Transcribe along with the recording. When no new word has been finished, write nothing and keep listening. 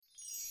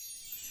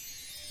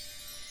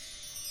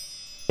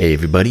Hey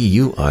everybody,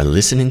 you are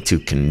listening to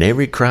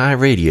Canary Cry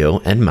Radio,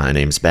 and my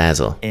name's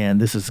Basil.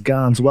 And this is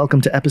Gons. Welcome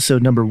to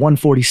episode number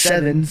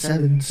 147.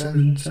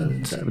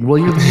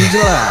 Well,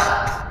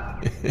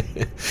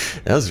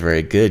 That was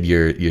very good.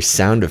 Your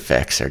sound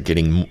effects are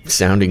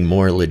sounding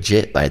more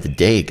legit by the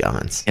day,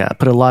 Gons. Yeah, I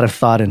put a lot of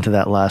thought into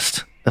that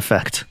last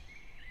effect.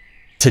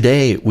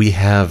 Today we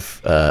have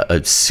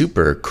a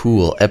super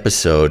cool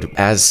episode.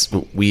 As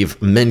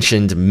we've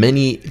mentioned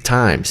many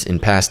times in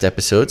past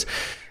episodes,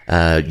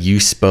 you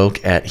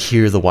spoke at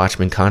Hear the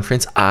Watchman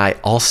conference. I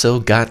also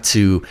got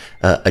to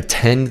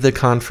attend the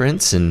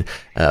conference and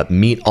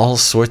meet all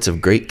sorts of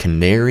great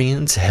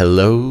Canarians.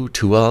 Hello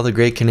to all the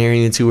great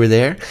Canarians who were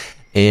there.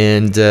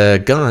 And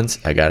Gons,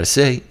 I gotta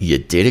say, you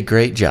did a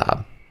great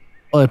job.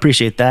 Well, I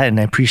appreciate that, and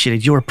I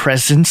appreciated your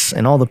presence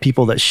and all the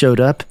people that showed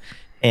up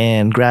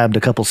and grabbed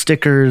a couple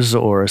stickers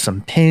or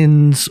some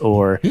pins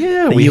or we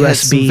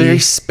USB.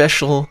 had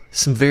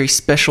some very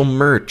special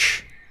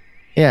merch.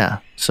 Yeah,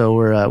 so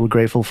we're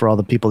grateful for all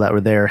the people that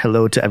were there.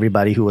 Hello to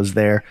everybody who was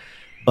there.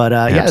 But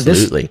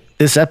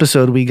this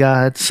episode we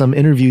got some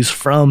interviews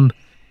from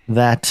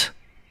that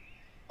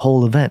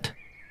whole event.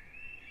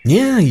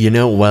 Yeah,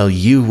 while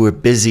you were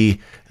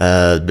busy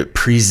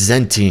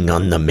presenting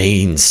on the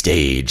main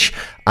stage,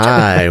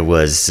 I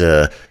was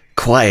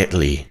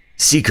quietly,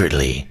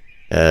 secretly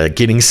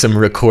getting some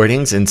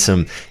recordings and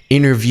some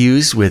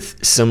interviews with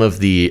some of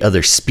the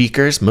other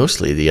speakers,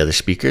 mostly the other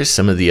speakers,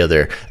 some of the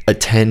other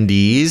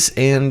attendees,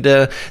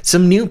 and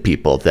some new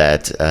people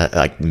that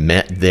I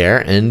met there,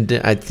 and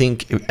I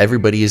think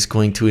everybody is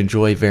going to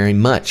enjoy very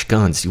much.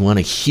 Gons, you want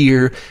to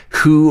hear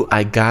who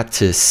I got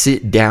to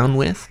sit down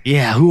with?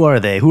 Yeah, who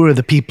are they? Who are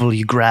the people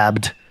you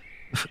grabbed?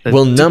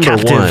 Well, number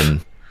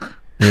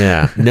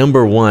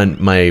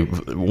one,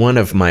 one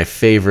of my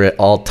favorite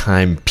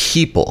all-time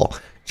people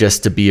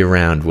just to be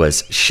around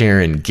was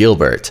Sharon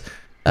Gilbert.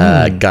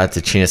 Got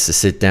the chance to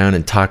sit down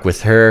and talk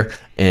with her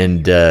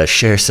and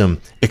share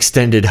some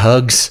extended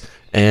hugs.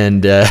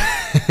 And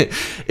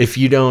if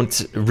you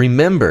don't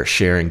remember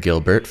Sharon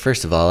Gilbert,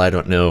 first of all, I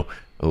don't know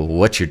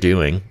what you're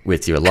doing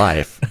with your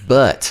life,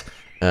 but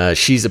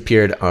she's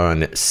appeared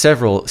on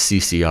several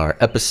CCR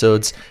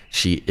episodes.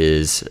 She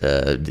is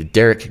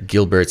Derek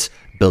Gilbert's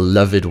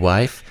beloved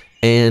wife,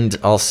 and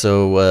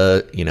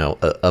also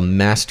a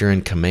master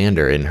and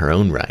commander in her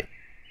own right.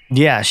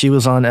 Yeah, she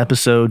was on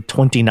episode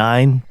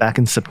 29 back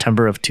in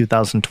September of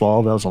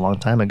 2012. That was a long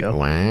time ago.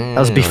 Wow. That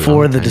was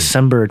before the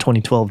December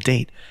 2012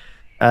 date.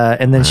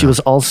 And then she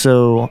was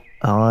also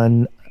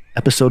on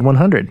episode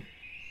 100.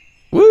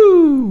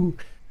 Woo!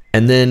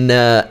 And then,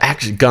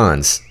 actually,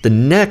 Gons, the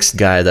next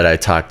guy that I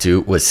talked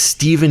to was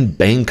Stephen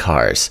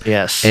Bankars.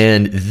 Yes.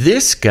 And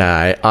this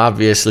guy,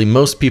 obviously,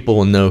 most people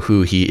will know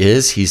who he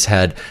is. He's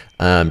had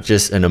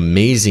just an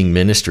amazing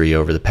ministry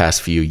over the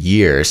past few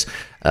years.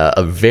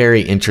 A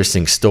very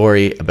interesting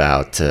story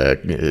about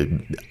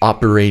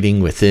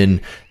operating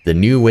within the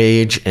New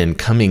Age and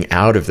coming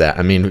out of that.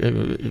 I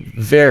mean,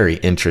 very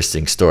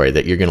interesting story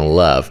that you're going to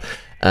love.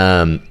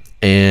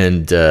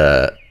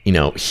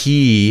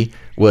 He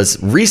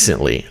was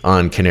recently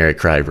on Canary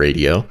Cry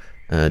Radio.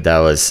 That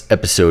was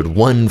episode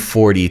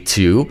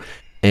 142.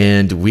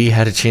 And we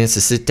had a chance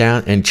to sit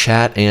down and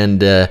chat.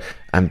 And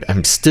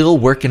I'm still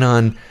working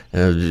on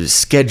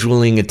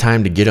scheduling a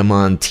time to get him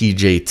on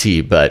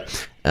TJT.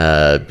 But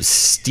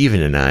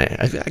Steven and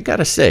I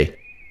gotta say,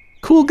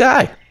 cool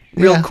guy,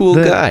 cool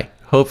guy.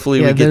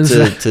 Hopefully we get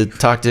to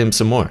talk to him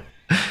some more.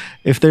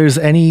 If there's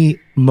any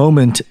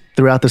moment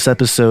throughout this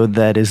episode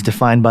that is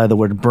defined by the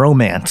word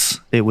bromance,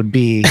 it would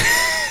be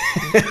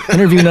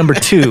interview number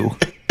 2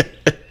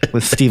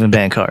 with Stephen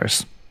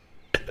Bankars.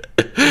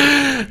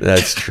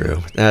 That's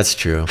true.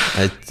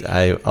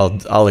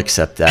 I'll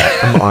accept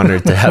that. I'm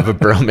honored to have a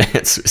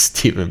bromance with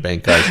Stephen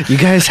Bankars. You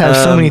guys have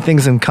so many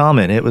things in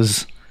common. It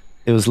was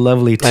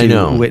lovely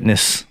to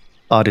witness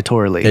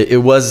auditorily. It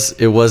was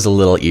a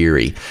little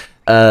eerie.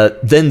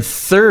 Then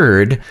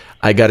third,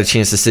 I got a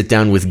chance to sit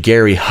down with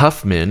Gary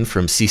Huffman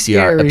from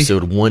CCR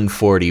episode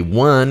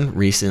 141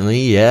 recently.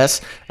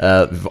 Yes,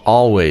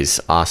 always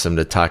awesome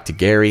to talk to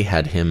Gary.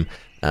 Had him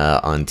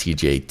on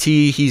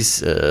TJT.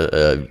 He's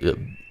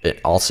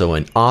also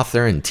an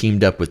author and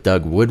teamed up with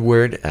Doug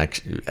Woodward,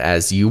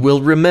 as you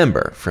will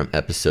remember from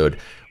episode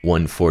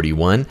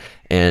 141.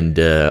 And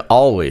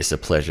always a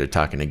pleasure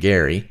talking to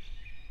Gary.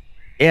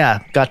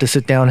 Yeah, got to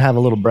sit down, have a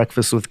little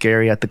breakfast with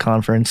Gary at the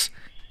conference,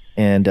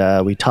 and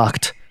we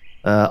talked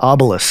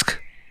Obelisk,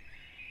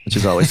 which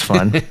is always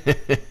fun.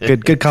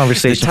 Good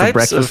conversation for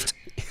breakfast.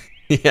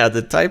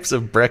 The types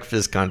of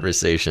breakfast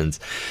conversations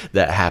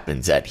that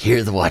happens at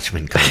Hear the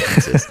Watchman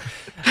conferences.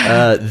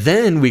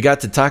 Then we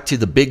got to talk to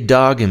the big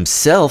dog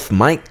himself,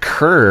 Mike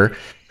Kerr,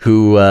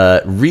 who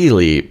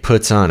really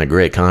puts on a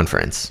great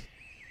conference.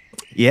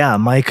 Yeah,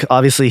 Mike,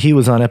 obviously he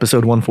was on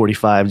episode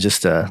 145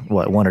 just, 1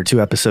 or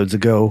 2 episodes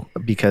ago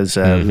because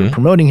we were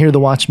promoting Hear the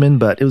Watchman,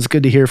 but it was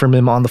good to hear from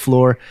him on the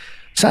floor.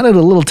 Sounded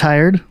a little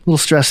tired, a little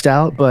stressed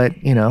out, but,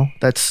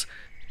 that's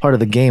part of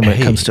the game when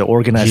it comes to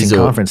organizing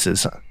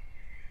conferences.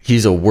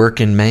 he's a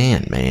working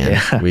man.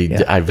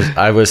 Yeah,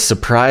 I was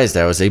surprised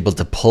I was able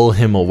to pull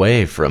him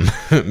away from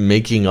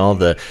making all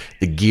the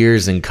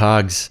gears and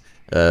cogs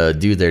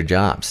do their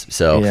jobs.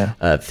 So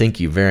thank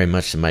you very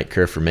much to Mike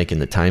Kerr for making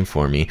the time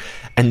for me.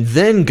 And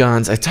then,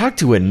 Gons, I talked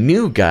to a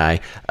new guy,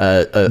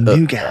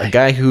 a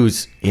guy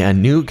who's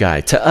new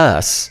guy to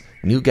us.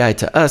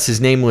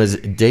 His name was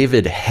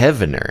David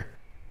Heavener.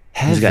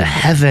 He's got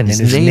heaven in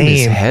his name.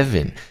 Is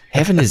Heaven.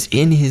 Heaven is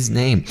in his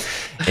name.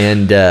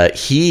 And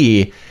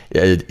he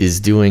is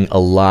doing a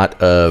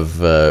lot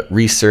of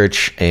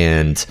research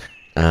and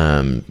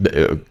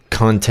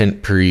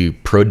content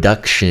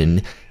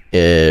pre-production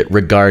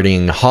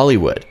regarding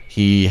Hollywood.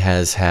 He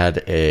has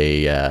had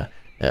a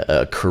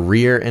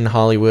career in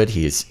Hollywood.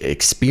 He's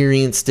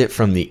experienced it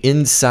from the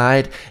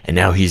inside, and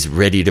now he's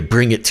ready to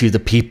bring it to the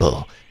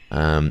people.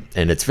 And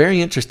it's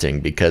very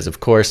interesting because, of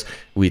course,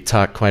 we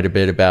talk quite a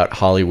bit about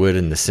Hollywood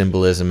and the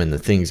symbolism and the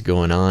things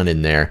going on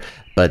in there.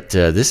 But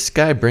this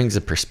guy brings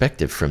a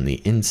perspective from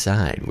the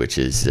inside, which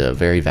is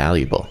very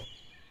valuable.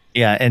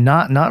 Yeah, and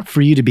not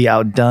for you to be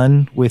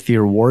outdone with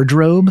your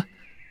wardrobe,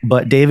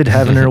 but David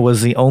Heavener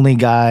was the only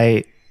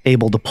guy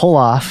able to pull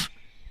off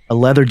a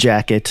leather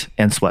jacket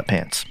and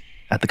sweatpants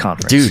at the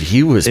conference. Dude,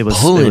 he was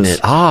pulling it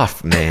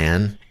off,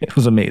 man. It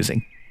was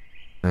amazing.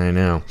 I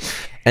know.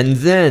 And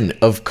then,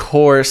 of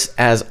course,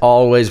 as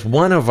always,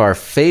 one of our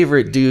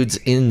favorite dudes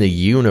in the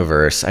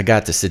universe, I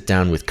got to sit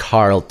down with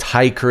Carl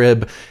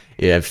Teichrib.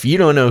 If you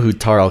don't know who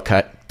Tarl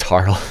Teichrib.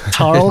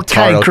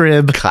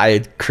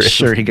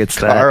 Sure, he gets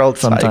that Carl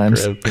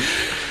sometimes.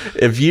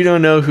 If you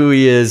don't know who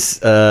he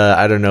is,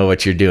 I don't know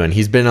what you're doing.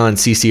 He's been on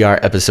CCR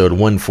episode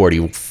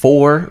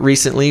 144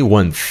 recently,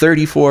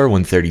 134,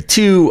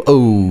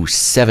 132,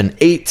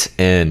 078,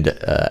 and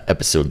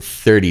episode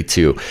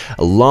 32.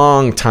 A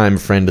long-time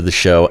friend of the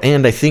show,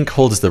 and I think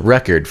holds the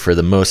record for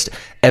the most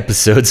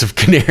episodes of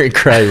Canary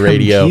Cry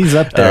Radio. He's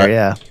up there,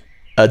 yeah.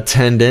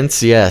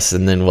 Attendance, yes,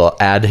 and then we'll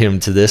add him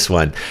to this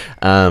one.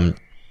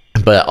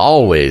 But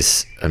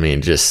always, I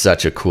mean, just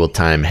such a cool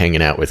time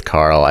hanging out with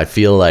Carl. I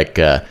feel like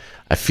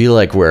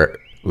we're,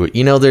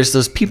 you know, there's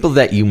those people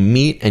that you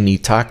meet and you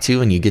talk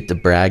to and you get to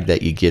brag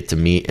that you get to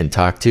meet and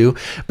talk to.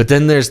 But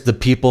then there's the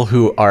people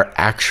who are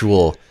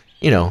actual,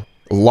 you know,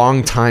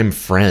 longtime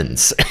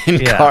friends.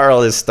 And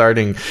Carl is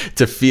starting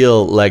to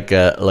feel like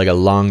a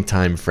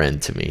longtime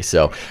friend to me.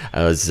 So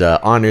I was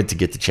honored to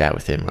get to chat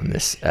with him on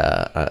this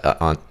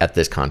at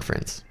this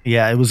conference.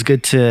 Yeah, it was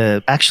good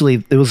to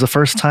actually. It was the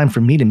first time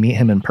for me to meet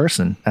him in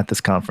person at this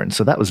conference,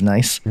 so that was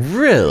nice.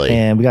 Really,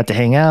 and we got to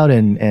hang out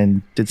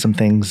and did some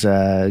things,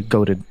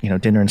 go to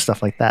dinner and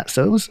stuff like that.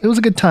 So it was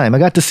a good time. I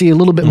got to see a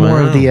little bit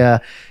more of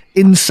the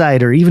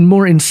even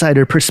more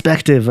insider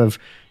perspective of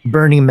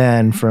Burning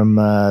Man from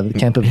the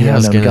Camp of the Unknown. I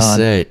was going to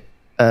say,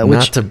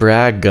 not to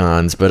brag,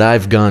 Gons, but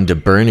I've gone to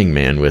Burning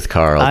Man with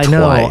Carl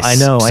twice. I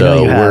know.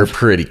 So you have. We're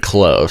pretty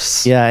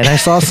close. Yeah, and I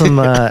saw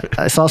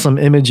some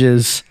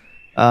images,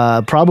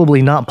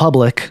 probably not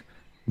public,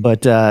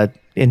 but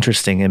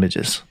interesting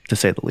images to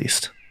say the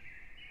least.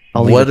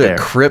 What a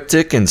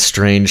cryptic and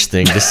strange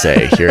thing to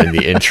say here in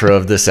the intro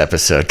of this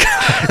episode.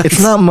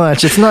 It's not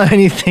much. It's not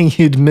anything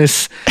you'd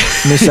miss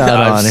out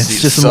on.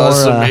 It's just more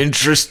some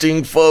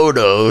interesting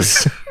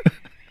photos.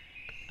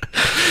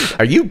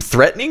 Are you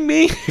threatening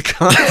me,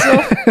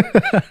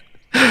 Gonzo?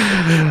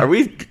 Are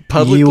we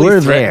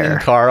publicly threatening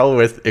Carl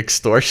with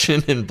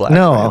extortion and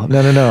blackmail?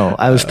 No.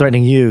 I was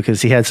threatening you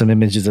because he had some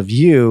images of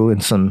you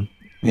and some.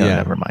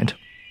 Never mind.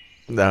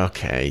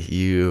 Okay,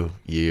 you.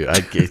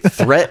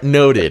 Threat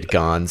noted,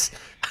 Gons.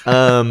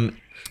 And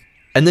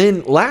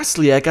then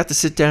lastly, I got to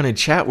sit down and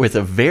chat with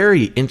a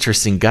very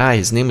interesting guy.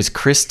 His name is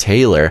Chris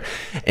Taylor,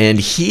 and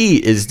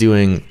he is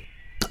doing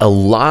a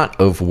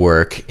lot of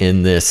work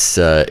in this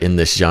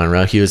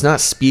genre. He was not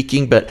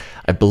speaking, but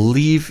I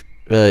believe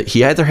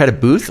he either had a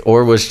booth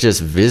or was just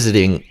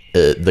visiting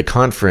the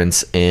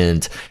conference.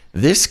 And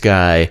this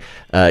guy,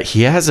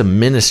 he has a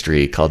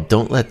ministry called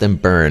Don't Let Them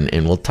Burn,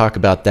 and we'll talk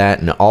about that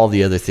and all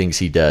the other things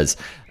he does.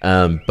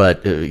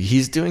 But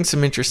he's doing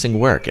some interesting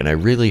work, and I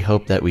really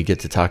hope that we get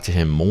to talk to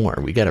him more.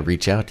 We got to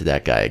reach out to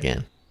that guy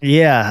again.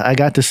 Yeah, I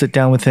got to sit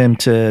down with him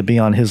to be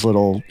on his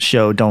little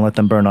show, Don't Let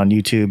Them Burn, on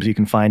YouTube. So you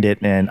can find it.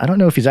 And I don't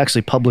know if he's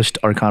actually published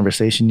our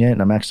conversation yet,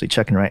 and I'm actually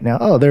checking right now.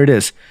 Oh, there it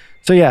is.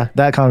 So yeah,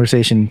 that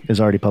conversation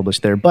is already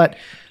published there. But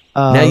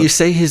now you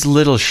say his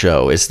little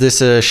show. Is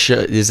this a show?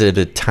 Is it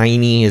a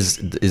tiny?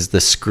 Is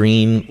the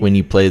screen when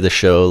you play the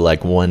show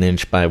like 1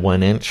 inch by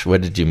 1 inch?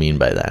 What did you mean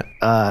by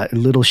that?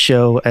 Little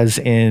show, as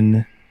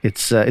in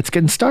it's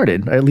getting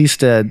started. At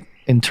least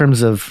in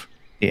terms of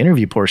the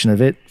interview portion of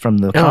it from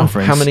the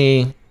conference. How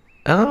many?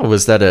 Oh,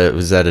 was that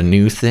a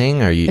new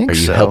thing? Are you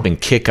helping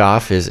kick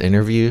off his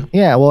interview?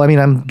 Yeah, well, I mean,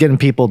 I'm getting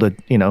people to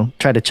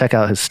try to check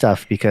out his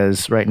stuff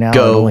because right now it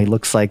only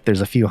looks like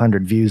there's a few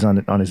hundred views on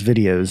his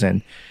videos,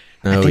 and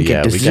I think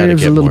it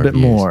deserves a little bit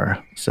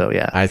more. So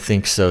yeah, I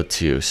think so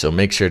too. So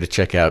make sure to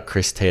check out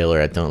Chris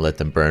Taylor at Don't Let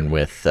Them Burn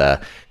with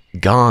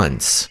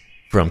Gons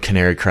from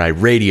Canary Cry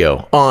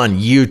Radio on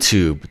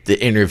YouTube.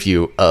 The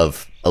interview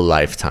of a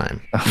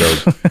lifetime.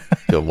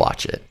 Go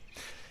watch it.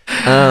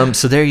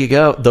 So there you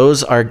go.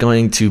 Those are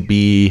going to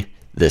be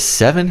the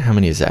 7. How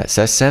many is that? Is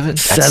that 7?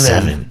 That's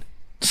 7.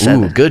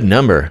 Ooh, good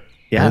number.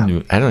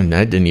 Yeah. I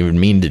didn't even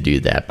mean to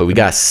do that, but we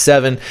got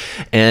 7.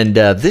 And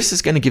this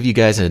is going to give you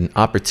guys an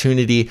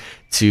opportunity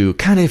to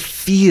kind of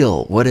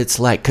feel what it's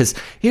like. Because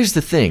here's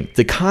the thing.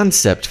 The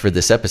concept for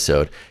this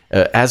episode,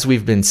 as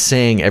we've been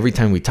saying every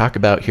time we talk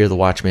about Hear the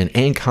Watchman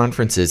and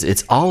conferences,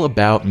 it's all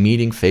about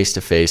meeting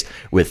face-to-face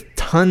with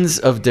tons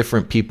of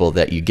different people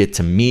that you get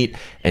to meet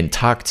and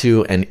talk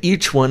to. And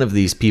each one of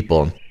these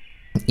people,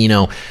 you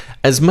know,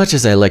 as much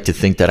as I like to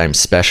think that I'm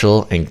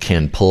special and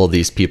can pull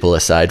these people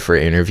aside for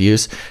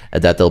interviews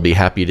that they'll be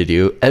happy to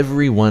do,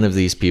 every one of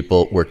these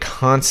people were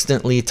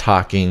constantly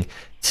talking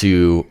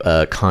to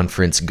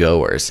conference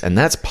goers. And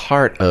that's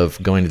part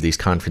of going to these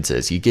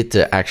conferences. You get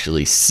to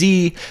actually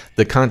see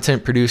the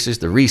content producers,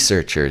 the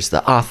researchers,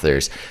 the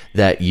authors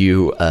that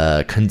you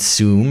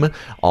consume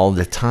all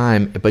the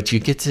time, but you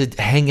get to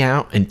hang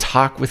out and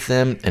talk with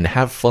them and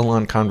have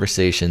full-on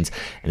conversations,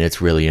 and it's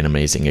really an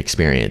amazing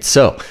experience.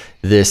 So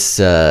this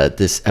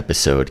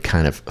episode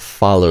kind of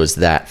follows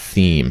that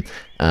theme,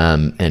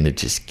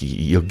 and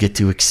you'll get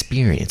to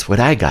experience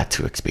what I got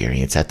to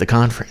experience at the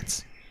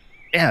conference.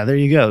 Yeah, there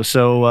you go.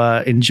 So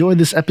enjoy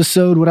this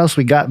episode. What else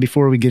we got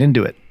before we get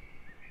into it?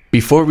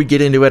 Before we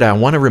get into it, I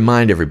want to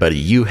remind everybody,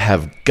 you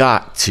have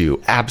got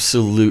to,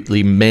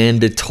 absolutely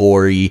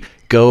mandatory,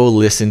 go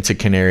listen to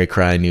Canary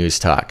Cry News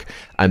Talk.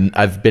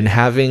 I've been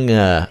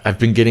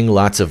getting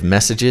lots of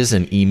messages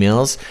and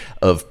emails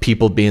of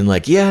people being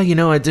like, yeah,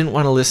 I didn't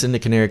want to listen to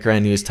Canary Cry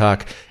News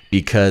Talk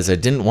because I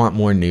didn't want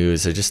more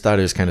news. I just thought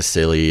it was kind of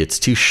silly. It's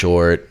too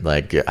short.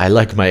 Like, I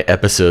like my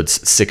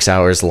episodes 6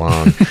 hours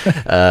long.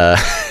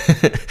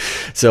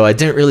 So I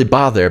didn't really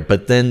bother.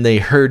 But then they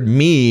heard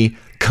me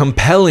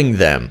compelling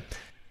them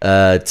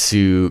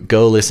to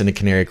go listen to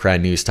Canary Cry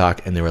News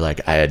Talk, and they were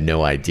like, I had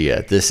no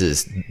idea. This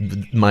is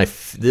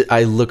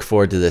I look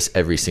forward to this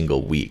every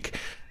single week.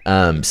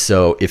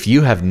 So if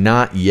you have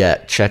not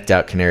yet checked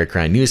out Canary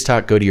Cry News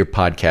Talk, go to your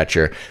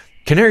podcatcher.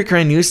 Canary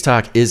Cry News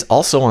Talk is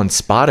also on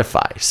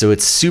Spotify, so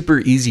it's super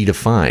easy to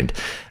find.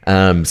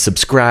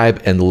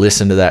 Subscribe and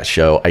listen to that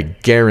show. I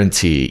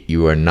guarantee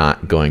you are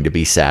not going to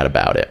be sad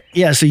about it.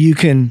 Yeah, so you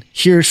can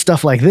hear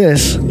stuff like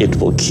this. It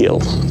will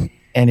kill.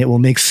 And it will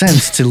make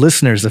sense to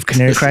listeners of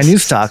Canary Cry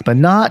News Talk, but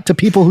not to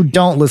people who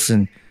don't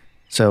listen.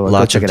 So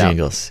lots of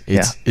jingles.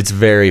 It's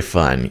very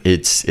fun.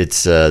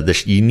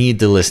 You need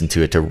to listen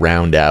to it to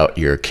round out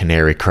your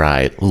Canary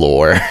Cry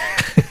lore.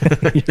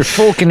 Your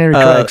full Canary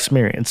Cry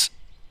experience.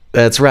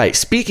 That's right.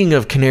 Speaking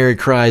of Canary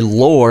Cry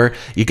lore,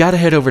 you got to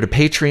head over to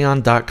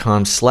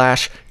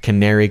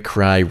patreon.com/Canary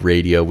Cry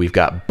Radio. We've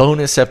got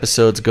bonus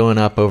episodes going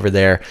up over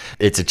there.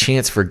 It's a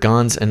chance for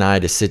Gons and I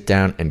to sit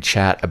down and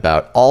chat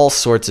about all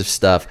sorts of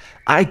stuff.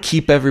 I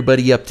keep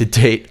everybody up to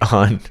date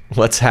on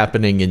what's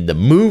happening in the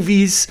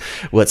movies,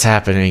 what's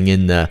happening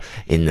in the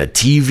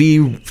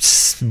TV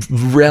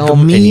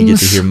realm, and you get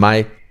to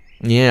hear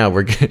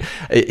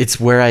it's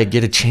where I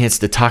get a chance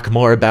to talk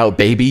more about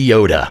Baby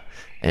Yoda.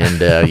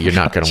 And you're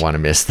not going to want to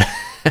miss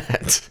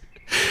that.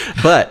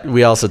 But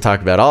we also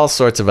talk about all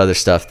sorts of other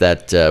stuff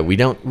that we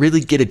don't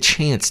really get a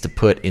chance to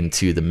put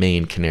into the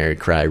main Canary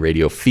Cry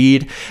Radio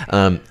feed.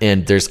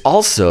 And there's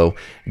also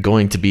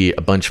going to be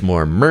a bunch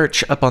more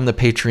merch up on the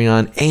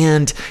Patreon.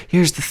 And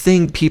here's the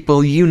thing,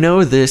 people, you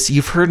know this,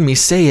 you've heard me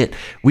say it.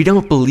 We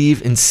don't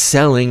believe in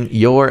selling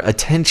your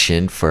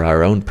attention for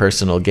our own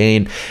personal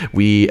gain.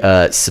 We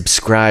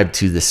subscribe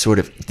to the sort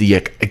of the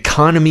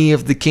economy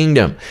of the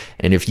kingdom.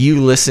 And if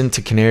you listen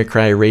to Canary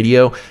Cry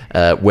Radio,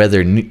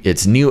 whether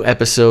it's new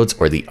episodes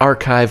or the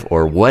archive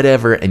or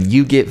whatever, and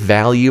you get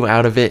value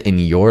out of it in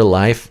your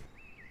life,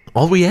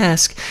 all we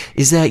ask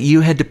is that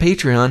you head to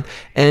Patreon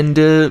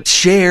and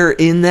share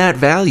in that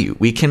value.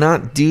 We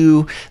cannot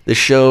do the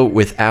show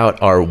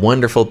without our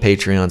wonderful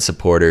Patreon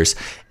supporters.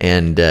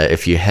 And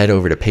if you head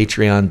over to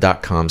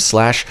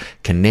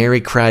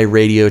patreon.com/Canary Cry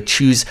Radio,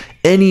 choose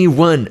any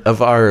one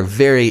of our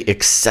very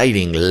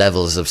exciting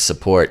levels of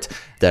support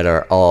that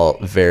are all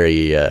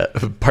very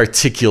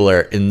particular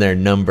in their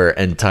number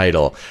and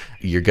title.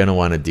 You're going to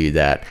want to do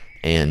that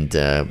and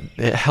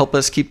help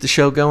us keep the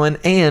show going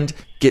and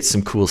get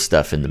some cool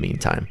stuff in the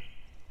meantime.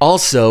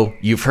 Also,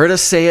 you've heard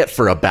us say it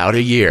for about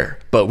a year,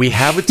 but we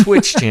have a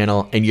Twitch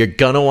channel and you're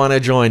going to want to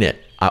join it.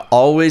 I'll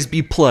always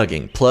be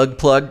plugging.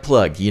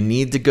 Plug. You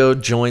need to go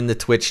join the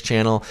Twitch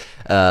channel.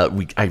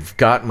 I've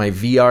got my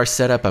VR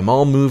set up. I'm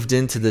all moved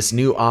into this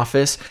new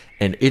office,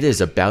 and it is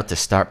about to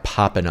start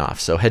popping off.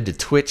 So head to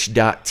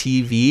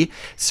twitch.tv,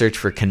 search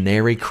for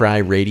Canary Cry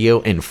Radio,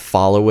 and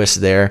follow us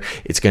there.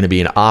 It's going to be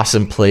an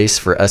awesome place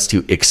for us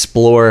to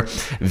explore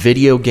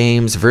video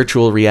games,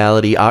 virtual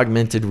reality,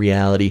 augmented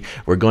reality.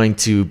 We're going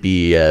to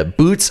be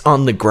boots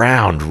on the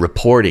ground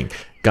reporting.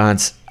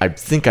 Gons, I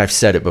think I've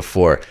said it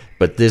before,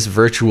 but this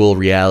virtual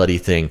reality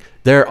thing,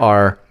 there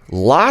are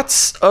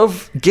lots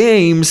of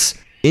games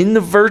in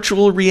the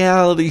virtual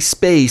reality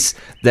space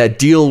that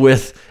deal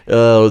with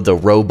the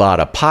robot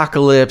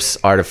apocalypse,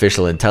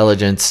 artificial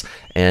intelligence,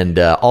 and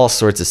all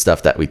sorts of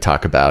stuff that we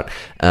talk about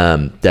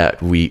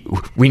that we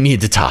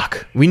need to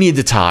talk. We need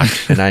to talk,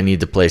 and I need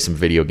to play some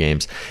video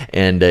games.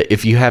 And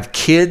if you have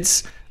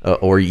kids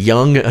or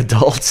young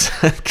adults,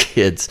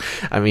 kids,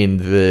 I mean,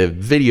 the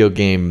video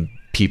game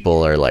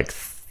people are like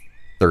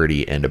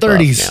 30 and above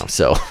 30s now.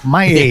 So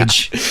my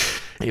age.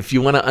 If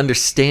you want to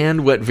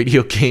understand what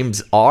video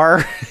games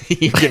are,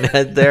 you can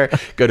head there,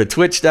 go to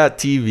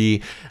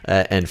twitch.tv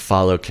and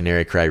follow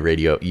Canary Cry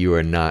Radio. You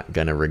are not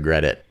going to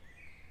regret it.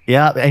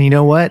 Yeah, and you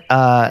know what?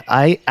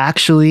 I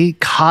actually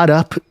caught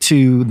up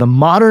to the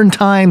modern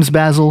times,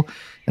 Basil,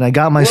 and I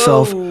got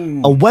myself a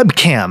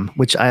webcam,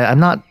 which I'm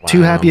not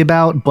too happy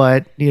about,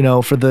 but you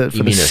know, for the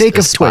sake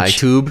of Twitch,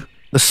 tube?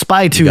 The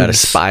spy tube. You got a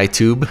spy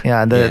tube?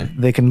 Yeah,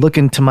 they can look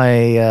into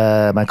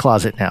my my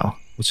closet now,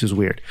 which is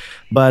weird,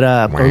 but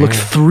or look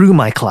through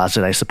my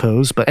closet, I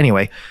suppose. But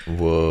anyway,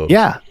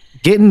 yeah,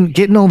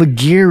 getting all the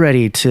gear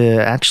ready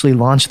to actually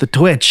launch the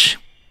Twitch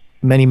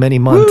many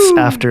months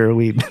after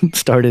we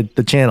started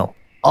the channel.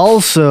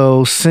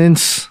 Also,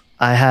 since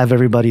I have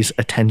everybody's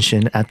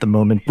attention at the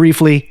moment,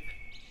 briefly,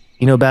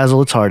 you know,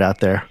 Basil, it's hard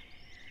out there.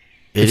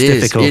 It's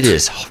difficult. It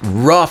is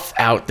rough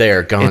out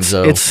there,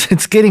 Gonzo.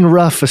 It's getting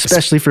rough,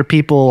 especially for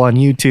people on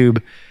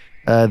YouTube.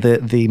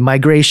 The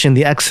migration,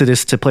 the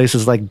exodus to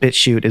places like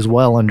BitChute is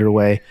well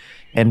underway,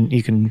 and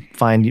you can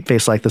find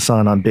Face Like the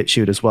Sun on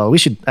BitChute as well. We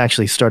should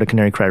actually start a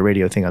Canary Cry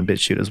Radio thing on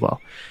BitChute as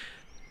well.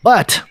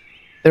 But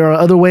there are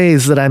other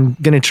ways that I'm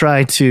going to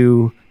try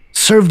to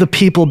serve the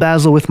people,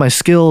 Basil, with my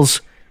skills,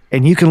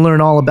 and you can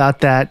learn all about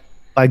that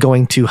by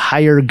going to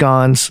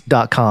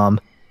HireGons.com.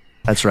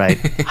 That's right,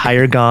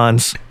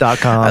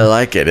 HireGons.com. I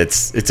like it.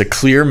 It's a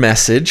clear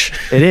message.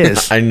 It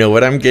is. I know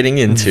what I'm getting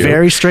into.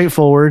 Very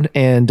straightforward,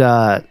 and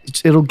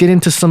it'll get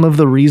into some of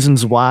the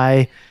reasons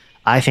why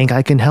I think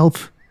I can help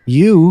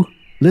you,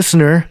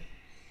 listener,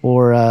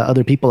 or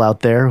other people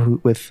out there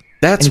with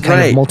any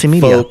kind of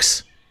multimedia.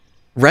 Folks.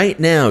 Right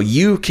now,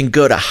 you can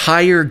go to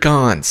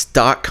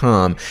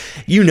HireGons.com.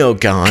 You know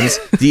Gons,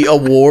 the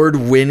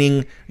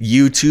award-winning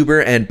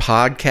YouTuber and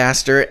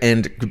podcaster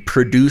and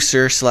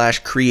producer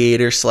 /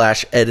 creator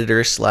 /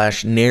 editor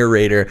 /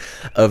 narrator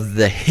of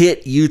the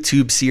hit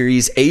YouTube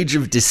series Age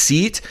of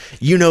Deceit.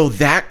 You know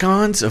that,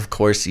 Gons? Of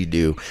course you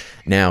do.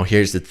 Now,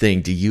 here's the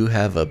thing. Do you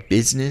have a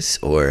business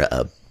or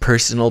a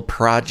personal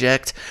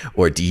project,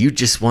 or do you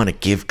just want to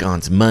give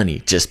Gons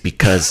money just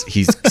because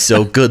he's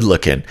so good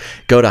looking?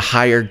 Go to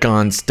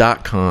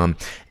HireGons.com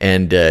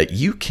and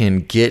you can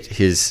get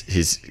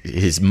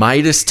his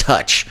Midas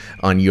touch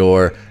on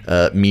your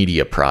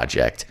media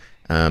project,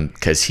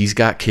 because he's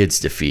got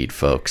kids to feed,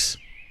 folks.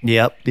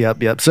 Yep.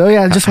 So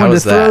yeah, I just wanted to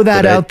throw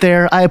that out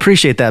there. I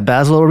appreciate that,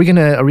 Basil. Are we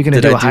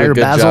gonna do a Hire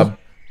Basil? Job?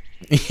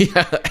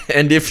 Yeah,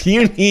 and if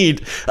you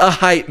need a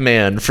hype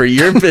man for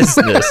your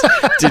business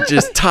to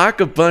just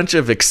talk a bunch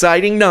of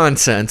exciting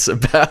nonsense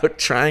about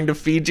trying to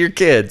feed your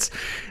kids,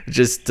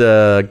 just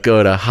go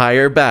to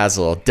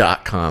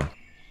HireBasil.com.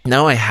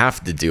 Now I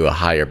have to do a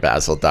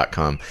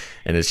HireBasil.com,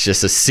 and it's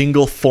just a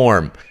single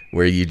form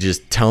where you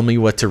just tell me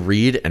what to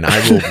read, and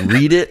I will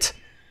read it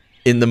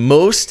in the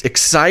most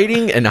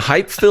exciting and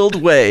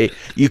hype-filled way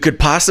you could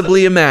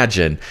possibly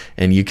imagine,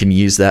 and you can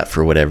use that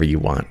for whatever you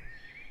want.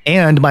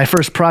 And my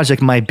first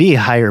project might be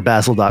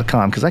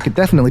HireBasil.com, because I could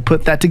definitely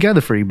put that together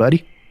for you,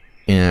 buddy.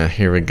 Yeah,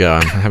 here we go.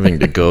 I'm having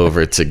to go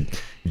over to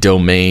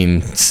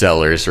domain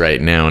sellers right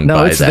now and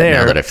buy it's that.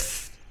 There. Now that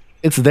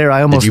it's there.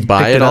 I almost did you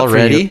buy it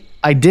already?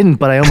 I didn't,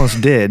 but I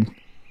almost did,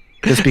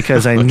 just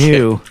because I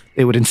knew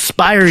it would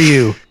inspire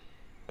you.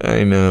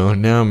 I know.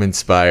 Now I'm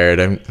inspired.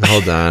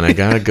 Hold on. I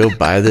gotta go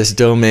buy this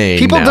domain.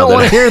 People don't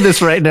want to hear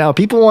this right now.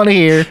 People want to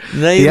hear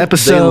the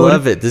episode. They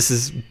love it. This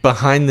is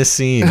behind the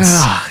scenes.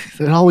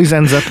 It always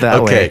ends up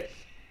that way. Okay.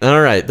 All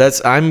right.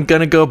 I'm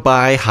gonna go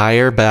buy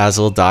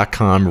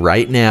HireBasil.com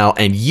right now,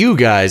 and you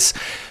guys,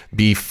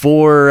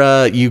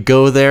 before you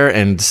go there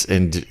and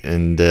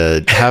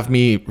have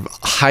me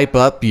hype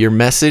up your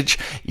message,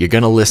 you're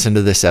gonna listen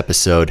to this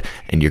episode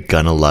and you're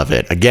gonna love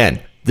it. Again,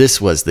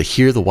 this was the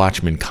Hear the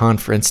Watchman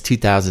Conference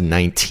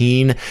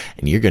 2019,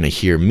 and you're going to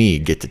hear me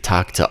get to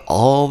talk to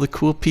all the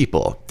cool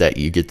people that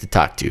you get to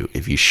talk to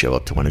if you show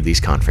up to one of these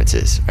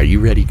conferences. Are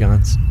you ready,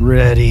 Gons?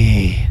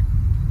 Ready.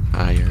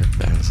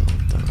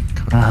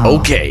 HireBasil.com.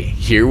 Okay,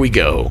 here we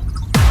go.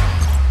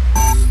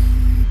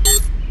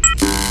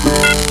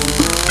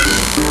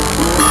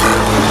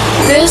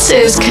 This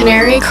is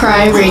Canary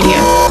Cry Radio.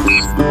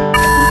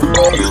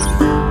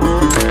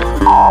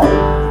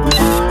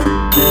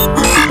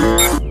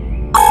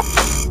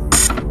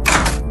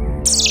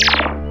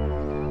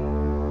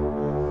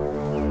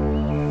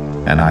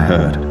 And I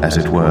heard, as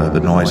it were,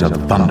 the noise of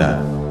thunder,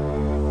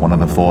 one of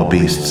the four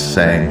beasts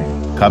saying,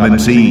 "Come and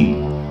see."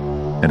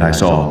 And I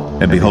saw,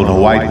 and behold, a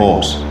white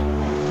horse,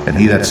 and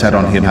he that sat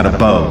on him had a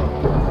bow,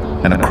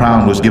 and a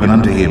crown was given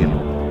unto him.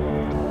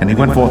 And he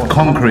went forth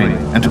conquering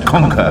and to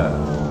conquer,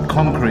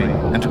 conquering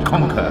and to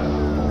conquer,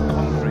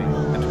 conquering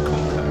and to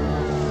conquer.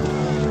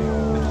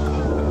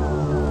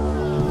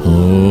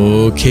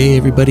 Okay,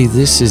 everybody,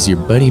 this is your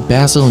buddy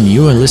Basil, and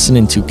you are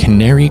listening to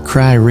Canary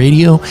Cry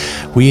Radio.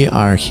 We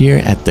are here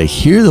at the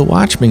Hear the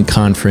Watchman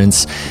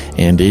conference,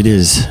 and it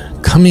is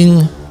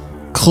coming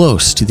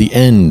close to the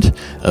end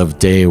of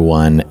day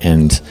one,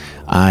 and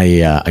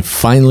I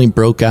finally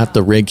broke out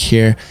the rig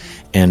here,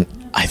 and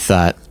I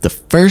thought the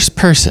first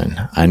person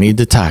I need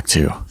to talk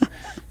to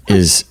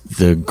is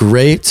the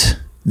great,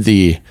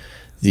 the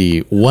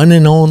one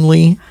and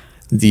only,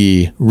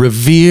 the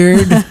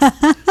revered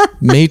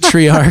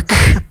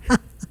matriarch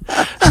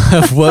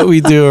of what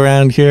we do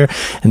around here,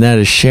 and that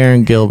is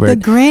Sharon Gilbert. The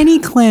Granny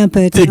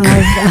Clampett.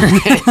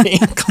 Granny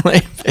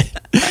Clampett.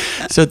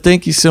 So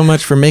thank you so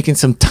much for making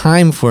some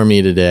time for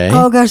me today.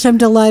 Oh gosh, I'm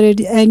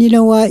delighted. And you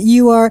know what?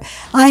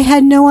 I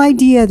had no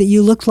idea that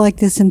you looked like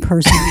this in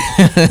person.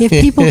 If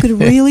people could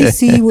really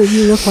see what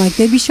you look like,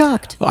 they'd be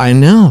shocked. I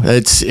know.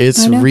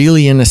 It's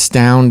really an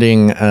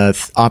astounding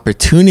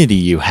opportunity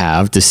you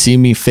have to see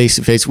me face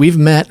to face. We've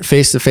met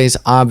face to face,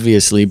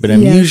 obviously, but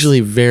I'm usually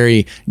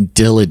very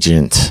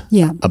diligent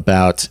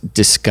about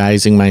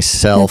disguising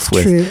myself That's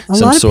with true.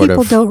 some sort of... A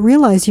lot of people don't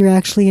realize you're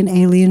actually an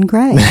alien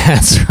gray.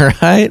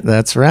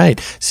 That's right.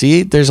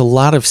 See, there's a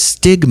lot of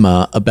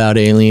stigma about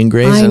alien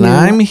grays, and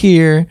I'm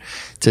here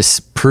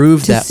to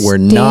prove that we're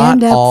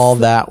not all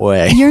that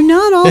way. You're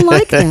not all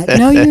like that.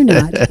 No, you're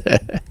not.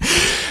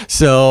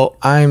 So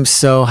I'm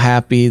so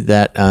happy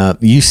that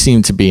you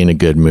seem to be in a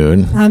good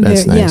mood.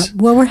 That's nice. Yeah,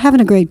 well, we're having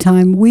a great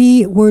time.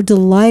 We were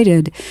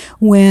delighted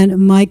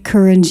when Mike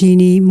Kerr and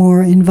Jeannie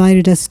Moore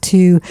invited us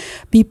to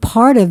be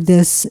part of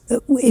this.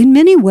 In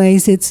many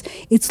ways,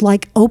 it's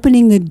like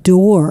opening the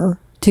door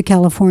to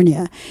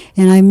California,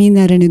 and I mean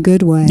that in a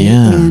good way.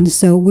 Yeah. And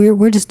so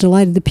we're just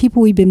delighted. The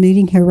people we've been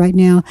meeting here right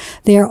now,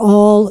 they are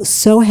all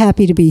so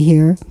happy to be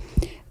here.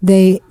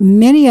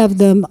 Many of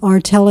them are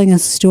telling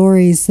us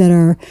stories that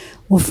are,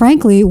 well,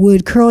 frankly,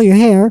 would curl your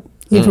hair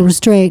if it were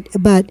straight.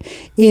 But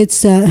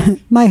it's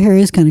my hair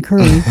is kind of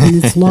curly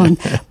and it's long.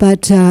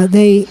 But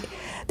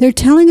they're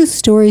telling us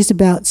stories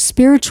about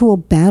spiritual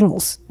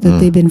battles that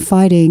they've been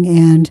fighting,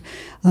 and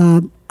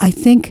I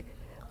think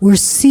we're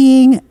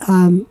seeing.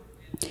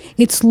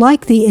 It's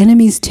like the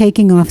enemy's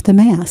taking off the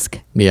mask.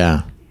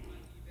 Yeah.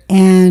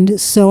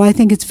 And so I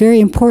think it's very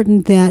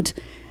important that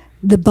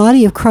the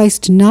body of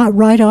Christ not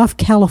write off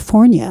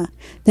California,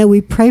 that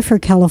we pray for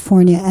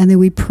California, and that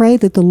we pray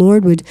that the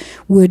Lord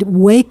would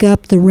wake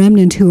up the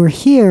remnant who are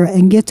here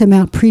and get them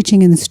out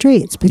preaching in the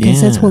streets,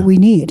 because that's what we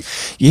need.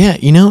 Yeah,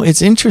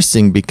 it's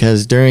interesting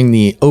because during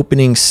the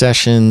opening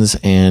sessions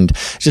and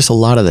just a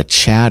lot of the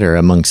chatter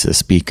amongst the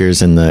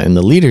speakers and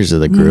the leaders of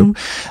the group,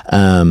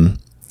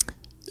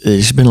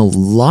 there's been a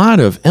lot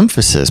of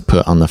emphasis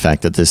put on the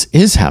fact that this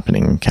is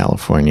happening in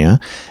California,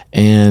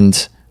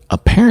 and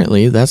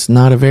apparently that's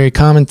not a very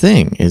common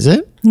thing, is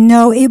it?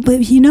 No, but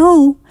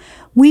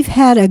we've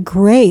had a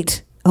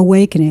great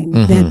awakening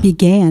that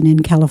began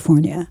in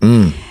California.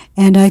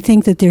 And I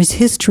think that there's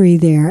history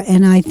there.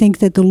 And I think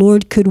that the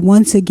Lord could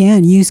once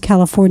again use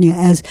California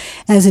as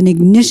an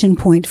ignition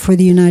point for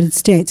the United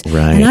States.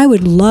 Right. And I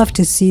would love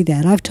to see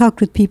that. I've talked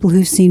with people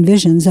who've seen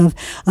visions of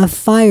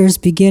fires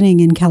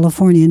beginning in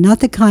California, not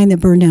the kind that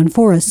burn down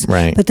forests,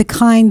 but the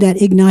kind that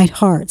ignite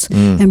hearts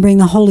and bring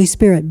the Holy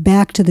Spirit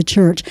back to the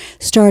church,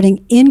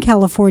 starting in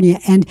California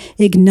and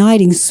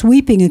igniting,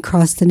 sweeping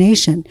across the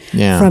nation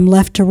from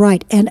left to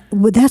right. And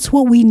that's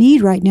what we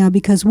need right now,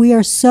 because we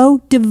are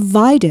so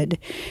divided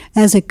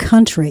as a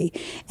country,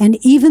 and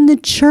even the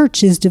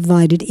church is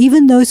divided.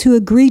 Even those who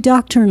agree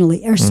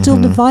doctrinally are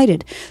still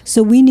divided.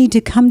 So we need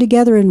to come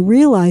together and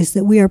realize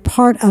that we are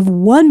part of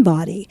one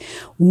body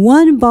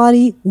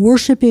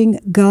worshiping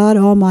God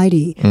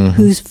Almighty,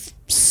 whose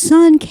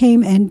Son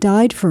came and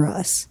died for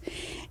us.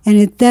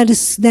 And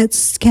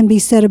that can be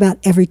said about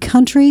every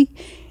country,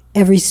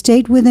 every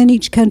state within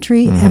each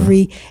country,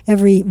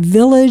 every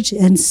village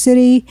and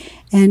city,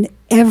 and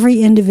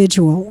every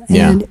individual.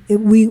 And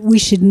we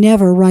should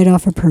never write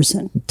off a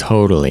person.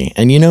 Totally.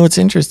 And it's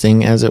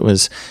interesting, as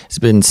it's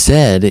been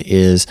said,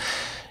 is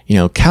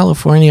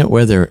California,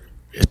 whether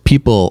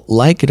people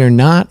like it or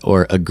not,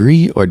 or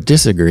agree or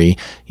disagree,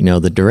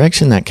 the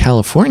direction that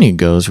California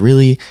goes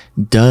really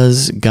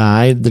does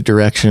guide the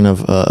direction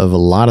of a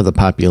lot of the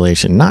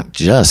population, not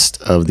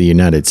just of the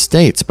United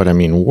States, but I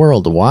mean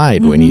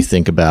worldwide, when you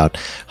think about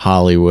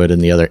Hollywood and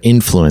the other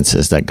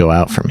influences that go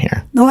out from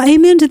here. Well,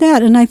 amen to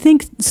that. And I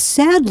think,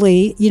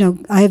 sadly,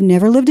 I have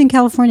never lived in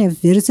California. I've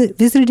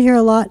visited here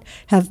a lot,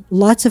 have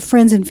lots of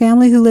friends and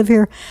family who live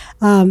here.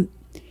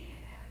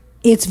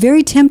 It's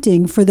very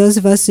tempting for those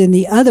of us in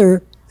the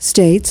other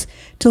states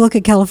to look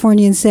at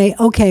California and say,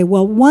 okay,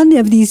 well, one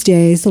of these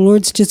days, the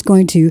Lord's just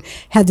going to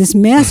have this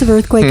massive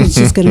earthquake. It's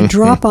just going to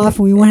drop off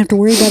and we won't have to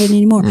worry about it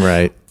anymore.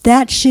 Right.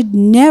 That should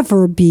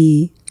never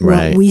be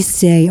what we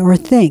say or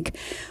think.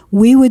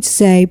 We would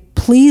say,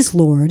 please,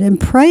 Lord, and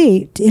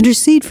pray, to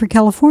intercede for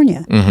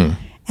California.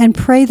 And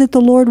pray that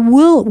the Lord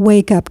will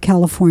wake up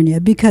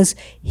California, because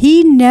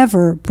he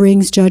never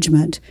brings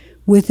judgment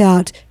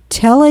without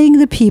telling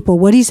the people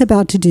what he's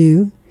about to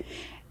do,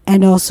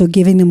 and also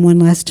giving them one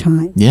last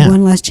time,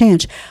 one last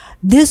chance.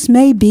 This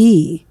may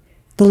be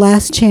the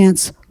last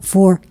chance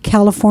for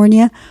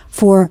California,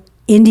 for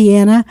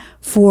Indiana,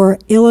 for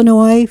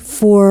Illinois,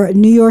 for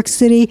New York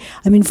City.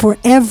 I mean, for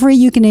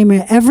you can name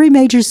it, every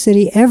major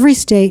city, every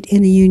state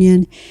in the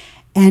union.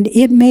 And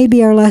it may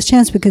be our last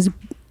chance, because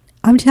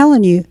I'm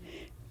telling you,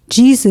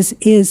 Jesus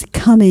is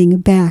coming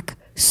back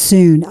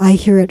soon. I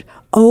hear it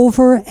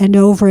over and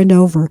over and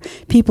over.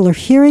 People are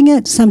hearing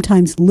it,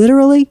 sometimes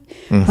literally,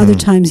 other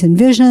times in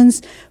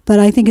visions. But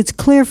I think it's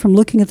clear from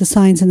looking at the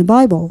signs in the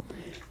Bible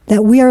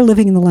that we are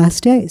living in the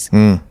last days.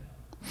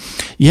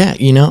 Yeah,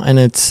 and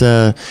it's,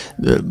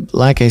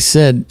 like I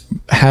said,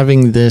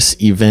 having this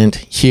event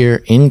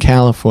here in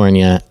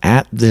California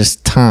at this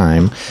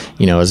time,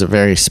 is a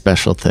very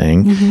special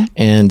thing.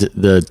 And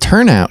the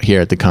turnout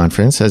here at the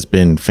conference has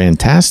been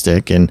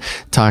fantastic. And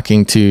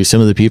talking to some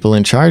of the people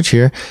in charge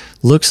here,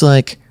 looks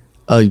like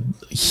a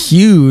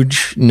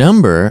huge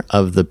number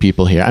of the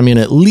people here. I mean,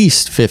 at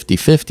least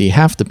 50-50.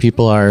 Half the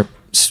people are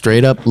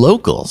straight up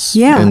locals.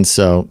 Yeah. And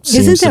so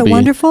isn't that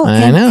wonderful?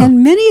 I know.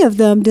 And many of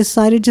them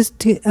decided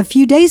just a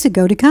few days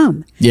ago to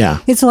come.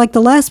 Yeah. It's like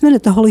the last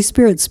minute, the Holy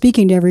Spirit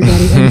speaking to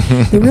everybody.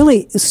 And the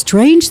really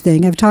strange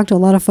thing, I've talked to a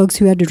lot of folks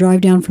who had to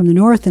drive down from the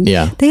north, and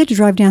they had to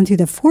drive down through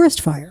the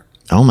forest fire.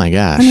 Oh my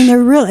gosh. I mean,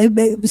 they're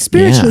really,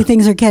 spiritually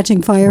things are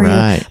catching fire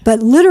here,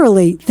 but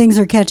literally things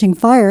are catching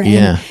fire.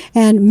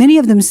 And many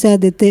of them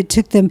said that it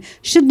took them,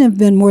 shouldn't have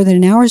been more than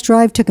an hour's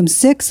drive, took them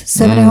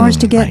 6-7 hours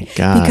to get,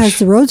 because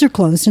the roads are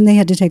closed and they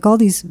had to take all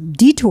these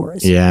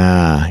detours.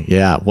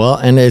 Yeah. Well,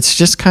 and it's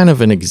just kind of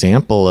an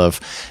example of,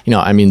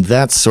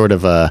 that's sort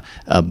of a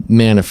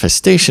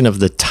manifestation of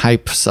the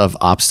types of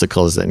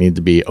obstacles that need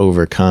to be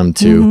overcome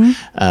to,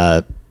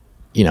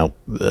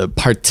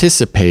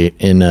 participate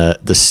in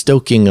the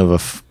stoking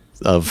of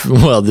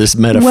this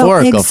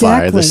metaphorical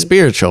fire, the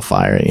spiritual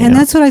fire. And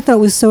that's what I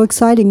thought was so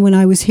exciting when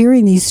I was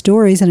hearing these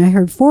stories, and I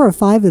heard 4 or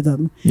 5 of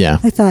them. Yeah.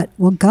 I thought,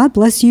 well, God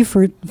bless you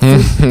for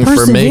persevering.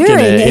 For making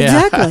it.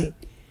 Exactly.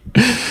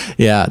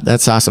 Yeah,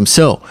 that's awesome.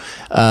 So,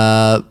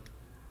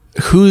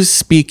 who's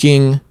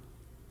speaking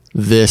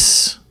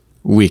this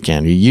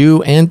weekend?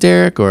 You and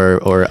Derek,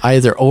 or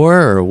either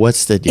or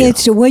what's the deal?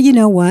 Well, you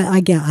know what? I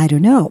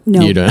don't know.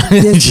 No, you don't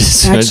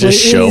just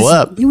show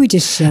up. We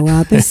just show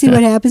up and see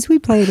what happens. We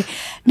play it.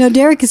 No,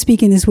 Derek is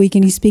speaking this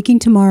weekend. He's speaking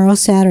tomorrow,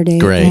 Saturday.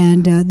 Great.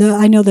 And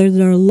I know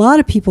there are a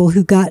lot of people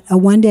who got a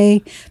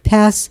one-day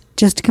pass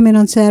just to come in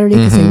on Saturday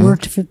because they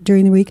worked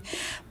during the week.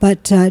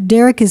 But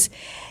Derek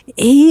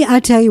I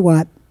tell you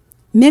what,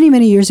 many,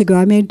 many years ago,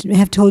 I may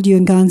have told you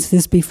and Gons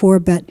this before,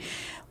 but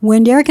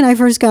when Derek and I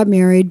first got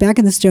married back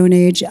in the Stone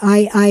Age,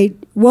 I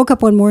woke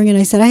up one morning and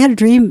I said, I had a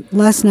dream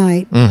last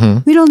night.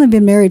 We'd only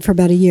been married for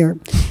about a year.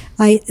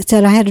 I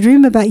said, I had a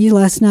dream about you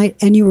last night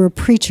and you were a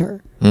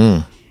preacher.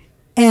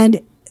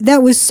 And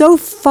that was so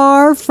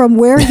far from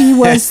where he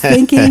was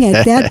thinking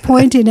at that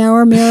point in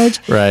our marriage.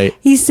 Right.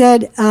 He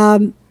said,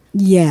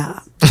 yeah.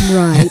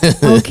 Right.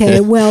 Okay.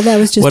 Well, that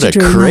was just what a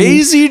dream. What a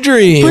crazy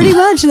dream. Pretty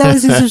much. That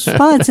was his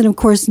response. And of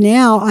course,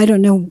 now, I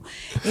don't know,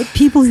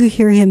 people who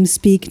hear him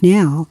speak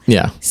now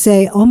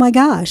say, oh my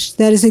gosh,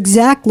 that is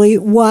exactly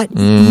what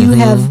you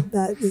have.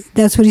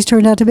 That's what he's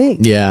turned out to be.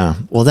 Yeah.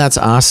 Well, that's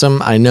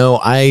awesome. I know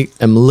I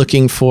am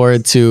looking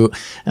forward to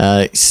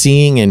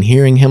seeing and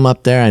hearing him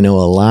up there. I know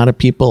a lot of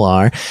people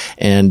are.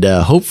 And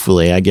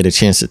hopefully I get a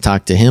chance to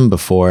talk to him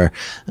before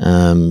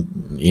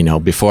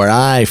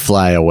I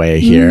fly away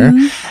here.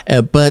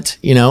 But,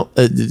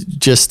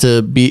 just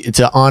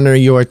to honor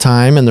your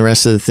time and the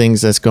rest of the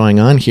things that's going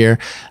on here,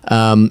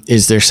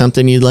 is there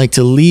something you'd like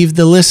to leave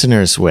the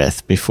listeners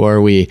with before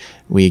we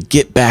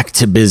get back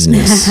to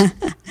business?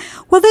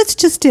 Well, that's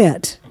just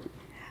it.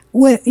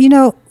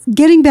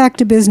 Getting back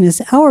to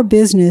business, our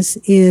business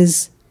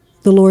is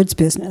the Lord's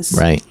business.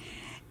 Right.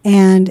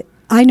 And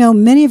I know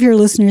many of your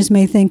listeners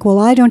may think, well,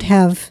 I don't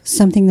have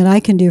something that I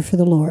can do for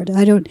the Lord.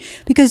 I don't,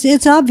 because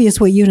it's obvious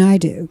what you and I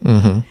do.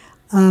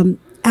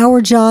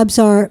 Our jobs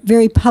are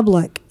very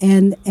public,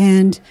 and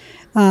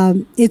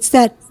it's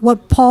that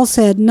what Paul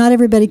said, not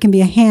everybody can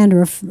be a hand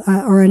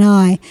or an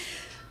eye.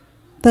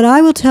 But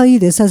I will tell you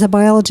this, as a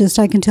biologist,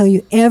 I can tell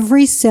you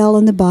every cell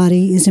in the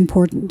body is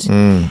important.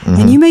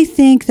 And you may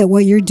think that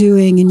what you're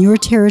doing in your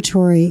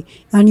territory,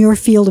 on your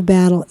field of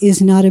battle,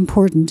 is not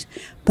important.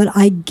 But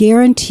I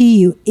guarantee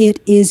you it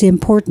is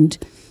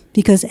important,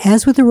 because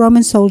as with the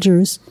Roman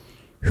soldiers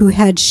who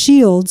had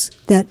shields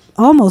that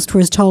almost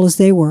were as tall as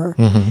they were,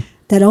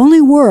 that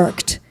only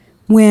worked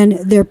when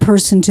their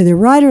person to their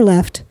right or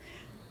left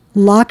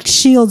locked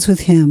shields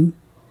with him,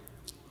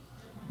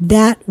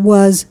 that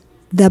was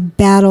the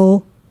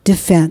battle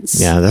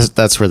defense. Yeah,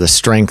 that's where the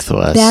strength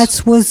was.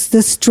 That was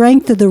the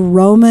strength of the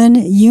Roman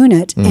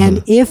unit.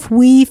 And if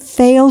we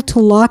fail to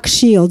lock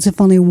shields,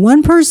 if only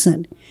one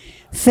person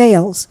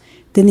fails,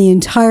 then the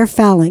entire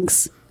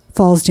phalanx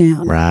falls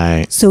down.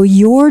 Right. So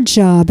your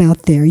job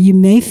out there, you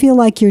may feel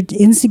like you're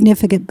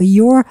insignificant, but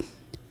your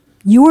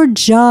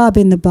job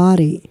in the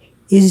body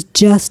is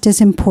just as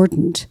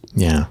important.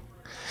 Yeah.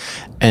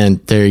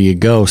 And there you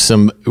go.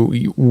 Some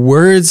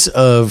words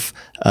of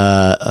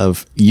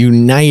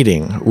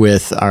uniting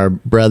with our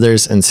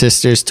brothers and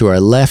sisters to our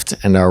left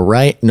and our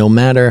right, no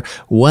matter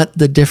what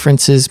the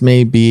differences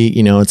may be.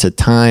 You know, it's a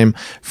time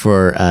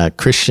for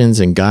Christians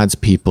and God's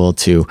people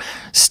to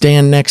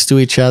stand next to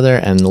each other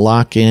and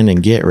lock in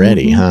and get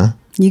ready, huh?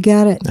 You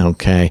got it.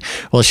 Okay.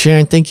 Well,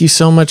 Sharon, thank you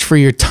so much for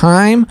your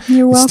time.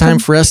 You're welcome. It's time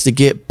for us to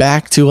get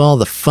back to all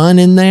the fun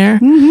in there.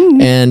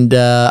 And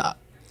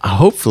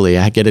hopefully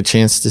I get a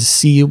chance to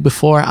see you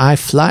before I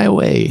fly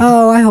away.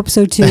 Oh, I hope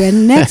so too.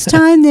 And next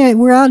time that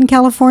we're out in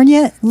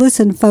California,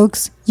 listen,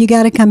 folks, you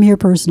got to come here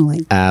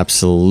personally.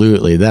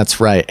 Absolutely. That's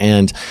right.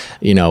 And,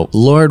 you know,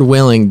 Lord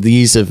willing,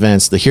 these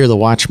events, the Hear the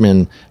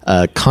Watchman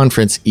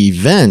conference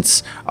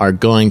events are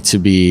going to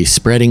be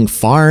spreading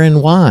far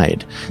and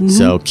wide.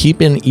 So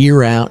keep an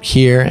ear out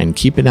here and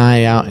keep an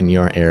eye out in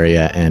your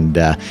area. And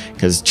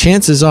because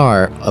chances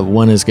are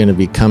one is going to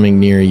be coming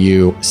near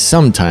you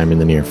sometime in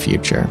the near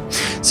future.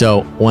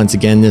 So once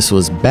again, this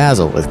was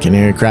Basil with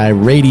Canary Cry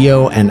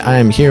Radio, and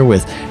I'm here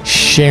with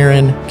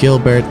Sharon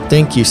Gilbert.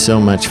 Thank you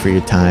so much for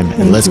your time.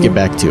 And let's get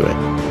back to it.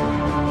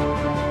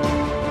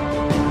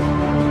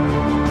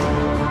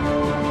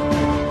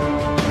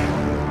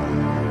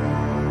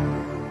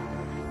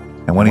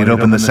 And when he had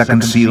opened the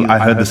second seal, I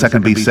heard the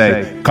second beast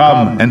say,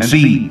 "Come and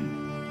see."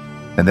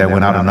 And there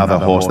went out another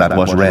horse that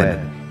was red,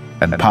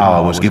 and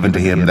power was given to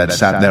him that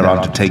sat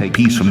thereon to take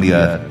peace from the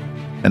earth,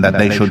 and that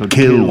they should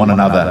kill one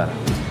another.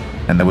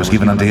 And there was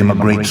given unto him a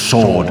great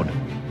sword.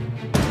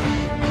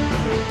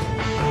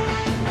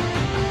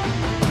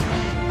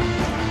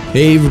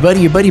 Hey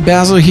everybody, your buddy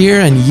Basil here,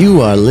 and you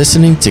are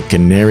listening to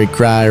Canary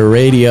Cry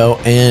Radio.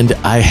 And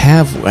I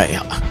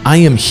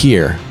am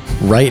here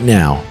right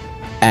now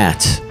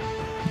at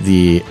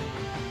the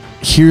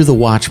Hear the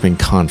Watchman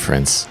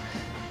conference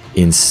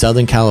in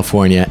Southern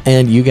California.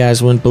 And you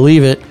guys wouldn't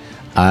believe it,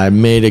 I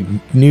made a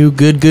new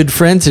good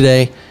friend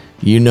today.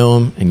 You know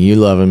him and you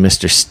love him,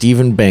 Mr.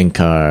 Stephen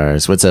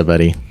Bankars. What's up,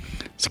 buddy?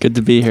 It's good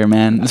to be here,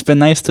 man. It's been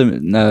nice to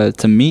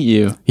meet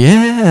you.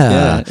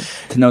 Yeah.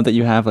 To know that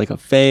you have like a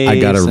face. I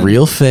got a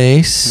real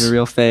face. A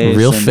real face. A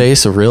real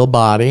face, a real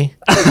body.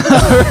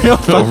 A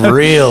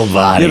real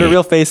body. You have a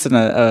real face and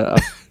a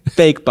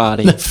fake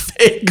body. A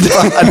fake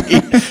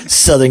body.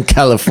 Southern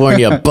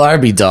California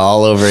Barbie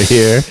doll over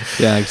here.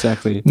 Yeah,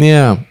 exactly.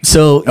 Yeah.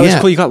 So, it's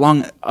cool. You got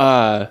long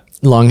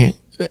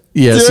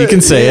yes, you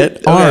can say it.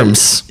 Okay.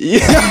 Arms.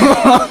 Yeah,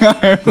 long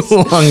arms.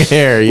 Long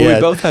hair, yeah. Well,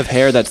 we both have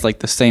hair that's like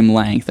the same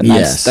length. And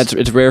that's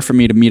it's rare for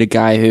me to meet a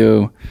guy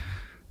who,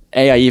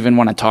 A, I even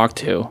want to talk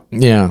to.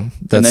 Yeah.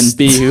 And then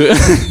B, who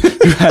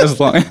has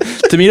long.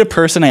 To meet a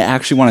person I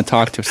actually want to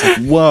talk to, it's like,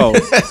 whoa.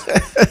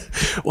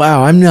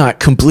 Wow, I'm not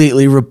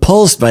completely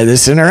repulsed by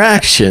this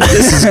interaction.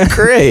 This is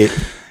great.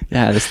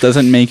 Yeah, this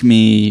doesn't make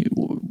me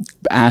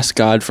ask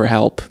God for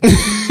help.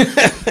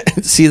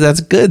 See, that's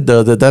good,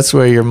 though, that's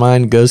where your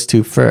mind goes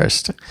to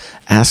first.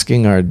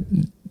 Asking our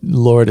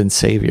Lord and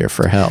Savior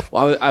for help.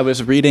 Well, I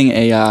was reading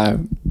a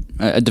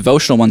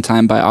devotional one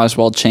time by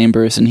Oswald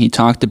Chambers, and he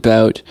talked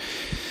about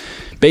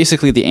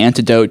basically the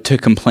antidote to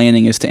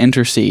complaining is to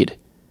intercede.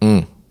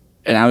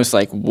 And I was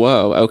like,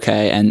 whoa,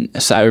 okay.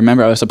 And so I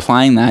remember I was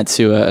applying that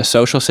to a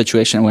social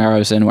situation where I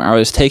was in, where I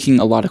was taking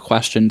a lot of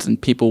questions and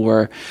people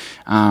were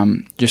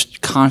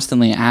just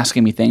constantly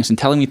asking me things and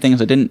telling me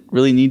things I didn't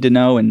really need to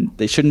know and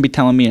they shouldn't be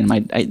telling me. And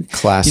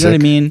Classic. You know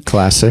what I mean?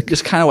 Classic.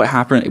 Just kind of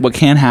what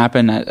can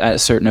happen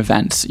at certain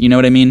events. You know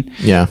what I mean?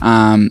 Yeah.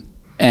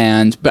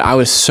 But I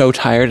was so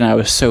tired and I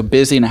was so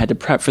busy and I had to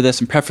prep for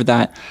this and prep for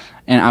that.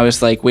 And I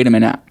was like, wait a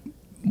minute,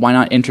 why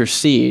not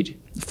intercede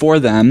for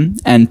them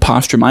and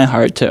posture my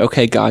heart to,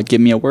 okay, God, give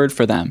me a word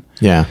for them.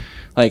 Yeah.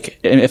 Like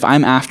if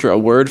I'm after a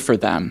word for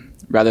them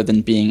rather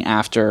than being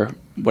after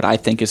what I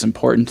think is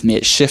important to me,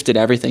 it shifted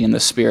everything in the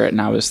spirit. And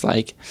I was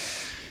like,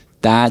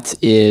 that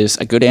is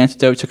a good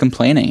antidote to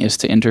complaining, is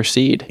to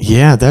intercede.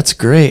 Yeah, that's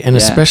great. And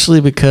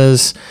especially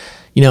because,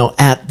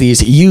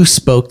 you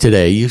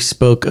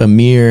spoke a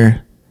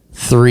mere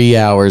 3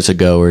 hours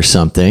ago or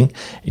something,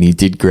 and you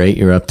did great.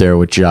 You're up there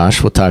with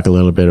Josh. We'll talk a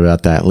little bit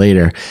about that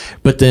later.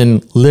 But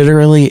then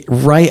literally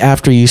right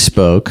after you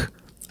spoke,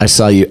 I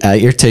saw you at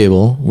your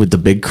table with the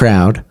big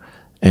crowd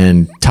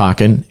and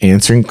talking,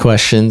 answering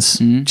questions,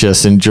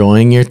 just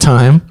enjoying your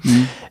time.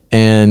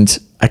 And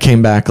I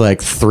came back like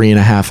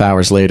 3.5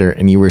 hours later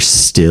and you were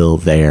still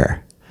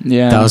there.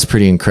 Yeah. That was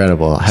pretty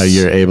incredible how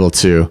you're able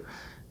to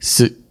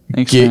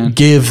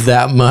give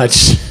that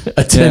much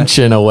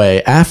attention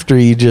away after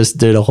you just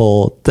did a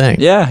whole thing.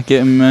 Yeah,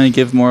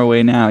 give more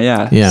away now.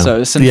 Yeah.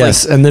 So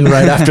and then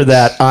right after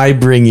that, I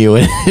bring you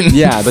in.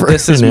 Yeah, but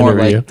this is more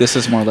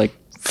like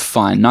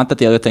fun. Not that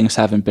the other things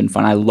haven't been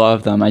fun. I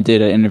love them. I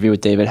did an interview with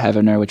David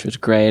Heavener, which was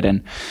great,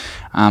 and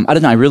I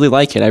don't know. I really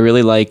like it. I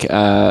really like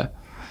to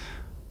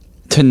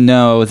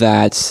know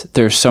that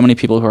there's so many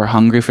people who are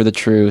hungry for the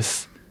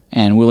truth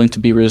and willing to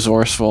be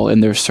resourceful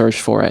in their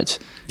search for it.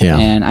 Yeah.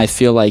 And I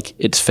feel like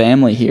it's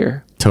family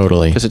here.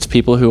 Totally. Because it's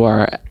people who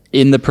are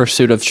in the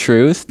pursuit of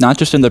truth, not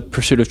just in the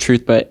pursuit of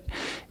truth, but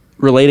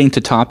relating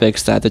to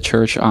topics that the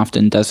church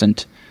often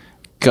doesn't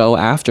go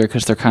after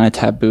because they're kind of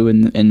taboo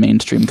in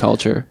mainstream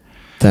culture.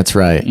 That's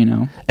right. You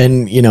know,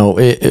 and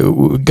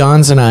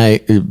Gons and I,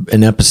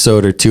 an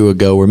episode or two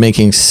ago, were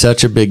making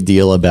such a big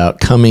deal about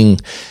coming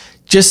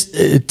just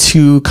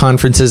to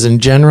conferences in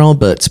general,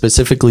 but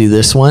specifically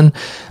this one,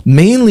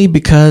 mainly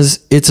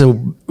because it's a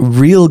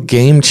real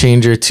game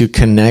changer to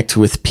connect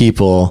with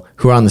people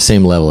who are on the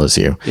same level as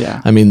you.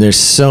 Yeah. I mean, there's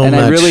so much. And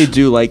I really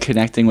do like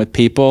connecting with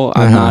people.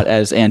 I'm not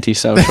as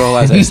antisocial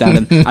as I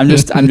sounded. I'm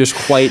just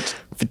quite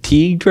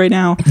fatigued right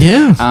now.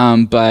 Yeah.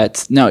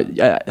 But no,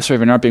 sorry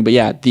for interrupting, but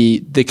yeah,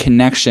 the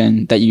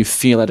connection that you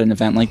feel at an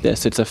event like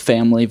this, it's a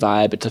family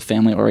vibe. It's a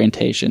family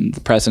orientation. The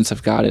presence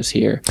of God is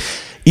here.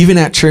 Even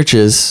at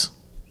churches,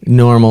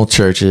 normal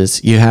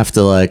churches, you have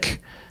to like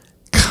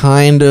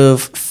kind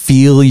of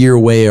feel your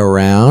way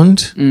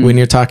around when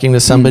you're talking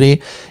to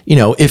somebody.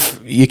 If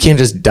you can't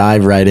just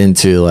dive right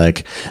into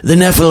like the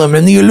Nephilim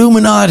and the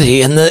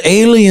Illuminati and the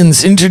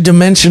aliens,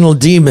 interdimensional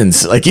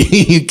demons, like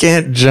you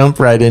can't jump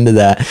right into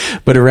that.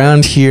 But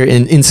around here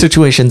in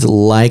situations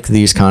like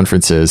these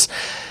conferences,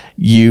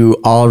 you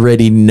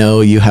already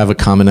know you have a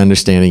common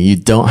understanding. You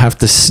don't have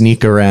to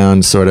sneak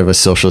around sort of a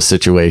social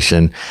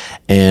situation,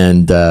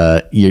 and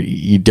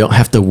you don't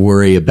have to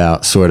worry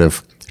about sort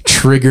of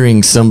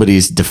triggering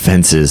somebody's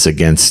defenses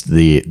against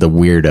the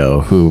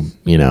weirdo who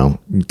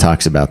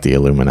talks about the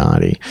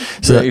Illuminati.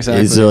 So yeah,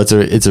 exactly. So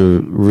it's a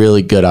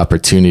really good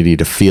opportunity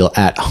to feel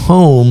at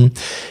home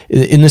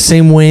in the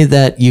same way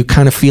that you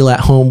kind of feel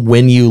at home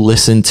when you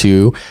listen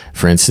to,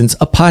 for instance,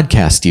 a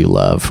podcast you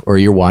love, or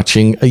you're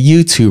watching a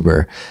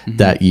YouTuber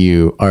that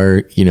you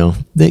are,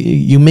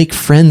 you make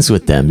friends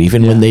with them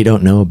even when they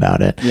don't know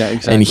about it. Yeah,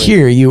 exactly. And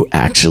here you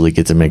actually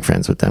get to make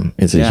friends with them.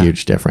 It's a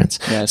huge difference.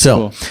 Yeah, so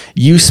cool.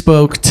 You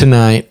spoke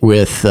tonight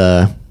with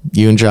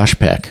you and Josh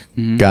Peck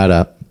got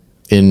up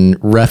in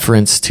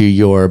reference to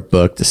your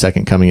book, The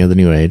Second Coming of the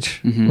New Age,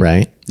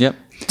 right? Yep.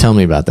 Tell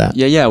me about that.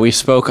 Yeah. We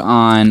spoke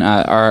on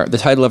the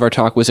title of our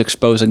talk was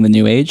Exposing the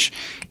New Age.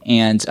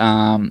 And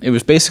it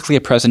was basically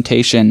a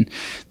presentation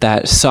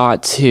that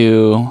sought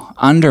to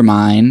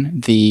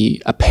undermine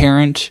the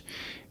apparent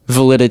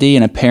validity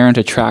and apparent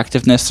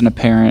attractiveness and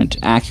apparent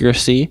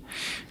accuracy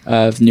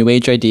of New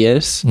Age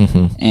ideas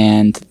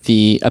and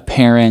the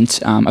apparent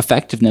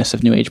effectiveness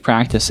of New Age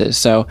practices.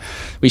 So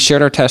we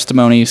shared our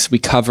testimonies. We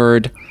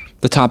covered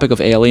the topic of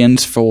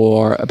aliens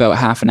for about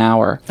half an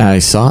hour.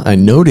 I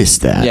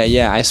noticed that.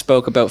 Yeah. I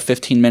spoke about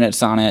 15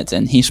 minutes on it,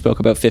 and he spoke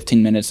about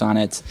 15 minutes on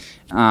it.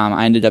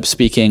 I ended up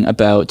speaking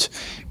about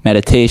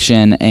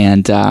meditation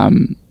and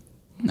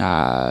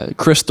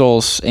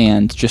crystals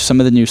and just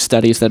some of the new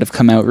studies that have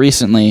come out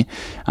recently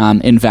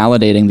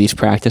invalidating these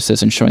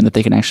practices and showing that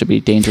they can actually be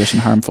dangerous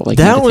and harmful. Like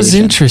that meditation. was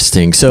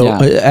interesting. So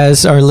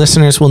as our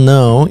listeners will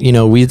know,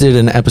 we did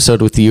an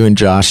episode with you and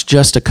Josh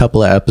just a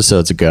couple of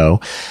episodes ago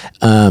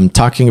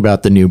talking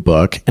about the new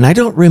book. And I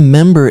don't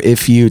remember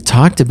if you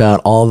talked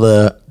about all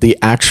the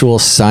actual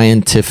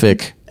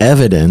scientific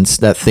evidence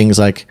that things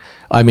like,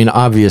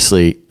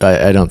 obviously,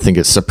 I don't think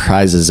it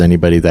surprises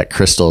anybody that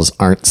crystals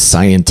aren't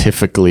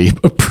scientifically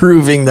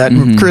proving that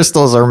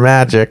crystals are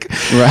magic,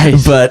 right?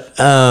 But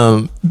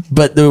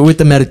with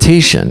the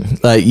meditation,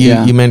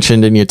 you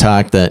mentioned in your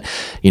talk that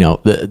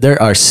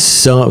there are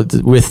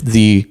with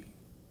the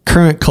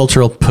current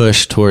cultural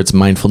push towards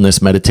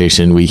mindfulness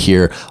meditation, we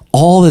hear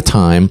all the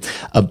time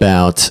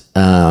about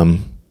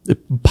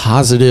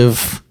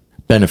positive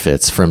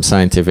benefits from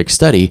scientific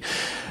study,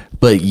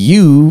 but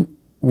you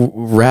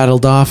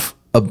rattled off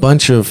a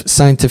bunch of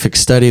scientific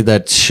study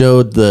that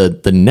showed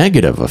the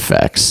negative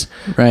effects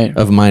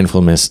of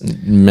mindfulness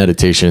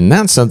meditation.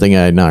 That's something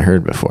I had not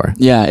heard before.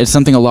 Yeah, it's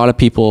something a lot of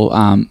people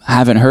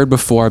haven't heard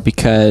before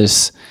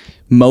because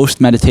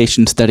most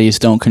meditation studies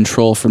don't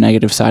control for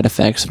negative side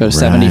effects. About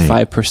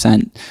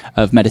 75%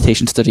 of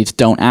meditation studies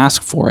don't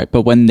ask for it.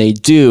 But when they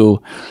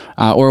do,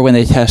 or when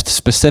they test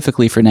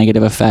specifically for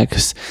negative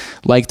effects,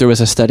 like there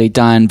was a study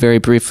done, very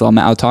briefly,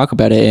 I'll talk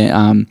about it.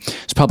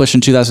 It's published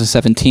in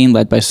 2017,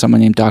 led by someone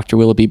named Dr.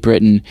 Willoughby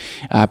Britton,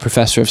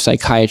 professor of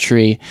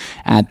psychiatry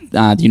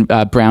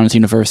at Brown's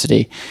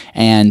University.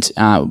 And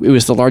it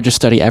was the largest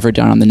study ever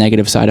done on the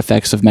negative side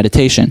effects of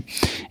meditation.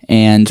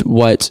 And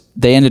what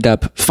they ended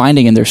up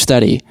finding in their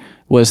study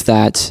was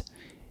that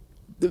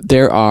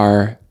there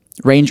are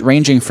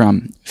ranging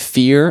from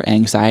fear,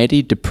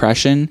 anxiety,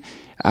 depression,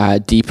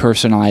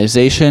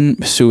 depersonalization,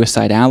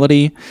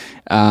 suicidality,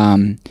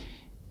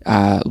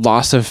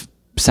 loss of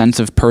sense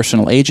of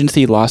personal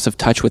agency, loss of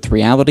touch with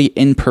reality,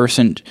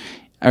 in-person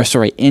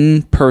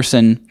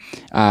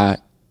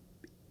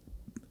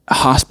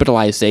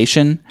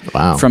hospitalization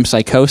from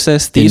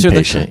psychosis. These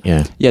inpatient,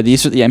 are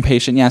these are the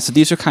inpatient. So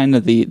these are kind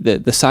of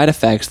the side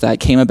effects that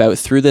came about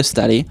through this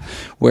study,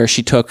 where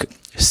she took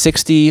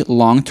 60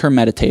 long-term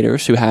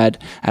meditators who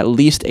had at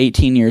least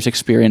 18 years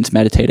experience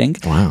meditating.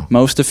 Wow.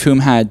 Most of whom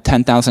had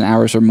 10,000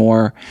 hours or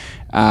more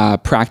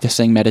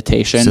practicing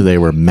meditation. So they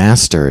were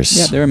masters.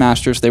 Yeah, they were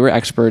masters. They were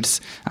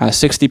experts.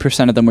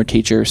 60% of them were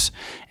teachers.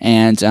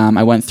 And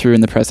I went through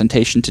in the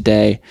presentation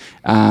today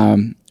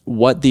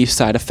what these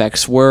side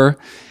effects were,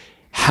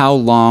 how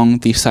long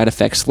these side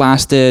effects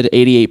lasted.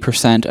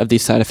 88% of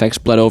these side effects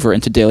bled over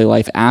into daily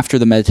life after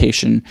the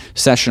meditation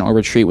session or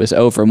retreat was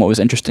over. And what was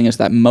interesting is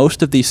that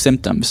most of these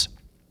symptoms,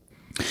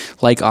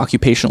 like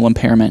occupational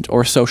impairment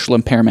or social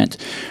impairment,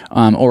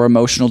 or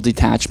emotional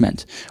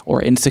detachment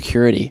or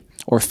insecurity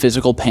or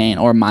physical pain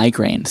or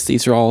migraines,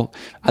 these are all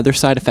other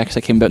side effects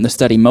that came about in the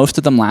study. Most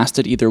of them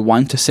lasted either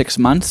 1 to 6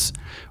 months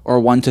or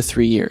 1 to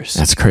 3 years.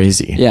 That's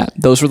crazy. Yeah,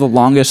 those were the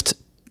longest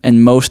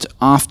and most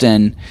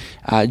often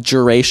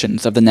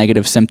durations of the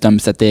negative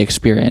symptoms that they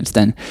experienced.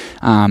 And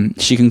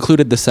she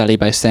concluded the study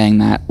by saying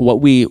that what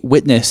we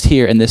witnessed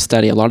here in this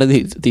study, a lot of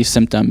these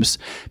symptoms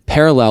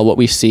parallel what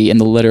we see in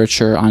the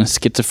literature on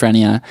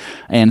schizophrenia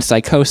and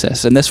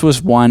psychosis. And this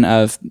was one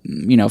of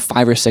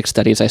 5 or 6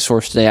 studies I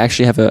sourced today. I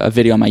actually have a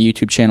video on my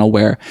YouTube channel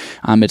where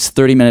it's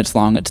 30 minutes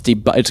long.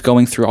 It's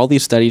going through all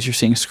these studies. You're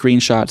seeing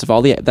screenshots of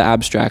all the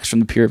abstracts from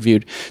the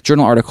peer-reviewed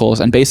journal articles.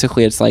 And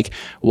basically it's like,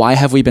 why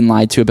have we been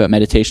lied to about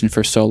meditation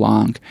for so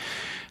long?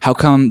 How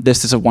come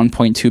this is a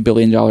 $1.2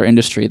 billion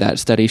industry that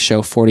studies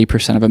show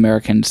 40% of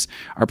Americans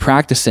are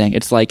practicing?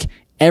 It's like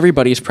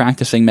everybody's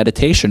practicing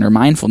meditation or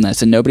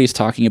mindfulness and nobody's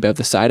talking about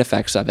the side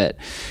effects of it.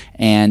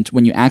 And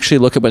when you actually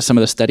look at what some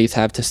of the studies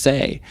have to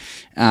say,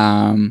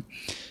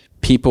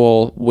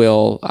 people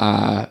will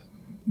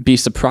be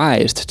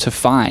surprised to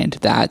find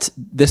that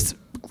this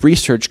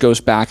research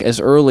goes back as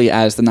early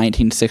as the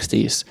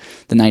 1960s,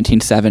 the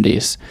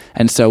 1970s.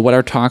 And so what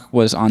our talk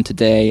was on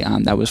today,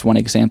 that was one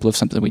example of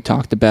something we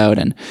talked about.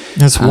 And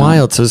that's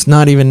wild. So it's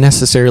not even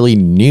necessarily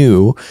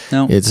new.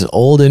 No. It's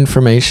old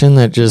information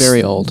that just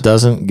very old.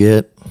 Doesn't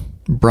get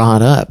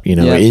brought up,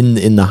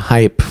 in the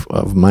hype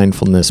of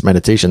mindfulness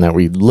meditation that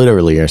we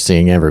literally are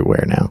seeing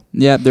everywhere now.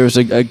 Yeah, there's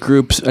a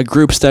group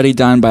study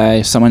done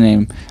by someone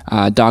named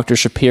Dr.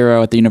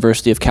 Shapiro at the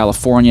University of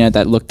California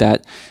that looked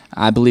at,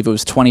 I believe it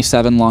was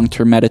 27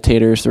 long-term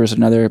meditators. There was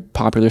another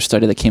popular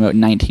study that came out in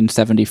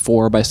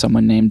 1974 by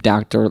someone named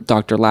Dr.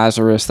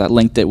 Lazarus that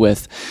linked it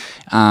with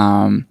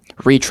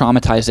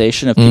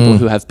re-traumatization of people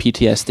who have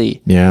PTSD.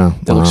 Yeah.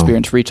 They'll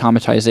experience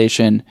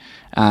re-traumatization,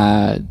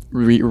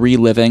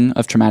 reliving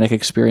of traumatic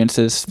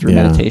experiences through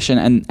meditation.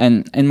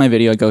 And in my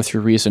video, I go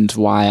through reasons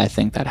why I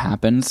think that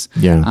happens.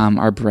 Yeah.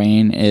 Our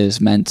brain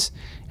is meant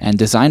and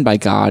designed by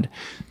God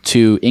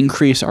to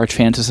increase our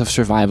chances of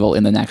survival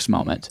in the next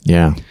moment.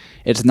 Yeah.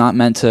 It's not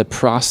meant to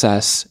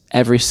process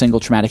every single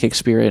traumatic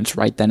experience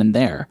right then and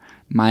there.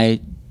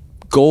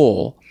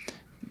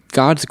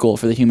 God's goal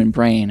for the human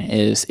brain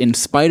is, in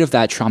spite of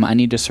that trauma, I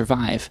need to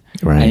survive.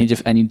 Right.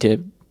 I need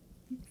to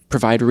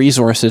provide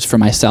resources for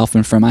myself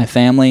and for my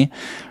family.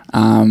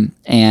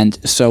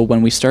 And so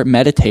when we start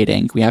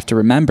meditating, we have to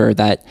remember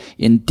that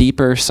in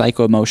deeper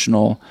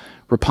psycho-emotional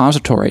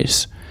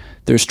repositories,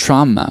 there's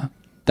trauma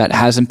that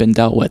hasn't been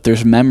dealt with.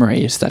 There's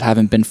memories that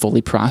haven't been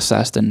fully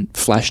processed and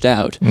fleshed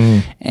out.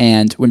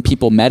 And when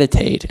people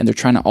meditate and they're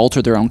trying to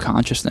alter their own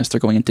consciousness, they're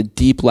going into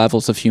deep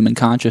levels of human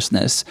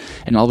consciousness.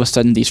 And all of a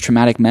sudden, these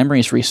traumatic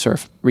memories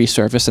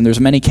resurface. And there's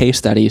many case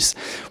studies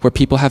where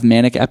people have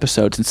manic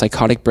episodes and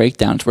psychotic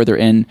breakdowns where they're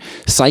in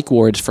psych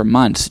wards for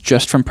months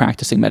just from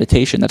practicing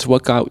meditation. That's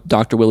what got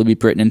Dr. Willoughby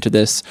Britton into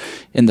this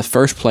in the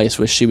first place,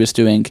 was she was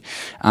doing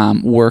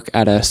work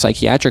at a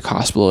psychiatric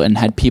hospital and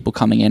had people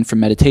coming in from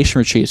meditation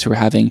retreats who were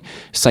having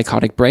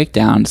psychotic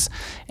breakdowns.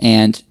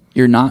 And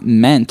you're not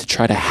meant to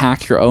try to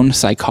hack your own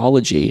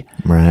psychology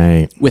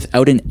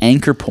without an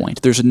anchor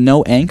point. There's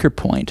no anchor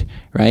point,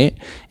 right?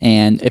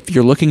 And if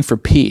you're looking for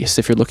peace,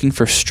 if you're looking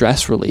for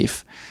stress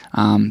relief,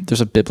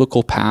 there's a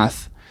biblical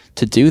path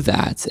to do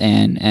that.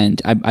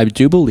 And I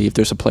do believe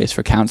there's a place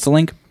for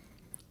counseling.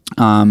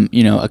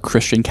 A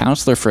Christian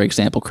counselor, for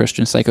example,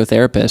 Christian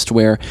psychotherapist,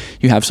 where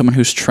you have someone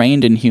who's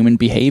trained in human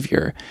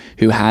behavior,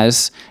 who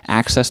has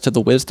access to the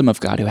wisdom of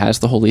God, who has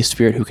the Holy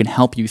Spirit, who can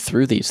help you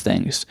through these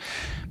things.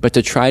 But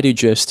to try to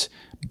just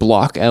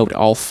block out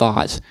all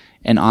thought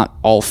and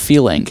all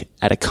feeling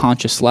at a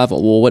conscious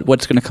level, well,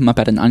 what's going to come up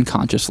at an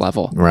unconscious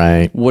level?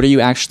 Right. What are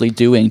you actually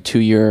doing to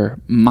your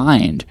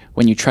mind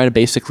when you try to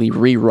basically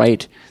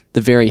rewrite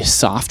the very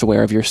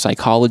software of your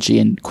psychology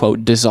and,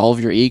 quote,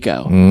 dissolve your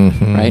ego,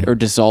 right? Or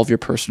dissolve your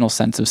personal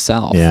sense of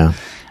self. Yeah.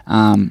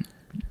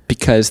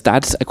 Because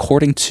that's,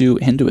 according to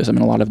Hinduism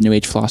and a lot of New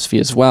Age philosophy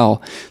as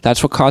well,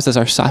 that's what causes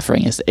our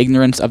suffering, is the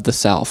ignorance of the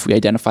self. We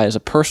identify as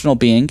a personal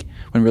being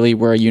when really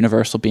we're a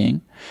universal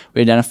being. We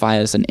identify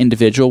as an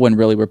individual when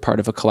really we're part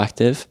of a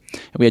collective.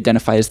 And we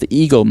identify as the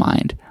ego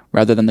mind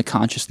rather than the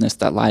consciousness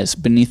that lies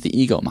beneath the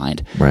ego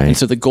mind. Right. And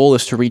so the goal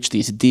is to reach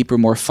these deeper,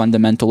 more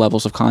fundamental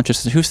levels of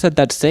consciousness. Who said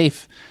that's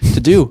safe to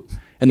do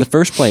in the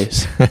first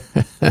place?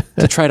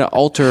 To try to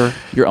alter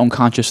your own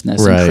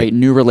consciousness and create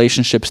new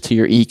relationships to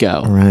your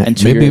ego. Right.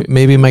 And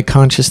maybe my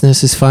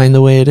consciousness is fine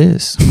the way it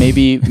is.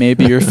 Maybe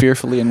you're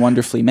fearfully and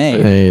wonderfully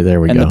made. Hey, there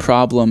we go. And the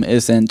problem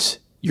isn't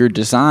your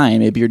design.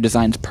 Maybe your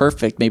design's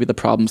perfect. Maybe the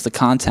problem's the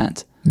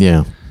content.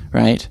 Yeah.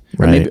 Right?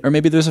 Or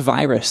maybe there's a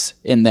virus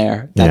in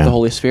there that the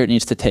Holy Spirit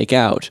needs to take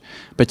out.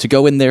 But to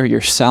go in there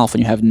yourself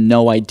and you have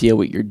no idea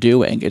what you're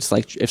doing, it's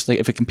like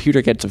if a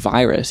computer gets a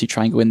virus, you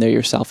try and go in there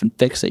yourself and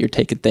fix it. You're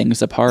taking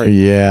things apart.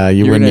 Yeah,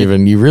 you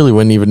really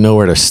wouldn't even know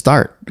where to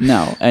start.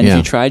 No, and if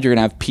you tried, you're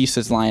gonna have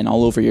pieces lying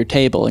all over your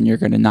table, and you're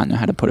gonna not know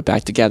how to put it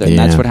back together. And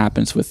that's what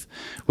happens with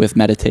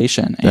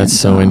meditation. That's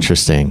so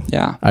interesting.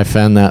 Yeah, I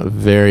found that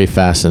very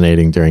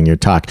fascinating during your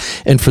talk.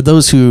 And for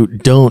those who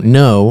don't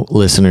know,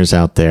 listeners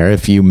out there,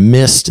 if you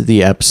missed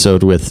the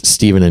episode with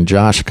Stephen and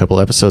Josh a couple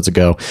episodes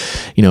ago,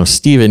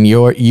 Stephen,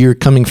 you're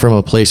coming from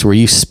a place where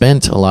you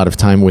spent a lot of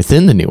time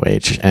within the New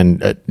Age,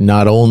 and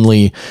not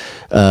only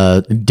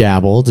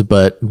dabbled,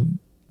 but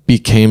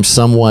became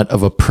somewhat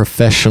of a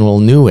professional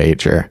New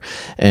Ager,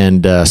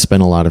 and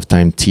spent a lot of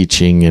time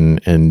teaching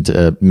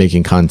and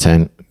making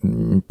content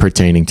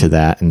pertaining to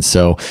that. And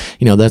so,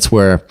 that's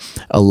where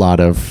a lot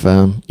of,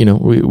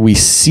 we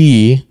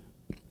see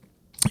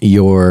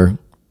your,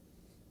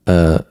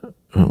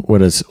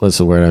 what's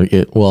the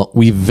word? Well,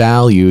 we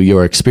value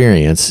your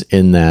experience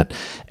in that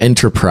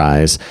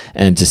enterprise,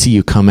 and to see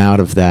you come out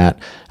of that,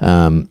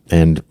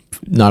 and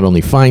not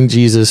only find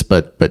Jesus,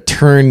 but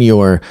turn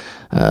your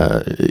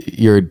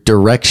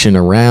direction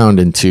around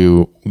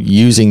into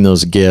using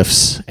those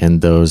gifts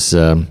and those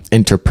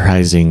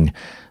enterprising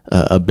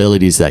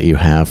abilities that you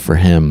have for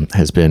him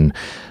has been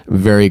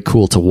very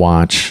cool to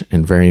watch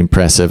and very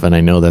impressive. And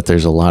I know that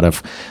there's a lot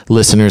of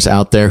listeners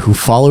out there who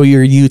follow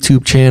your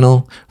YouTube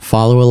channel,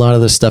 follow a lot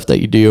of the stuff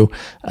that you do.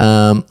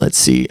 Let's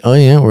see. Oh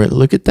yeah,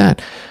 look at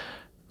that.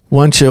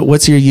 What's your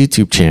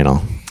YouTube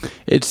channel?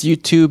 It's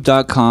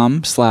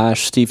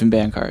youtube.com/Stephen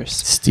Bancars.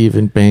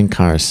 Stephen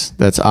Bancars.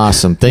 That's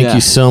awesome. Thank you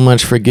so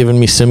much for giving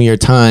me some of your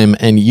time.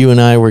 And you and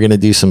I, we're going to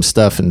do some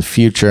stuff in the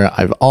future.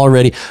 I'm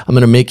going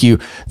to make you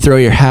throw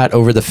your hat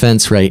over the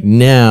fence right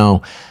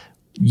now.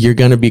 You're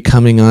going to be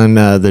coming on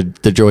the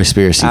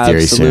Joyspiracy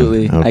Theory soon.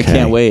 Absolutely. Okay. I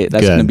can't wait.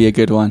 That's going to be a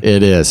good one.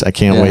 It is. I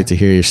can't wait to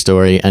hear your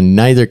story, and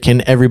neither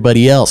can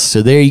everybody else.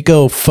 So there you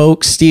go,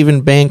 folks.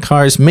 Stephen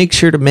Bancars. Make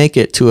sure to make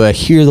it to a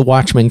Hear the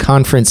Watchman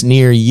conference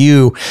near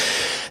you.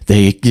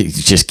 They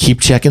just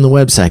keep checking the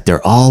website.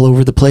 They're all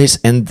over the place,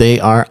 and they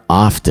are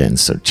often.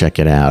 So check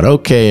it out.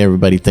 Okay,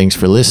 everybody. Thanks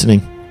for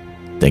listening.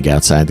 Think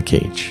outside the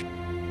cage.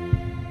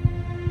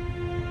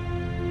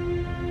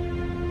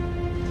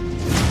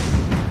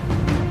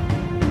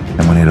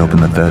 And when he had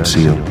opened the third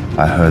seal,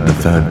 I heard the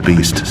third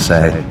beast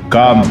say,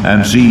 "Come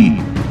and see."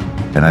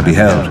 And I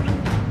beheld,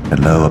 and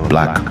lo, a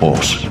black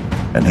horse,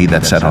 and he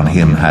that sat on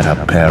him had a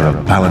pair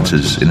of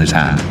balances in his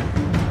hand.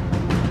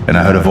 And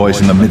I heard a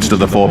voice in the midst of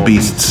the four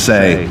beasts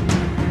say,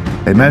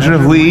 "A measure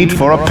of wheat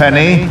for a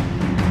penny,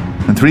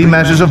 and 3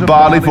 measures of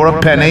barley for a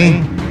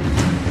penny,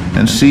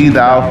 and see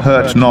thou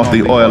hurt not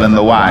the oil and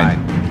the wine."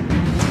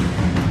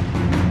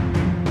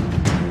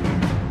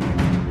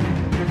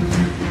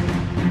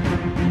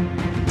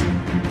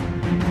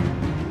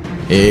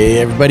 Hey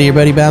everybody,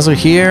 Buddy Basil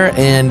here,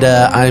 and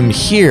I'm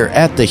here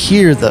at the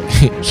Hear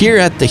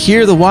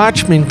the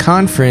Watchman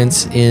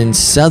conference in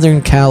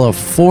Southern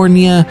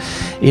California.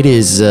 It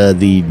is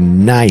the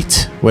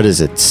night. What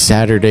is it?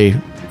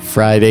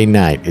 Friday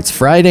night. It's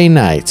Friday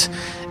night,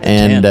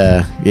 and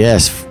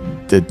yes,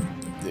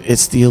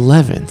 it's the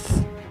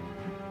 11th.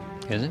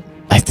 Is it?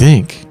 I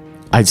think.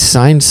 I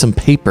signed some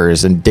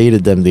papers and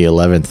dated them the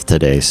 11th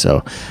today,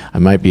 so I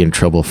might be in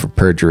trouble for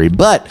perjury.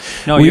 But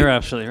no, you're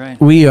absolutely right.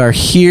 We are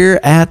here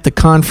at the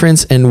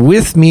conference, and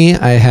with me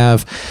I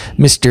have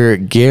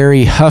Mr.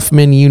 Gary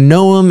Huffman. You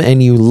know him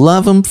and you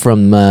love him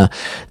from the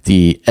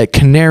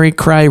Canary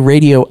Cry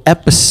Radio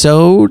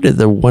episode,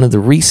 one of the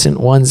recent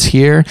ones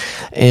here.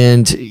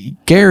 And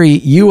Gary,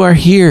 you are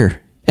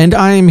here, and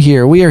I am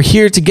here. We are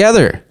here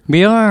together.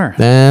 We are.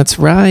 That's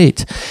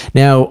right.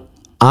 Now,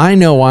 I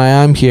know why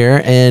I'm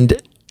here, and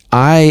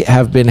I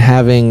have been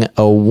having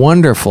a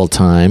wonderful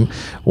time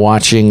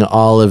watching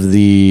all of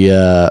the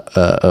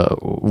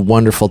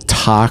wonderful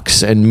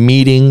talks and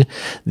meeting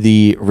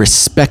the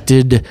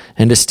respected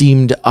and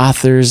esteemed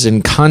authors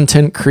and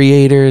content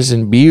creators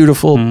and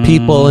beautiful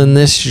people in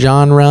this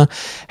genre.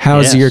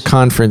 How's your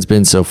conference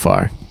been so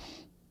far?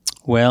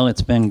 Well,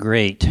 it's been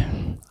great.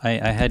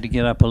 I had to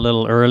get up a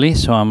little early,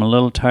 so I'm a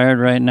little tired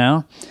right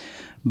now,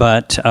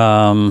 but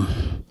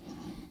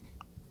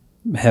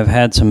have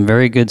had some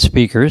very good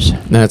speakers.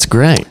 That's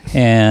great.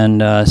 And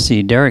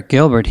Derek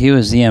Gilbert, he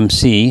was the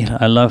MC.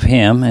 I love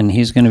him, and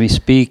he's going to be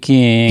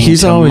speaking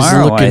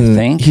tomorrow, I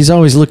think. He's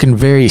always looking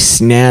very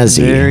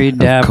snazzy. Very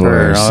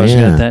dapper. Always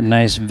got that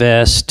nice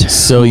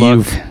vest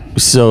look.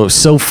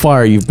 So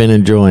far you've been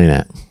enjoying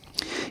it.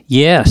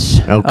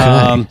 Yes.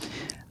 Okay.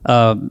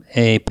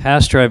 A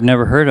pastor I've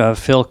never heard of,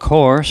 Phil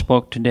Core,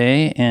 spoke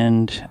today,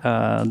 and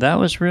that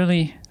was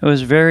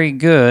very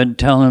good,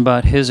 telling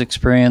about his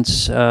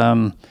experience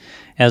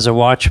as a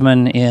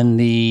watchman in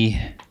the,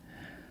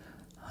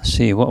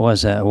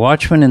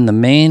 watchman in the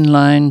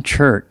mainline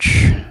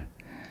church,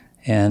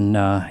 and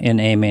in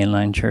a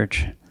mainline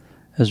church.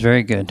 It was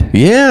very good.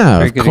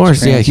 Yeah, of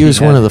course. Yeah, he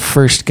was one of the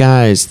first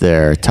guys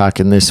there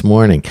talking this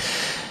morning.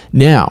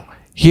 Now,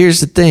 here's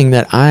the thing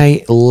that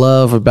I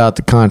love about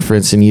the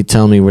conference, and you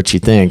tell me what you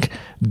think.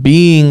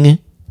 Being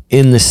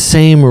in the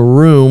same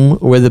room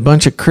with a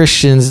bunch of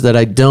Christians that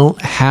I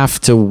don't have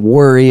to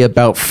worry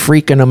about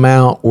freaking them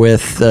out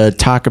with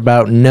talk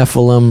about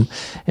Nephilim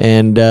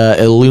and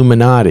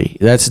Illuminati.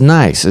 That's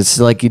nice. It's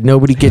like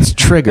nobody gets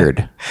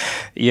triggered.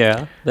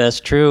 Yeah, that's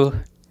true.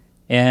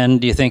 And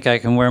do you think I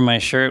can wear my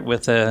shirt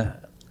with a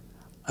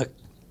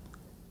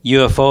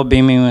UFO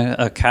beaming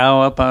a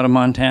cow up out of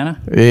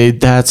Montana?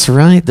 That's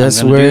right.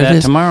 That's where do that it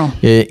is. Tomorrow.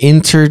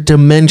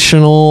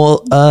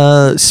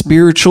 Interdimensional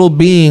spiritual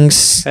beings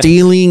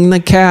stealing the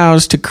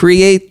cows to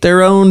create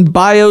their own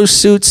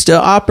biosuits to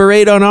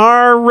operate on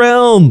our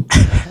realm.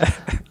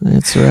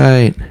 That's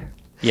right.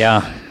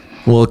 Yeah.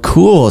 Well,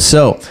 cool.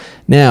 So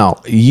now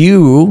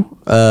you,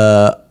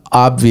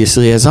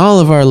 obviously, as all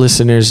of our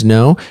listeners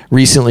know,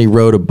 recently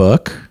wrote a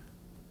book.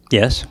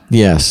 Yes.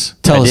 Yes.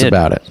 Tell us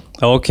about it.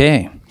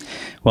 Okay.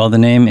 Well, the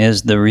name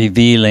is The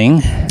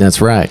Revealing.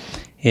 That's right.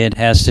 It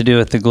has to do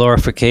with the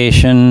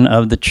glorification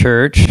of the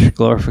church,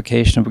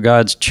 glorification of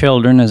God's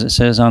children, as it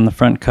says on the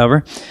front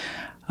cover.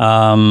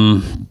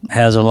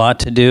 Has a lot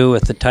to do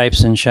with the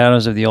types and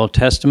shadows of the Old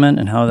Testament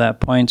and how that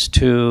points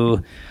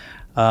to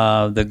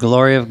the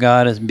glory of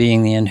God as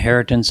being the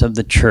inheritance of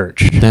the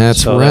church.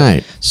 That's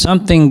right.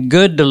 Something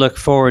good to look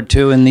forward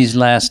to in these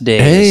last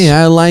days. Hey,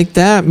 I like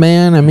that,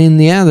 man. I mean,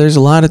 yeah, there's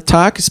a lot of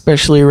talk,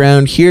 especially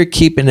around here,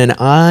 keeping an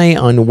eye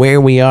on where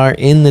we are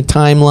in the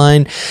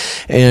timeline.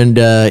 And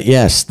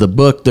yes, the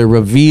book, The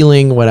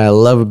Revealing, what I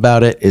love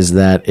about it is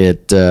that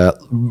it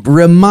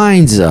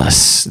reminds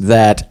us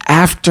that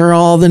after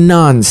all the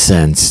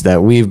nonsense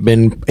that we've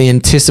been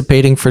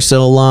anticipating for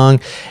so long,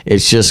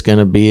 it's just going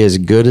to be as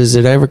good as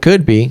it ever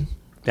could be.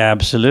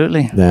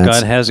 Absolutely.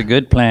 God has a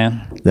good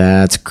plan.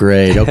 That's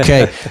great.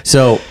 Okay,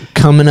 so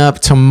coming up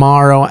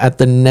tomorrow at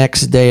the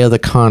next day of the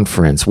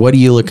conference, what are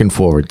you looking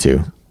forward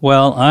to?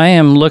 Well, I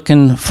am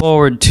looking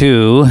forward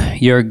to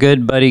your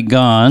good buddy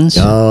Gons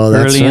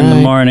early in the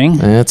morning.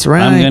 That's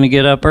right. I'm going to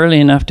get up early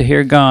enough to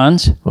hear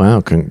Gons.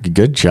 Wow,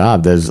 good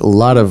job. There's a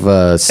lot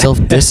of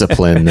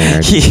self-discipline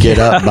there to get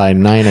up by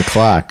 9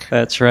 o'clock.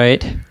 That's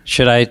right.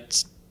 Should I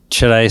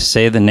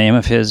say the name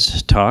of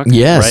his talk?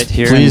 Yes, right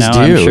here please and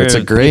now? do. I'm sure it's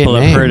a great people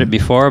name. have heard it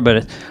before,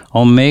 but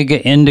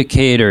Omega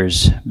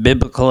Indicators,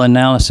 Biblical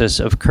Analysis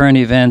of Current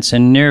Events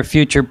and Near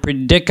Future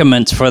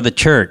Predicaments for the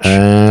Church.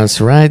 That's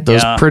right.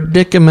 Those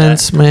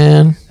predicaments,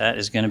 man. That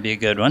is going to be a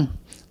good one.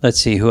 Let's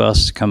see who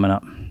else is coming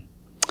up.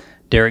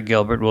 Derek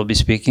Gilbert will be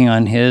speaking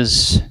on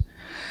his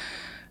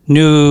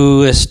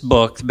newest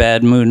book,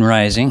 Bad Moon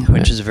Rising,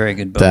 which is a very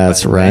good book.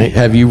 That's right.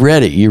 Have you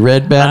read it? You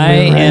read Bad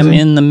Moon Rising? I am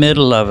in the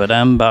middle of it.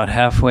 I'm about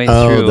halfway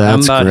through.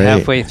 I'm about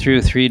halfway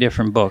through 3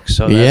 different books.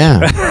 So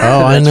that's,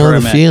 I know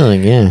the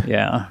feeling. Yeah.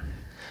 Yeah.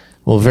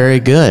 Well, very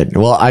good.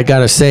 Well, I got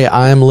to say,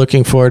 I'm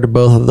looking forward to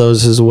both of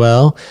those as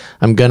well.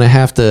 I'm going to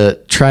have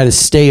to try to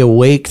stay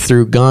awake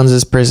through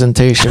Gonza's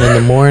presentation in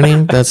the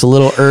morning. That's a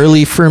little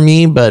early for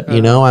me, but,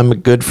 I'm a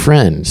good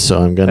friend,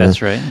 so I'm going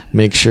to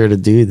make sure to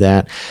do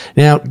that.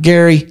 Now,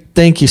 Gary,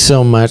 thank you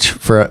so much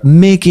for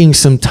making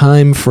some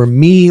time for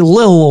me,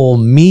 little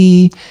old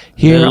me,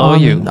 here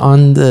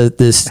on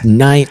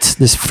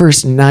this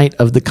first night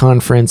of the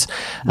conference.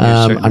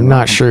 I'm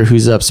not sure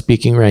who's up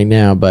speaking right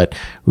now, but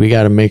we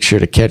got to make sure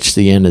to catch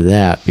the end of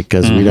that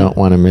because we don't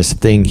want to miss a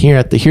thing here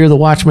at the Hear the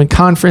Watchman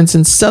conference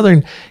in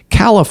Southern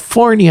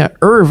California,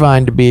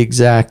 Irvine to be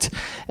exact.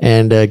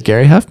 And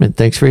Gary Huffman,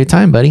 thanks for your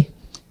time, buddy.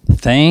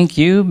 Thank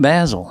you,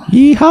 Basil.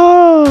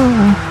 Yeehaw!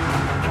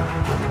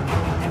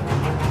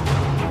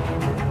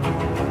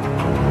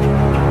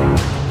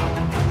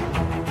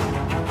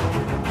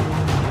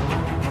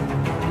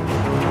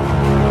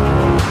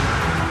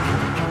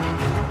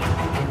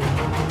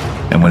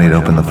 And when he had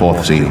opened the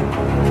fourth seal,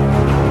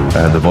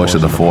 I heard the voice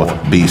of the fourth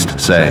beast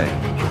say,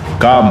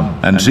 "Come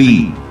and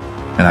see."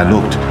 And I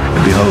looked,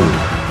 and behold,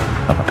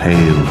 a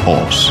pale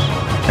horse,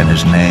 and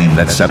his name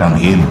that sat on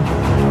him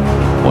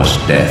was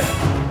Death.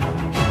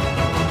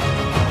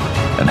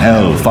 And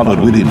hell followed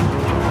with him.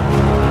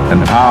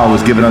 And power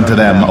was given unto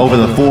them over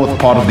the fourth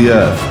part of the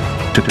earth,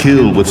 to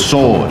kill with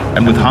sword,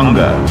 and with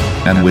hunger,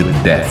 and with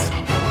death,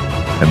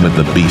 and with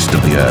the beast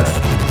of the earth.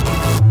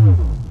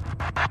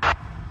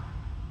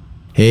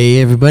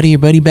 Hey everybody, your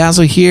buddy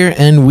Basil here,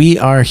 and we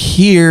are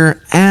here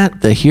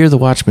at the Hear the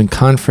Watchman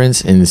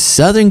conference in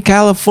Southern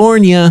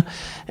California,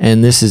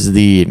 and this is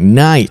the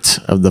night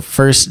of the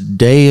first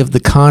day of the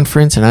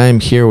conference, and I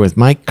am here with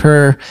Mike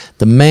Kerr,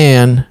 the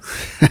man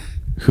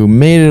who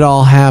made it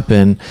all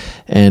happen,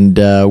 and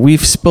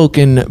we've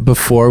spoken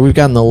before. We've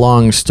gotten the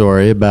long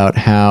story about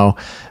how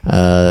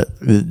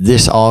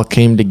this all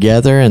came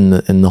together and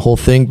the whole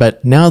thing,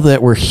 but now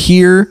that we're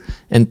here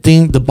and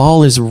the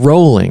ball is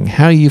rolling,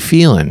 how are you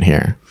feeling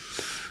here?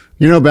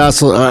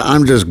 Basil,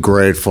 I'm just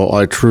grateful.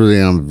 I truly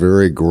am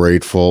very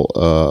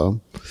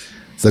grateful.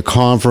 The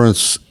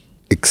conference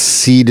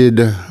exceeded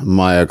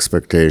my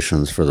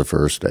expectations for the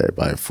first day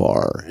by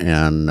far,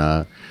 and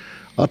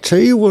I'll tell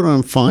you what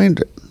I'm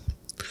finding.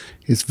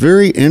 it's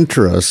very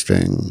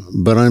interesting,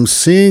 but I'm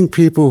seeing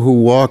people who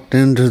walked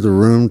into the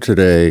room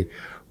today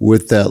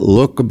with that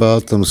look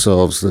about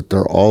themselves that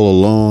they're all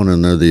alone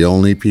and they're the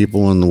only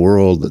people in the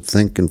world that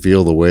think and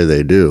feel the way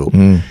they do.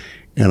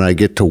 And I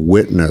get to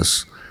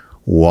witness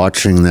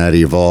watching that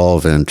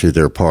evolve into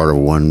they're part of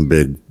one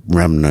big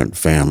remnant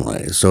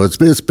family. So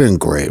it's been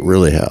great,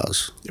 really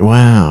has.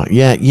 Wow.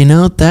 Yeah,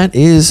 that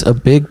is a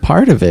big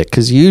part of it,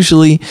 because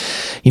usually,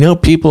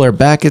 people are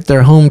back at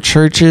their home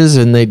churches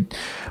and they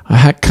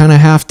kind of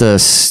have to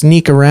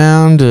sneak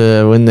around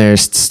when they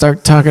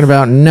start talking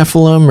about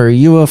Nephilim or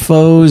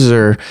UFOs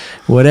or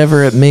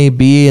whatever it may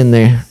be, and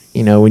they're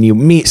when you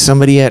meet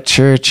somebody at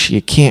church,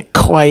 you can't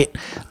quite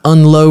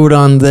unload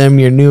on them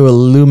your new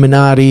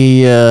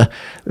Illuminati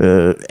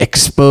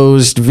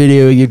exposed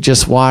video you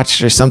just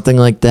watched or something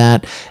like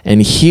that.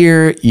 And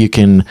here you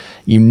can,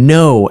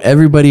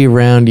 everybody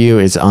around you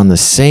is on the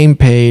same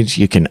page.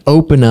 You can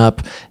open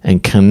up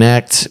and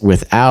connect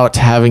without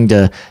having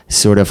to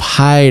sort of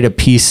hide a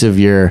piece of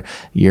your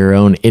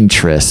own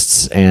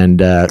interests and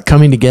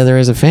coming together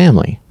as a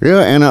family. Yeah,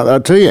 and I'll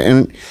tell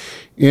you,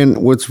 and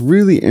what's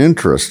really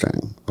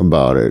interesting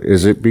about it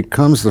is it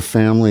becomes the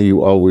family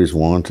you always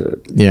wanted.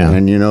 Yeah.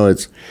 And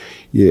it's,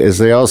 as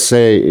they all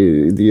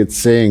say, the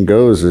saying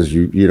goes is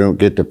you don't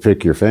get to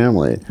pick your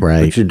family.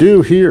 Right. But you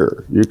do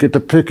here. You get to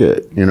pick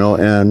it,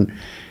 and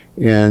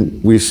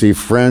we see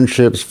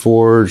friendships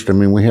forged. I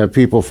mean, we have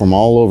people from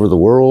all over the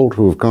world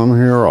who have come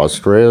here,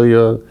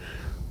 Australia,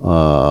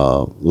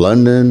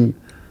 London,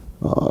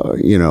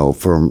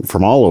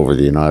 from all over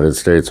the United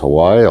States,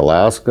 Hawaii,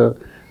 Alaska,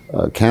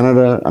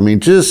 Canada. I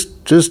mean,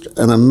 just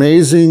an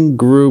amazing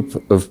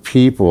group of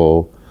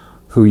people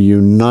who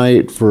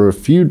unite for a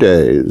few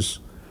days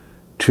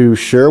to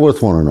share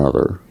with one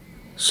another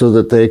so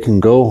that they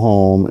can go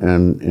home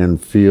and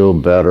feel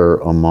better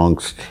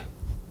amongst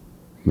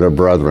their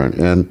brethren.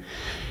 And,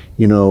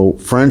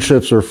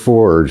 friendships are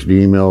forged,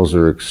 emails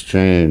are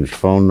exchanged,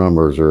 phone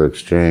numbers are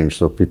exchanged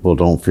so people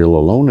don't feel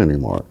alone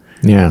anymore.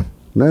 Yeah.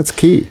 And that's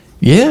key.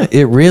 Yeah,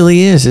 it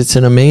really is. It's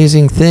an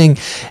amazing thing.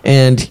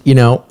 And,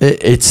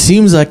 it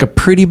seems like a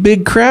pretty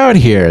big crowd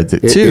here,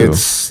 too.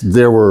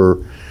 There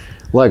were,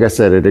 like I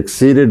said, it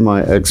exceeded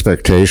my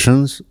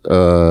expectations.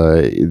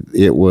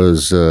 It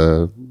was,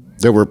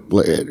 there were,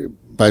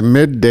 by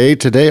midday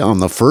today, on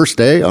the first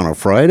day, on a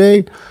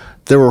Friday,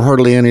 there were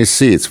hardly any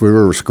seats. We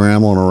were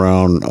scrambling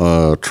around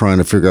trying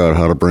to figure out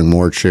how to bring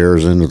more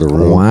chairs into the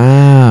room.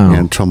 Wow.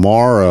 And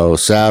tomorrow,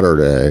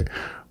 Saturday,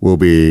 will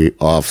be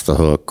off the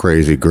hook,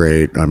 crazy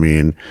great. I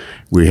mean,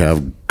 we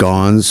have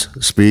Gons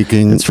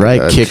speaking. That's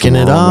right, kicking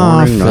it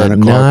off morning, at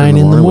 9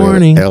 in the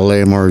morning.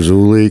 L.A.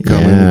 Marzulli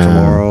coming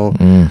tomorrow.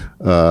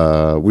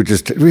 We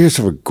just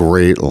have a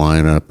great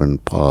lineup,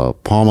 and Paul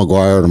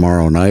McGuire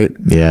tomorrow night.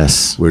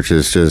 Yes, which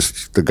is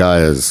just, the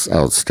guy is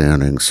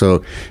outstanding.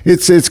 So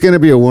it's going to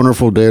be a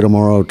wonderful day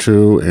tomorrow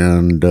too,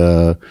 and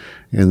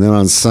then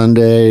on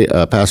Sunday,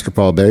 Pastor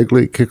Paul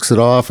Begley kicks it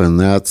off, and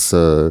that's.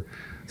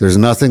 There's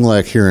nothing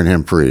like hearing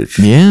him preach.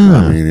 Yeah.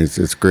 I mean,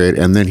 it's great.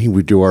 And then he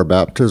would do our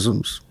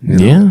baptisms.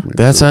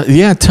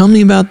 Tell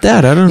me about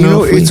that. I don't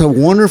know. It's a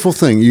wonderful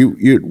thing.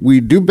 We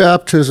do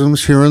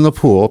baptisms here in the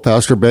pool.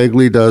 Pastor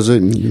Begley does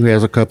it, and he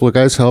has a couple of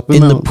guys helping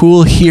him in the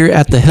pool here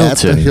at the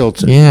Hilton. At the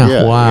Hilton.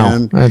 Yeah.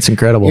 Wow. That's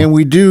incredible. And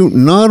we do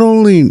not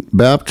only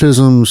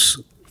baptisms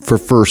for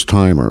first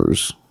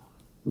timers,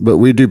 but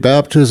we do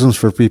baptisms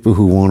for people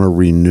who want to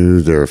renew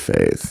their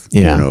faith.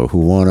 Yeah. Who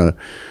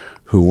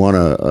want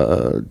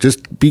to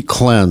just be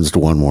cleansed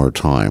one more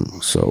time.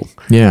 So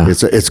yeah,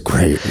 it's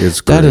great.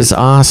 It's great. That is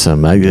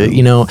awesome.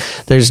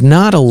 There's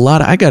not a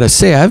lot. I got to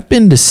say, I've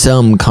been to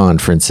some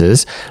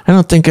conferences. I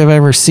don't think I've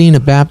ever seen a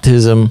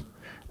baptism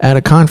at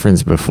a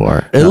conference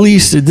before, at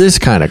least at this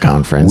kind of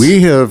conference.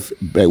 We have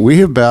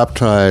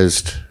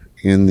baptized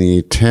in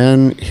the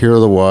 10 Hear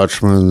the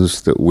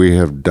Watchmans that we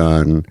have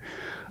done,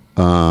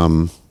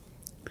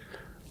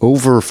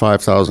 over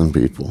 5,000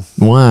 people.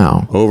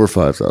 Wow. Over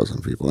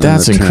 5,000 people.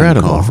 That's in the 10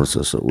 incredible.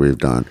 Conferences that we've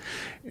done.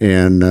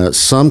 And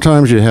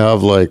sometimes you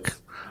have like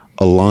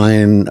a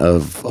line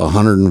of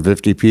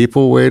 150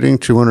 people waiting,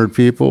 200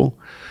 people,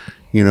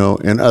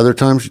 and other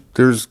times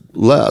there's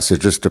less. It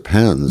just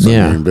depends.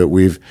 Yeah. I mean, but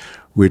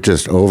we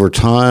just over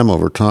time,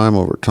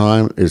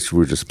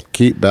 we just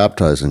keep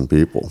baptizing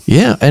people.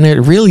 Yeah, and it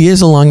really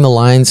is along the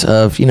lines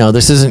of,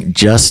 this isn't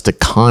just a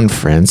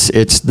conference.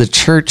 It's the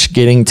church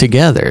getting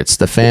together. It's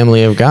the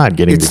family of God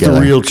getting together. It's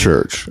the real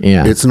church.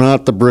 Yeah. It's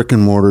not the brick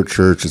and mortar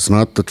church. It's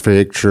not the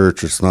fake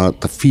church. It's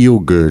not the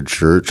feel-good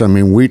church. I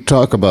mean, we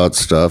talk about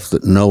stuff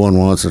that no one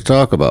wants to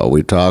talk about.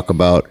 We talk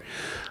about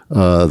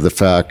the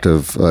fact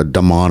of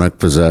demonic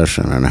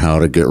possession and how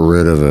to get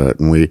rid of it.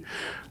 And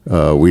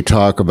we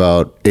talk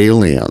about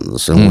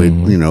aliens, and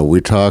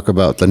we talk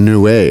about the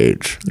new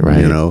age,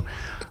 right.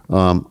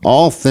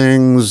 All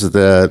things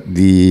that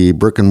the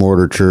brick and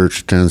mortar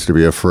church tends to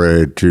be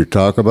afraid to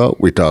talk about,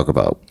 we talk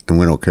about, and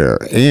we don't care.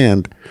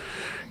 And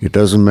it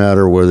doesn't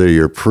matter whether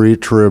you're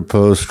pre-trib,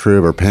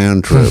 post-trib, or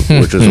pan-trib,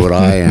 which is what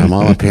I am.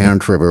 I'm a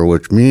pan-tribber,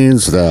 which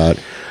means that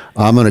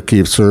I'm going to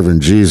keep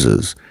serving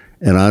Jesus.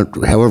 And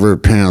however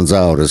it pans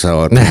out is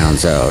how it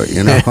pans out,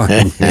 you know.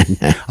 I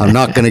mean, I'm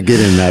not going to get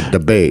in that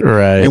debate.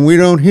 Right. And we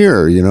don't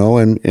hear, you know.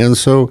 And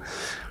so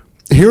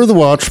Hear the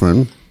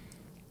Watchman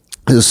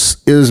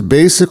is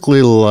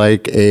basically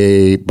like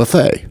a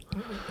buffet.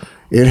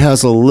 It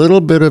has a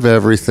little bit of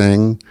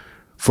everything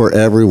for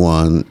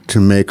everyone to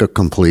make a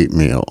complete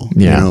meal.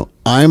 Yeah. You know,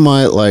 I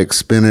might like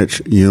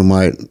spinach, you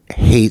might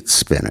hate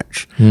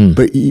spinach.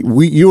 But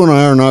you and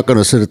I are not going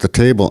to sit at the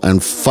table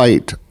and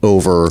fight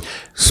over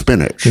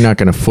spinach. You're not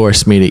going to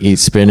force me to eat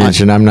spinach,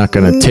 and I'm not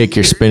going to take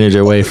your spinach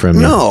away from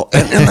you. No,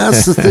 and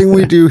that's the thing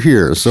we do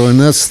here. So, and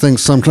that's the thing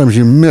sometimes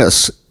you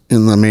miss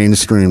in the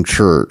mainstream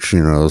church,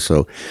 you know.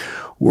 So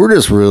we're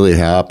just really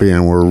happy,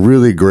 and we're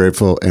really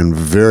grateful and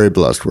very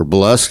blessed. We're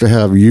blessed to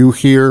have you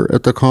here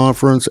at the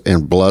conference,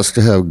 and blessed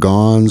to have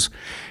Gons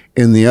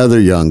and the other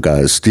young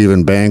guys,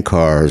 Stephen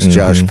Bankars,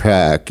 Josh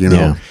Pack, you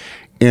know.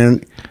 Yeah.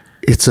 And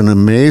it's an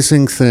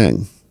amazing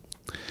thing.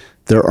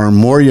 There are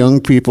more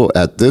young people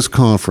at this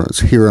conference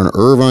here in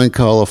Irvine,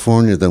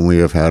 California than we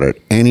have had at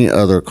any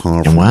other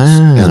conference.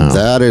 Wow. And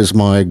that is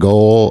my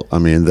goal. I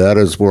mean, that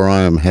is where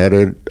I am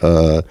headed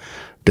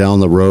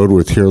down the road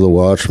with Hear the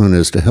Watchman,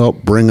 is to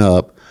help bring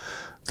up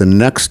the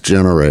next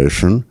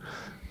generation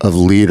of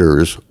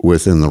leaders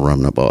within the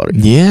remnant body.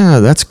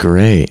 Yeah, that's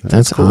great.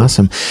 That's cool.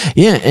 Awesome.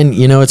 Yeah, and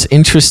you know, it's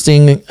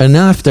interesting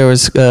enough, there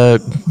was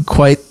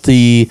quite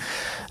the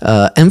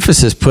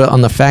emphasis put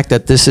on the fact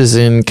that this is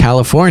in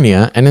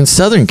California, and in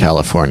Southern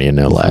California,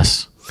 no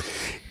less.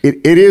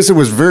 It is. It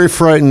was very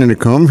frightening to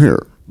come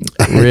here.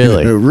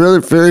 Really? Really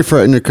very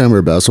frightening to come here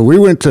about. So we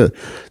went to,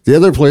 the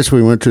other place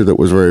we went to that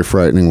was very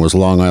frightening was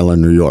Long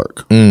Island, New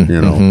York. You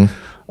know.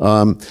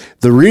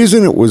 The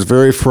reason it was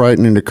very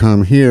frightening to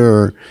come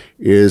here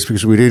is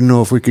because we didn't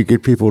know if we could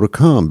get people to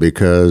come,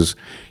 because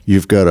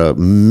you've got a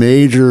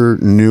major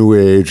New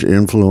Age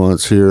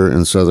influence here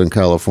in Southern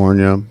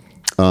California.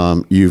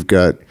 You've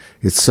got,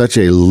 it's such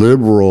a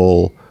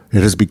liberal,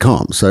 it has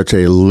become such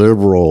a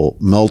liberal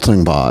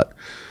melting pot.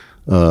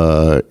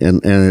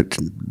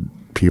 And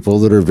people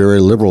that are very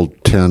liberal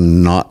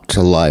tend not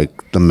to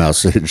like the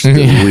message that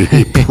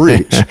we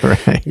preach.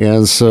 Right.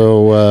 And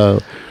so,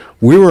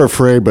 we were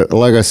afraid, but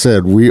like I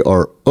said, we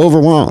are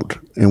overwhelmed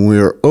and we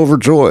are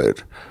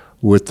overjoyed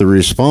with the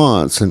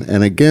response.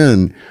 And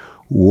again,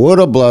 what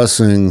a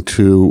blessing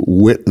to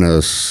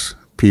witness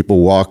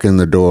people walk in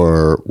the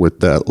door with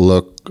that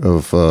look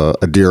of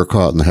a deer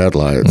caught in the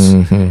headlights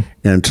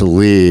and to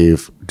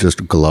leave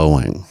just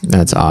glowing.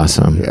 That's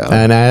awesome. Yeah.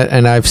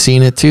 And I've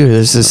seen it too.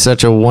 This is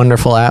such a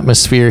wonderful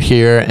atmosphere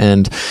here.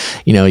 And,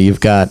 you know, you've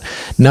got,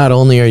 not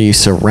only are you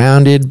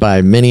surrounded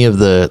by many of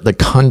the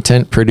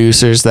content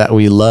producers that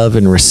we love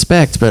and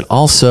respect, but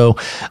also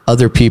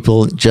other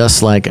people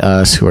just like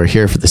us who are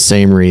here for the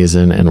same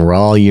reason. And we're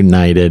all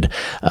united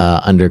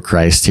under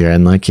Christ here.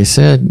 And like you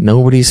said,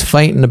 nobody's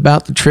fighting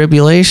about the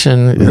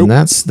tribulation. Nope. And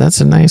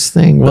that's a nice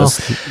thing. Well,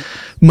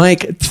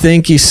 Mike,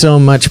 thank you so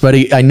much,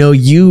 buddy. I know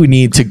you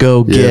need to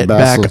go get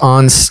back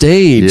on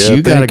stage.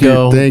 You got to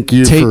go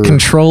take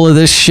control of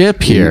this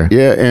ship here.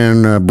 Yeah,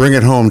 and bring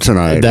it home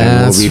tonight.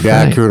 And we'll be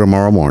back here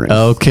tomorrow morning.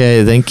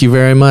 Okay, thank you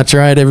very much. All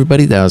right,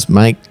 everybody, that was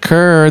Mike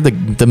Kerr,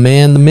 the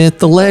man, the myth,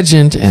 the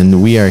legend,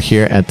 and we are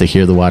here at the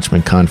Hear the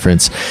Watchman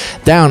conference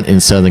down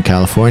in Southern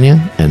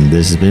California, and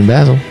this has been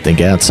Basil.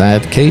 Think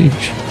outside the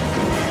cage.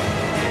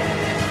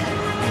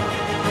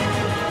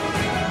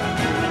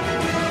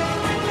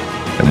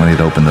 And when he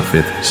had opened the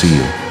fifth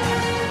seal,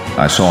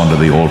 I saw under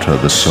the altar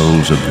the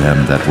souls of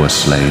them that were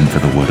slain for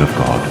the word of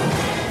God,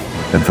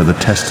 and for the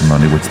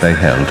testimony which they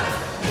held.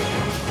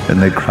 And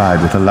they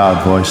cried with a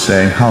loud voice,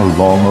 saying, How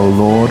long, O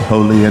Lord,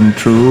 holy and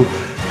true,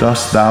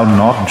 dost thou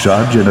not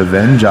judge and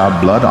avenge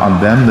our blood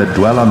on them that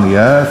dwell on the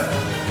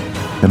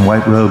earth? And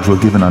white robes were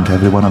given unto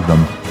every one of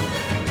them.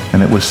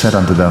 And it was said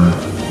unto them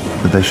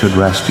that they should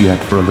rest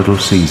yet for a little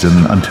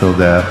season, until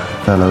their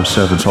fellow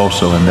servants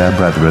also and their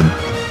brethren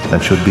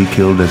that should be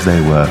killed as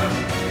they were,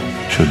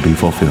 should be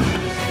fulfilled.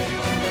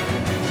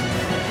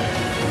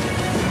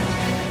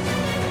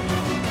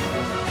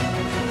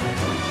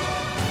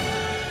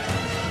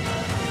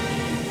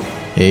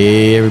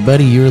 Hey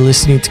everybody, you're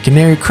listening to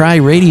Canary Cry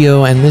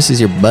Radio, and this is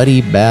your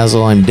buddy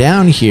Basil. I'm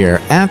down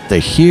here at the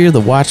Hear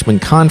the Watchman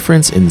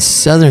conference in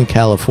Southern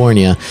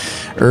California,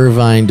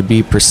 Irvine to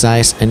be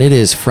precise, and it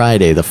is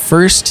Friday. The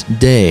first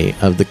day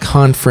of the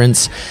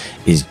conference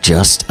is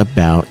just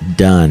about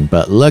done,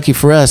 but lucky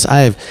for us,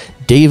 I have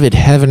David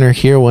Heavener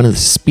here, one of the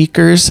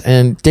speakers.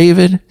 And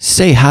David,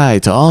 say hi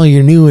to all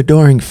your new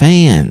adoring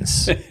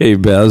fans. Hey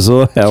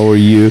Basil, how are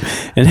you?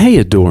 And hey,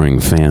 adoring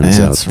fans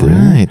out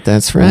there.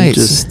 That's right. I'm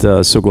just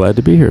so glad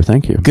to be here.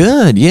 Thank you.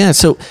 Good. Yeah.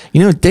 So,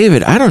 you know,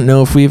 David, I don't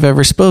know if we've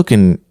ever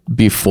spoken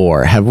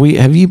before. Have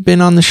you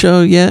been on the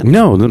show yet?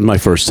 No, this is my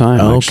first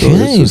time. Okay, actually.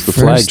 This is the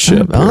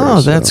flagship.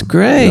 That's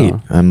great. Yeah.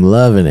 I'm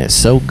loving it.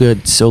 So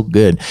good.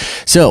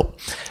 So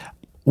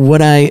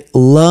what I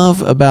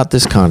love about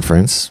this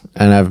conference,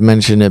 and I've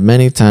mentioned it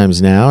many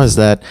times now, is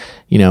that,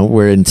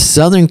 we're in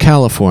Southern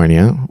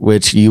California,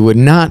 which you would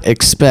not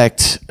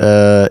expect,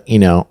 a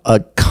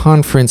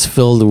conference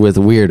filled with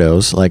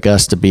weirdos like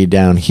us to be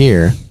down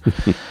here.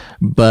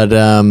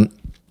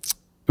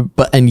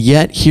 And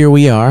yet here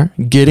we are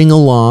getting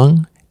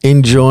along,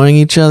 enjoying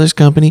each other's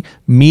company,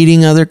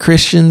 meeting other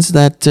Christians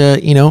that,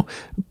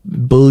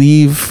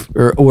 believe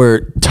or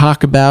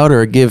talk about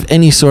or give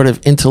any sort of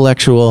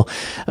intellectual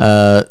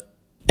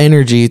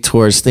energy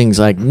towards things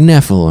like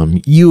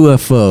Nephilim,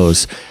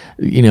 UFOs,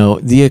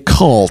 the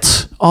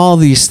occult, all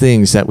these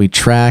things that we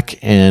track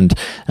and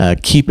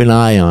keep an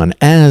eye on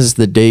as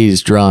the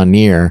days draw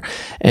near.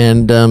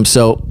 And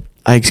so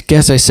I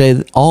guess I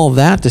say all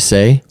that to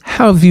say,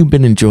 how have you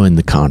been enjoying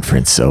the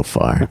conference so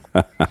far?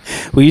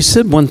 Well, you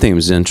said one thing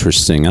was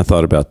interesting. I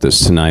thought about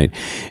this tonight.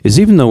 Is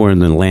even though we're in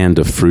the land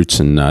of fruits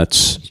and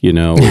nuts, and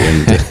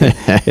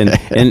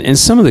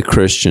some of the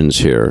Christians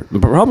here,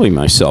 probably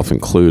myself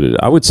included,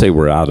 I would say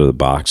we're out of the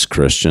box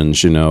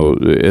Christians.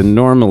 And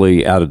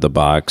normally out of the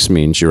box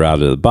means you're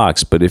out of the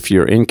box. But if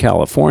you're in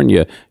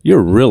California,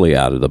 you're really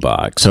out of the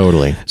box.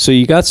 Totally. So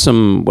you got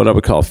some what I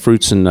would call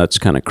fruits and nuts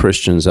kind of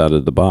Christians out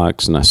of the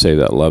box, and I say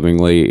that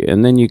lovingly.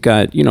 And then you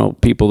got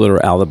people that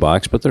are out of the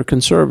box, but they're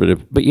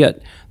conservative, but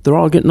yet they're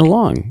all getting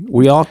along.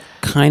 We all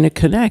kind of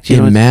connect.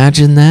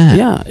 Imagine that.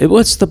 Yeah.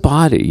 It's the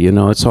body.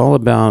 It's all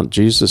about,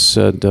 Jesus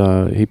said,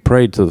 he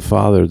prayed to the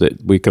Father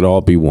that we could all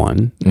be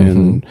one. Mm-hmm.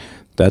 And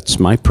that's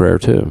my prayer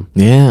too.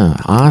 Yeah,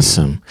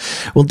 awesome.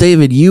 Well,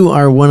 David, you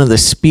are one of the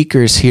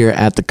speakers here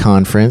at the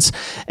conference,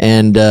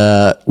 and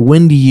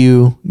when do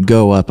you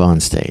go up on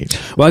stage?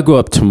 Well, I go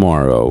up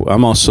tomorrow.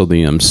 I'm also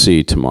the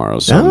MC tomorrow,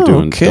 so I'm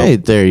doing. Okay,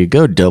 there you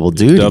go, double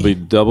duty.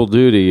 Double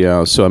duty.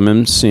 Yeah. So I'm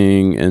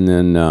MCing, and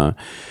then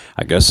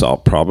I guess I'll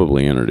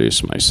probably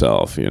introduce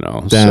myself.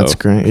 That's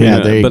great. Yeah,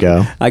 there you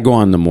go. I go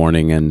on in the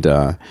morning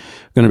and.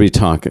 Going to be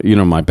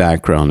talking, my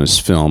background is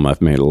film.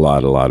 I've made a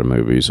lot of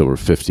movies, over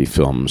 50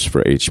 films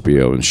for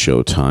HBO and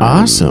Showtime.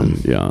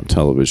 Awesome. And,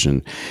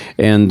 television.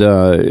 And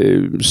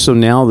so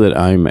now that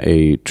I'm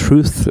a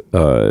truth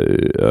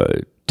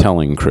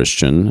telling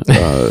Christian,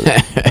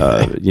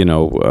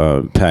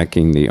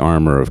 packing the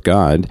armor of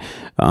God,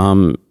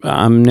 I'm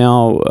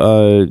now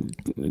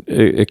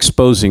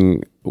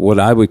exposing what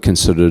I would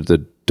consider the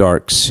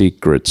dark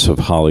secrets of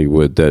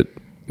Hollywood that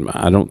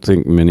I don't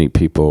think many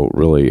people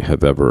really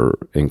have ever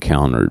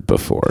encountered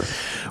before.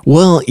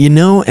 Well,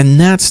 and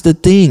that's the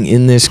thing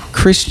in this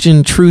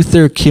Christian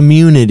truther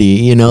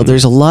community,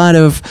 there's a lot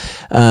of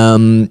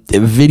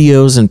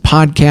videos and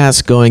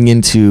podcasts going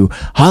into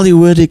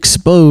Hollywood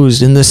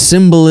exposed and the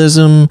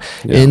symbolism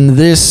in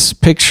this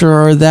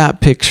picture or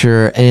that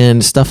picture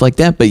and stuff like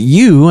that. But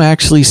you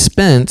actually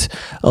spent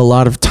a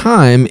lot of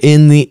time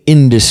in the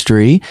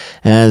industry,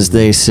 as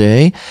they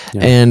say.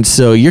 Yeah. And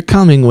so you're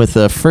coming with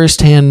a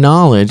firsthand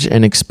knowledge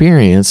and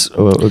experience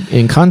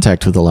in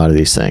contact with a lot of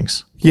these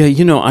things. Yeah,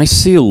 I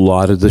see a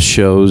lot of the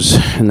shows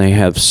and they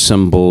have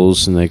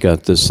symbols and they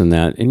got this and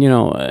that. And,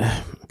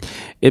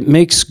 it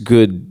makes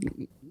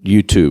good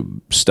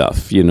YouTube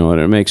stuff, and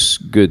it makes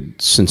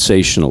good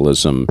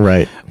sensationalism.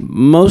 Right.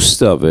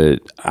 Most of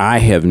it I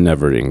have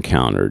never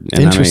encountered.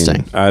 And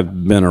interesting.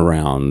 I've been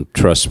around.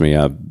 Trust me.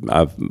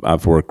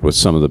 I've worked with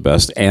some of the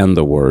best and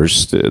the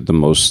worst. The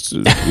most,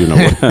 what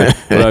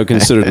I would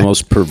consider the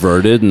most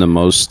perverted and the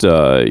most,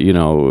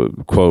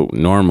 quote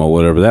normal,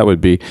 whatever that would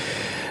be.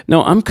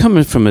 No, I'm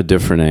coming from a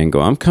different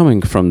angle. I'm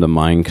coming from the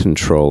mind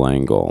control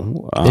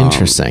angle.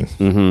 Interesting.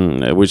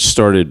 Which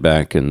started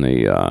back in the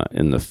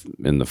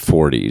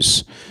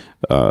 40s,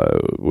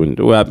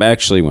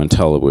 when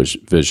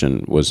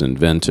television was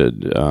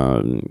invented,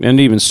 and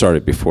even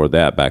started before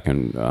that, back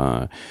in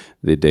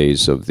the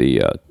days of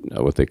the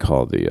what they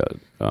call the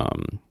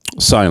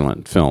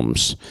silent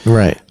films.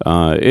 Right.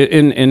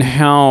 And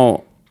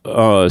how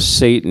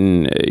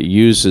Satan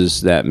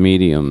uses that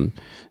medium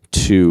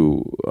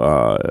to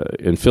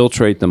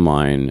infiltrate the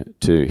mind,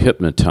 to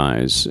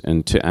hypnotize,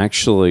 and to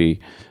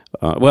actually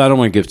well, I don't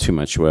want to give too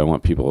much away. I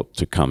want people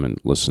to come and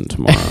listen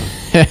tomorrow.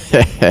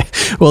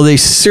 Well, they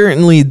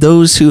certainly,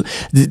 those who,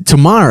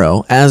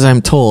 tomorrow, as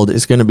I'm told,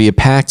 is going to be a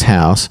packed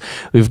house.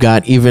 We've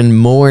got even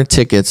more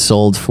tickets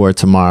sold for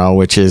tomorrow,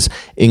 which is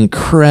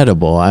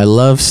incredible. I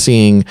love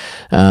seeing,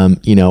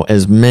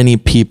 as many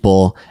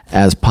people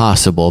as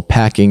possible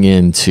packing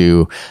in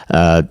to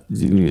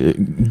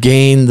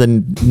gain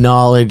the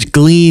knowledge,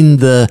 glean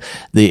the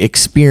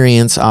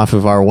experience off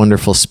of our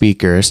wonderful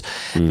speakers.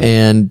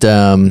 And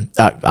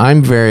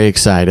I'm very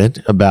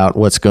excited about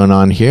what's going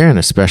on here, and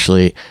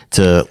especially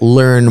to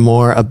learn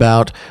more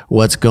about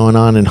what's going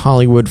on in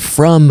Hollywood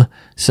from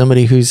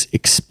somebody who's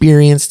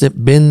experienced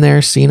it, been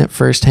there, seen it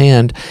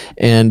firsthand.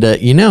 And,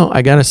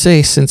 I got to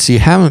say, since you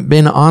haven't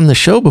been on the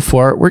show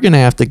before, we're going to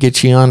have to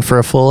get you on for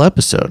a full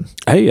episode.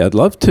 Hey, I'd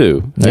love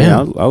to.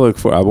 Yeah. Hey,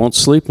 I won't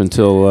sleep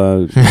until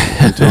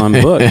I'm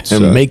booked. So.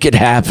 Make it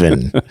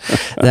happen.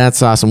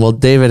 That's awesome. Well,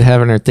 David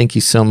Heavener, thank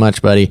you so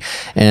much, buddy.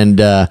 And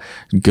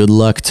good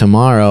luck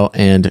tomorrow.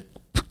 And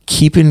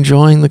keep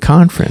enjoying the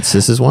conference.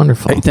 This is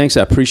wonderful. Hey, thanks.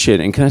 I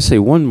appreciate it. And can I say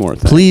one more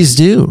thing? Please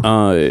do.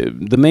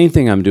 The main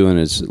thing I'm doing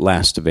is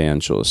Last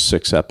Evangelist,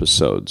 6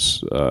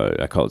 episodes.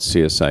 I call it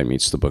CSI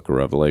Meets the Book of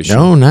Revelation.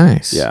 Oh,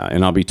 nice. Yeah,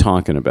 and I'll be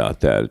talking about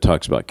that. It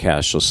talks about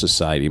cashless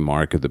society,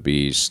 Mark of the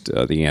Beast,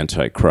 the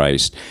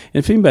Antichrist.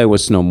 And if anybody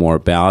wants to know more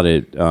about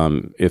it,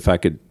 if I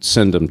could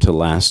send them to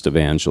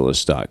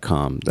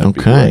lastevangelist.com, that'd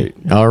be great.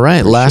 All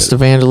right,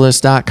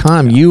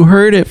 lastevangelist.com. Yeah. You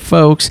heard it,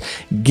 folks.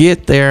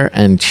 Get there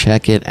and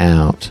check it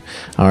out.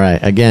 All right.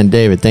 Again,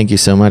 David, thank you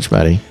so much,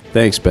 buddy.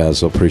 Thanks,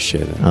 Basil.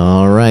 Appreciate it.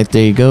 All right.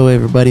 There you go,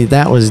 everybody.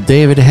 That was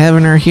David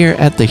Heavener here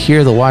at the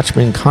Hear the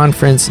Watchman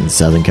Conference in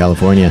Southern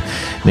California.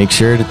 Make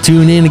sure to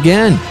tune in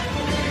again.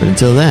 But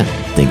until then,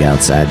 think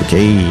outside the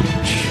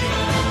cage.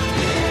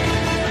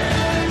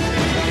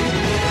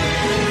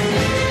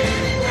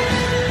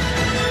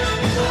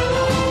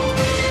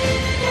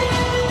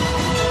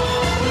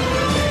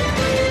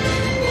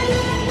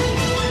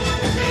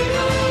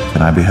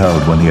 And I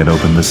beheld when he had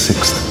opened the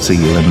 6th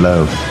seal, and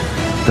lo,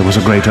 there was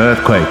a great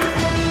earthquake,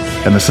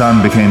 and the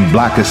sun became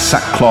black as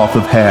sackcloth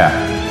of hair,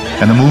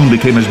 and the moon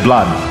became as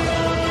blood,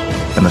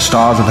 and the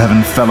stars of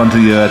heaven fell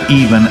unto the earth,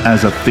 even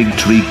as a fig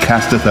tree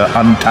casteth her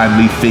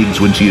untimely figs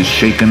when she is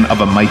shaken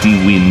of a mighty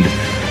wind.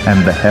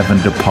 And the heaven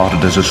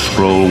departed as a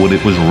scroll when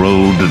it was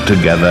rolled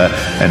together,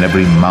 and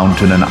every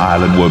mountain and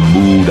island were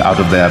moved out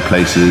of their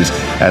places,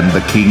 and the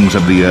kings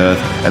of the earth,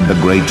 and the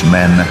great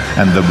men,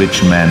 and the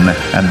rich men,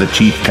 and the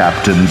chief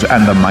captains,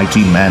 and the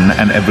mighty men,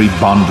 and every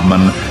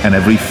bondman, and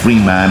every free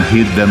man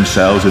hid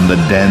themselves in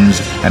the dens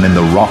and in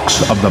the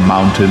rocks of the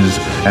mountains,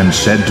 and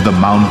said to the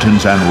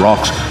mountains and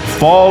rocks,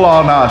 Fall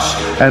on us,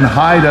 and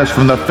hide us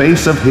from the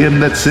face of him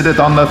that sitteth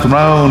on the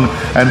throne,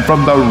 and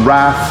from the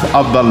wrath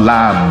of the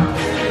Lamb.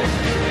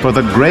 For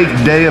the great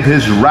day of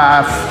his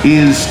wrath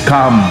is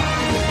come.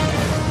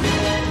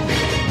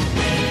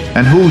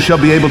 And who shall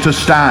be able to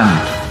stand?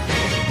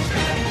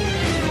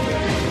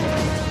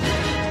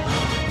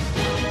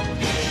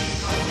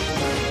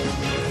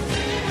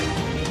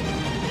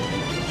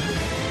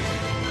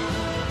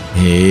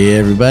 Hey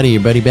everybody,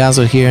 your buddy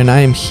Basil here, and I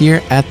am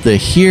here at the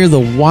Hear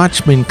the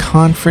Watchman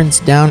Conference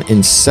down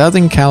in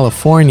Southern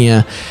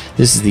California.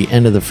 This is the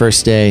end of the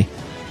first day.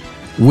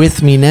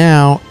 With me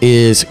now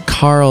is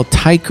Carl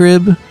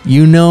Teichrieb.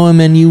 You know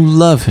him and you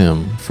love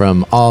him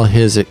from all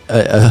his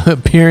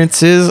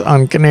appearances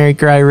on Canary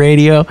Cry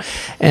Radio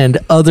and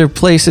other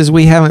places.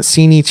 We haven't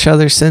seen each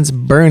other since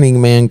Burning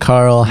Man.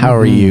 Carl, how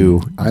are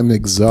you? I'm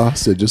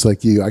exhausted, just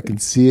like you. I can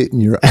see it in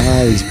your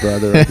eyes,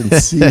 brother. I can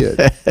see it.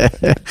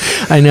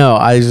 I know.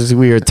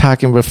 We were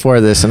talking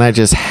before this, and I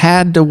just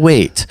had to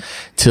wait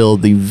till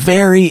the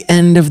very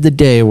end of the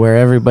day where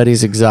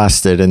everybody's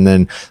exhausted and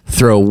then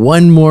throw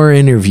one more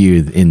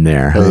interview in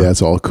there. Huh? Oh, yeah,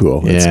 it's all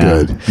cool. It's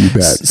good. You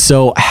bet.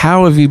 So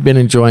how have you been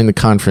enjoying the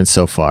conference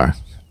so far?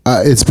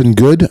 It's been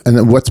good.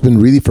 And what's been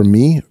really, for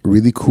me,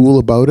 really cool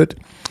about it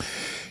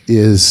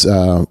is,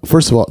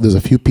 first of all, there's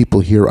a few people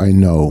here I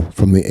know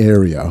from the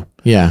area.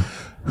 Yeah.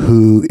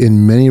 Who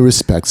in many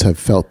respects have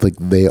felt like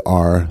they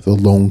are the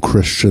lone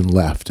Christian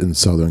left in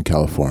Southern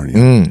California.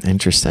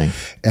 Interesting.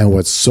 And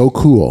what's so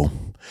cool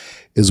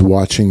is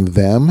watching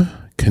them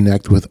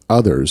connect with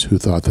others who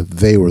thought that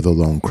they were the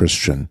lone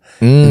Christian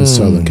in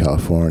Southern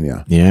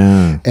California.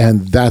 Yeah.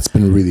 And that's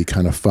been really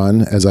kind of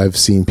fun, as I've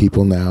seen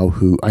people now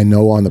who I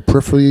know on the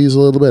peripheries a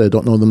little bit. I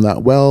don't know them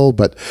that well,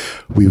 but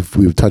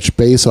we've touched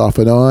base off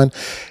and on.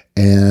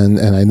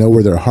 And I know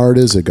where their heart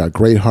is. They've got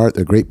great heart.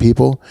 They're great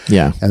people.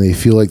 Yeah. And they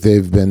feel like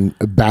they've been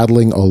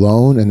battling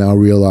alone and now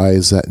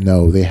realize that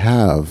no, they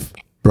have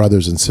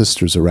brothers and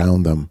sisters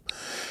around them.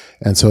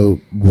 And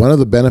so one of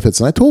the benefits,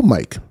 and I told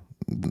Mike,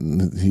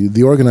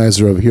 the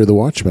organizer of Hear the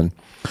Watchman,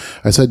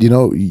 I said,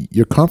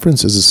 your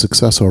conference is a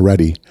success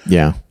already.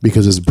 Yeah.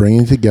 Because it's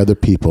bringing together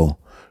people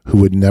who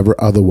would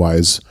never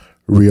otherwise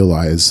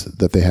realize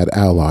that they had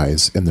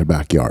allies in their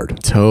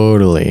backyard.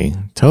 Totally.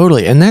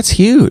 And that's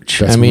huge.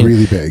 That's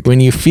really big.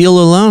 When you feel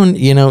alone,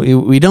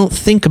 we don't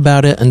think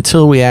about it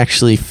until we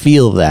actually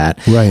feel that.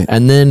 Right.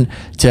 And then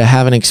to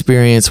have an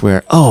experience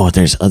where,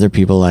 there's other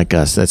people like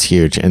us, that's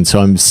huge. And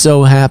so I'm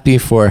so happy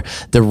for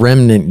the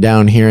remnant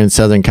down here in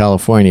Southern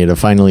California to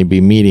finally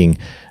be meeting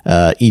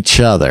each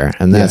other.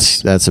 And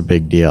that's a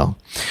big deal.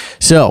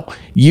 So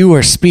you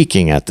are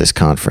speaking at this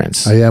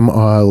conference. I am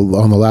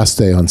on the last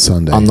day on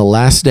Sunday. On the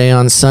last day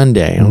on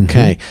Sunday.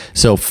 Okay.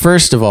 So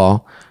first of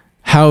all,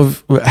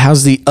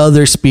 how's the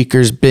other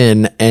speakers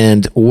been,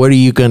 and what are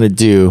you going to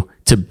do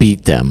to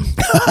beat them?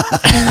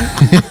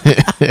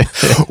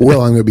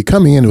 Well, I'm going to be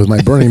coming in with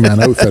my Burning Man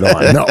outfit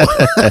on.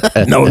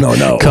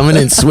 No. Coming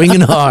in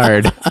swinging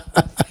hard.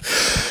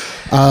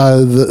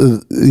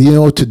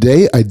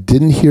 Today I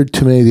didn't hear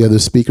too many of the other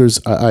speakers.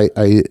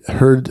 I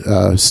heard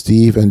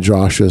Steve and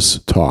Josh's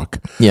talk.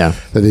 Yeah,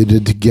 that they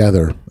did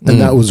together, and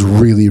that was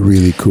really,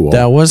 really cool.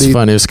 That was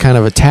fun. It was kind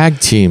of a tag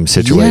team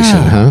situation,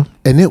 huh?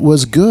 And it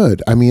was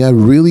good. I mean, I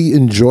really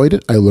enjoyed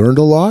it. I learned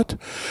a lot,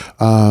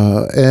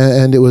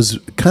 and it was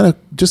kind of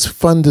just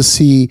fun to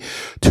see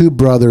two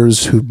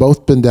brothers who've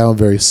both been down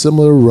very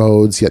similar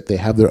roads, yet they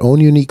have their own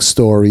unique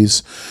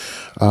stories.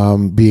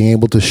 Being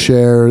able to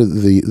share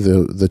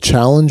the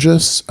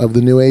challenges of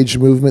the New Age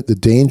movement, the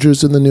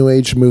dangers in the New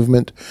Age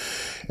movement,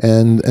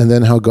 and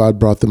then how God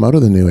brought them out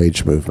of the New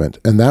Age movement.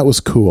 And that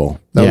was cool.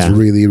 That was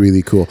really,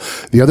 really cool.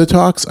 The other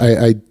talks,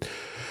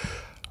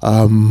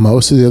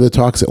 most of the other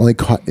talks I only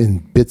caught in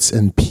bits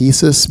and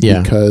pieces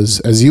because,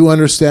 as you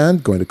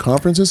understand, going to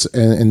conferences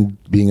and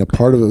being a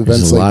part of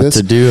events like this.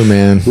 There's a lot to do,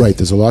 man. Right,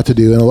 there's a lot to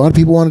do. And a lot of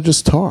people want to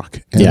just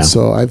talk. And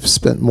so I've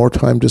spent more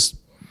time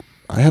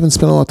I haven't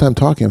spent a lot of time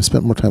talking. I've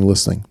spent more time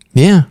listening.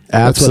 Yeah,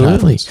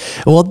 absolutely.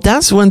 Well,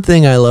 that's one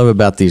thing I love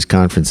about these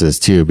conferences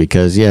too,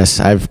 because yes,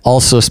 I've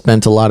also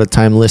spent a lot of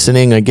time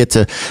listening. I get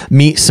to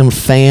meet some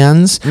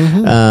fans,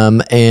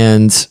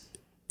 and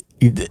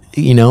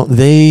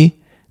they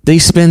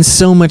spend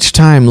so much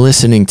time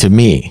listening to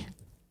me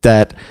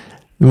that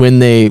when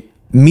they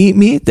meet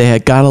me, they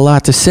had got a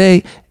lot to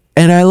say,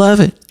 and I love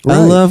it. Right.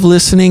 I love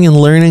listening and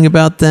learning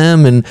about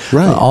them, and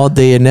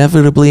they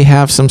inevitably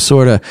have some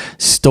sort of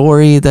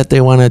story that they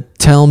want to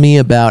tell me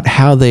about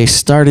how they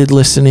started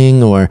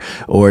listening, or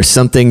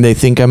something they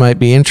think I might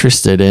be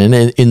interested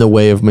in the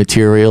way of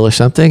material or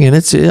something. And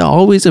it's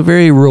always a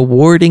very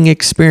rewarding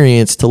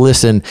experience to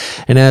listen.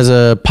 And as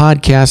a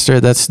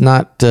podcaster, that's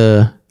not,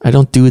 I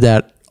don't do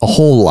that a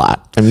whole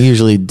lot. I'm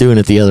usually doing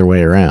it the other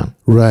way around.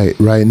 Right.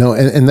 No,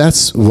 and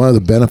that's one of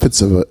the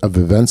benefits of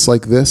events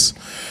like this.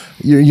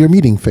 You're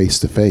meeting face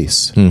to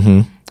face,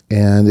 and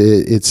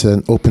it's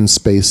an open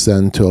space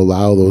then to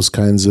allow those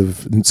kinds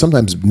of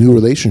sometimes new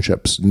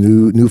relationships,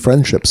 new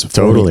friendships,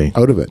 totally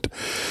out of it.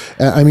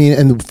 I mean,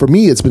 and for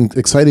me, it's been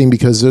exciting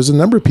because there's a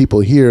number of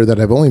people here that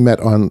I've only met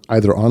on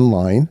either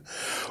online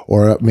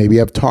or maybe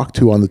I've talked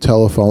to on the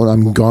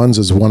telephone. Gonz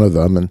is one of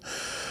them, and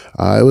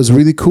it was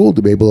really cool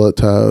to be able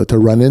to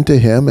run into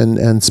him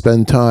and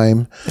spend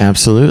time.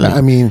 Absolutely.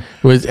 I mean,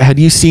 had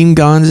you seen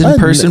Gonz in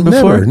person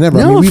before? Never.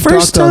 No, I mean, we've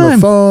first talked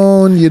time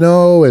on the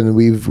phone, and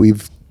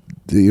we've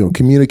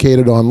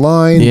communicated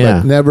online,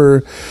 but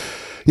never.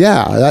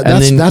 Yeah,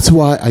 that's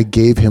why I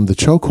gave him the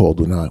chokehold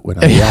when I walked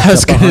I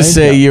was going to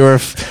say you were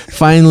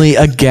finally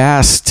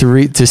aghast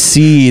to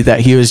see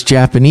that he was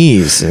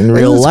Japanese in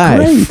real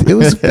life. Great. It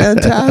was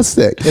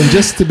fantastic, and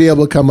just to be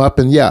able to come up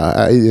and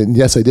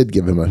yes, I did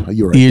give him a.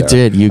 You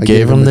did. You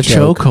gave him the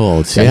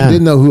chokehold. Yeah, he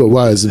didn't know who it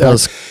was.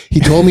 He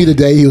told me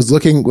today he was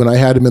looking when I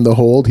had him in the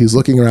hold. He was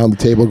looking around the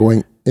table,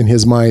 going. In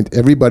his mind,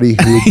 everybody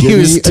who would give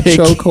me a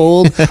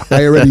chokehold,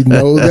 I already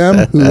know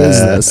them. Who is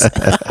this?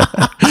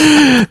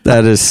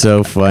 That is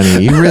so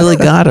funny. You really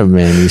got him,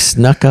 man. You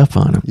snuck up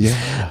on him.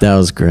 Yeah. That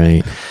was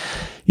great.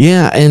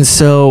 Yeah. And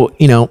so,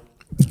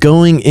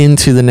 going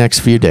into the next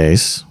few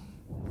days,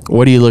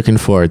 what are you looking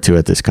forward to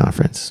at this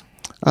conference?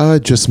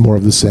 Just more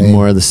of the same.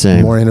 More of the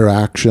same. More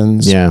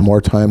interactions. Yeah.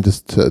 More time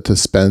to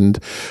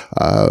spend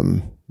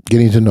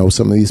getting to know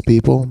some of these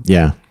people.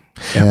 Yeah.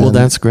 Well,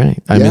 that's great.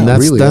 I mean,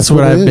 that's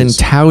what I've been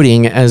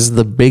touting as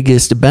the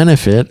biggest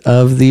benefit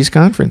of these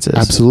conferences.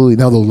 Absolutely.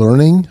 Now, the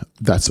learning,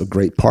 that's a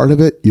great part of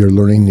it. You're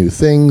learning new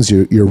things.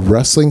 You're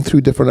wrestling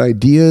through different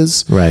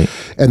ideas. Right.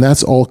 And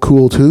that's all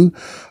cool too.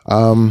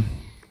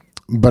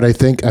 But I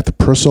think at the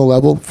personal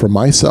level, for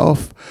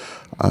myself,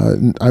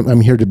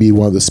 I'm here to be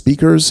one of the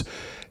speakers.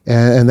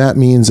 And that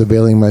means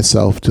availing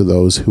myself to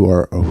those who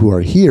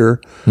are here,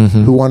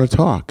 who want to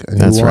talk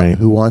and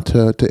who want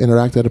to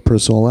interact at a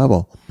personal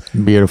level.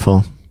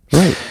 Beautiful.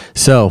 Right.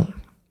 So,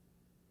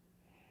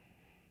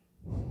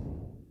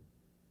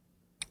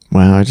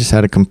 wow, I just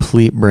had a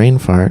complete brain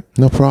fart.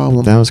 No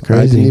problem. That was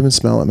crazy. I didn't even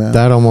smell it, man.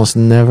 That almost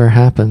never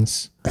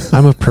happens.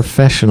 I'm a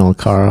professional,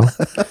 Carl.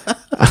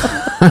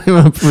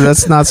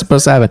 That's not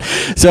supposed to happen.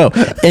 So,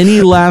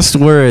 any last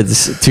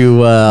words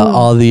to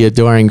all the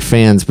adoring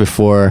fans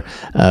before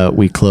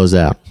we close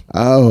out?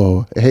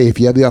 Oh, hey, if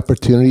you have the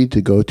opportunity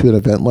to go to an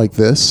event like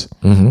this,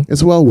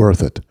 it's well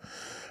worth it.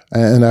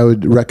 And I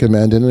would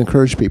recommend and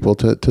encourage people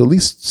to at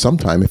least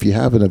sometime, if you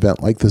have an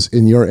event like this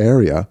in your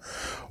area,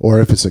 or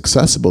if it's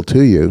accessible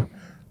to you,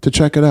 to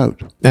check it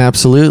out.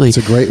 Absolutely. It's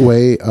a great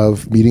way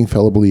of meeting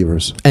fellow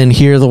believers. And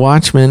Hear the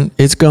Watchman,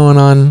 it's going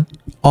on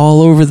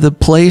all over the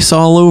place,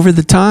 all over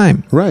the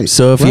time. Right.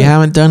 So if you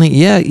haven't done it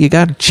yet, you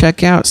got to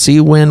check out,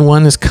 see when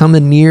one is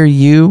coming near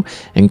you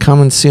and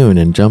coming soon,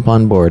 and jump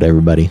on board,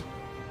 everybody.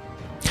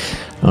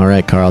 All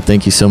right, Carl,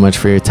 thank you so much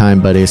for your time,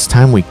 buddy. It's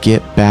time we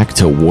get back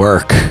to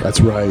work.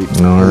 That's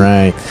right. All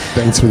right.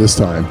 Thanks for this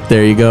time.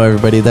 There you go,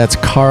 everybody. That's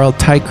Carl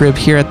Teichrieb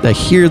here at the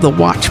Hear the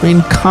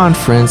Watchman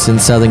Conference in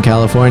Southern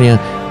California.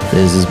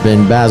 This has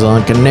been Basil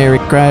on Canary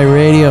Cry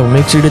Radio.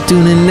 Make sure to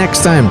tune in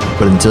next time.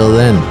 But until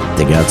then,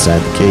 think outside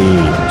the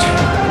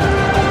cage.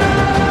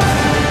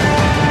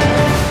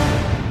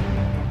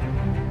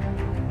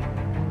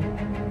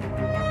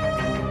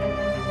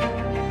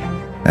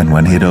 And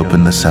when he had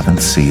opened the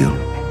seventh seal,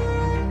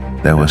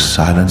 there was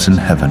silence in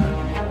heaven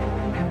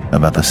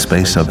about the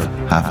space of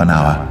half an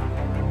hour.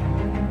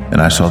 And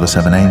I saw the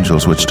 7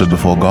 angels which stood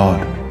before God,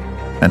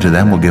 and to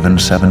them were given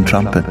 7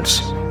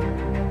 trumpets.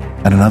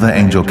 And another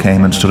angel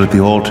came and stood at the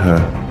altar,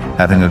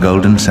 having a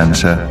golden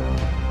censer.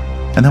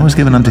 And there was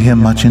given unto him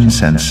much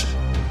incense,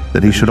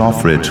 that he should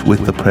offer it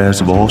with the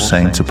prayers of all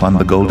saints upon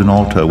the golden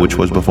altar which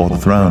was before the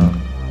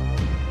throne.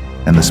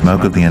 And the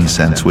smoke of the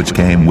incense which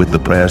came with the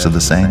prayers of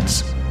the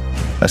saints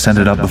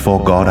ascended up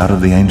before God out of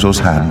the angel's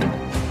hand.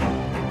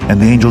 And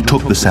the angel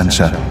took the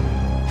censer,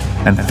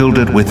 and filled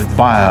it with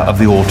fire of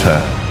the altar,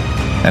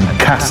 and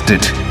cast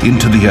it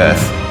into the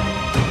earth.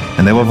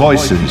 And there were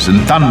voices, and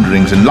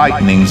thunderings, and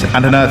lightnings,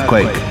 and an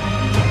earthquake.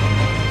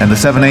 And the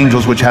 7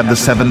 angels which had the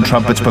 7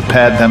 trumpets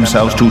prepared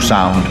themselves to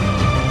sound.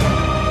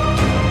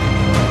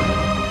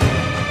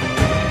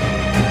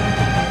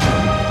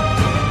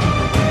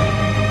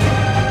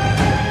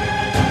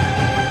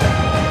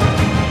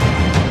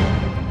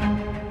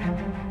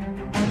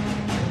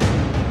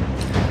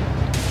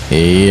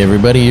 Hey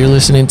everybody, you're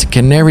listening to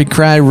Canary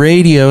Cry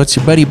Radio. It's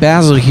your buddy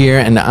Basil here,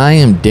 and I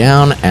am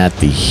down at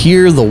the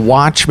Hear the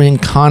Watchman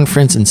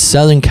conference in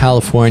Southern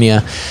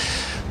California.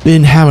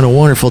 Been having a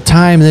wonderful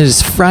time. It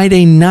is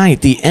Friday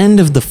night, the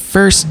end of the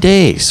first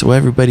day, so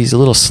everybody's a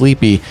little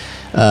sleepy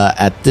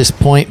at this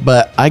point,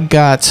 but I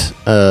got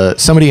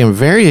somebody I'm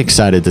very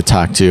excited to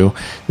talk to.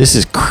 This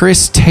is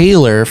Chris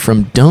Taylor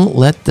from Don't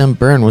Let Them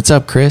Burn. What's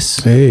up, Chris?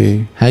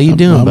 Hey. How you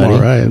doing, buddy?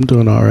 I'm all right. I'm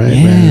doing all right,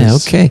 yeah, man. Yeah,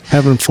 okay.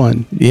 Having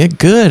fun. Yeah,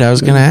 good. I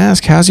was going to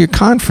ask, how's your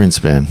conference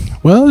been?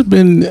 Well, it's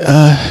been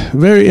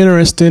very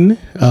interesting.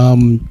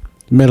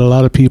 Met a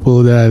lot of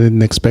people that I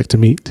didn't expect to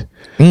meet.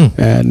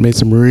 And made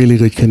some really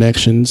good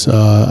connections.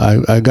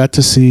 I got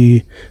to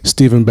see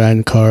Stephen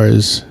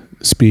Bancar's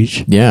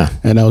speech. Yeah.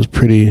 And that was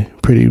pretty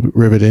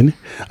riveting.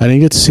 I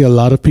didn't get to see a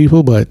lot of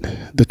people, but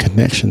the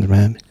connections,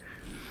 man.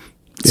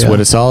 It's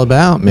what it's all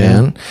about,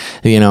 man.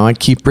 Yeah. You know, I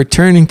keep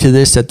returning to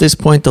this. At this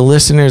point, the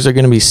listeners are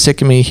going to be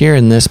sick of me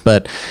hearing this,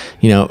 but,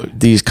 you know,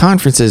 these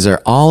conferences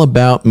are all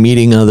about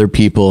meeting other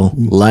people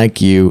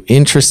like you,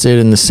 interested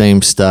in the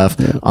same stuff,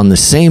 on the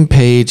same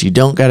page. You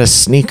don't got to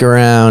sneak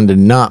around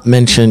and not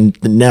mention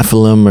the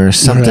Nephilim or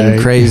something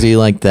crazy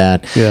like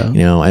that. Yeah.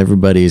 You know,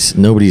 nobody's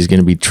going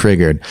to be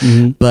triggered.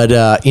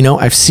 But, you know,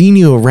 I've seen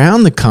you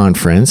around the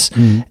conference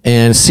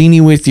and seen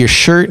you with your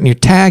shirt and your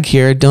tag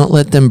here, Don't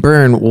Let Them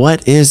Burn.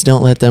 What is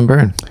Don't Let Them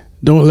Burn?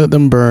 Don't Let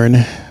Them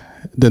Burn,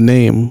 the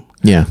name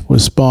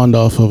was spawned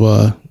off of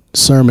a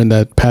sermon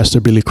that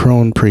Pastor Billy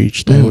Crone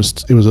preached. It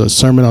was a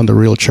sermon on the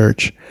real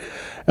church.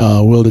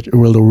 Will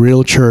the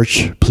real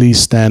church please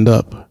stand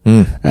up?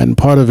 And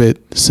part of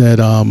it said,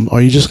 are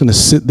you just going to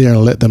sit there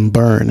and let them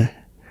burn?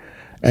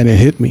 And it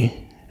hit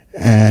me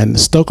and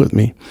stuck with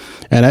me.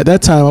 And at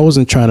that time, I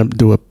wasn't trying to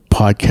do a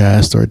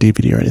podcast or a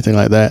DVD or anything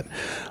like that.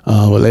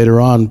 But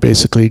later on,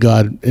 basically,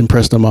 God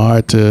impressed on my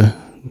heart to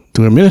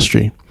do a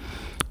ministry.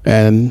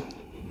 And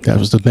that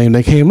was the name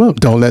that came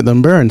up, Don't Let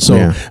Them Burn.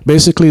 So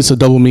basically, it's a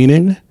double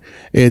meaning.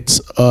 It's,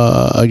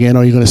 again,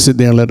 are you going to sit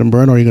there and let them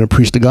burn, or are you going to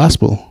preach the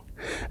gospel?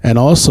 And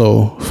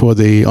also, for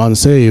the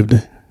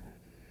unsaved,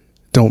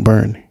 don't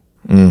burn.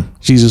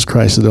 Jesus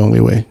Christ is the only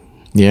way.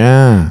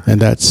 Yeah.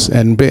 And that's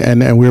and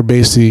we're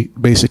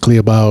basically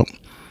about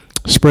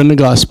spreading the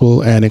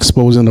gospel and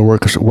exposing the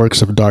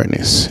works of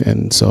darkness.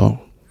 And so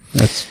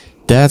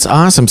that's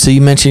awesome. So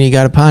you mentioned you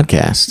got a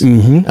podcast.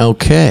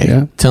 Okay.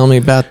 Yeah. Tell me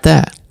about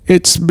that.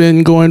 It's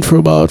been going for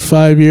about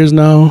 5 years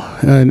now,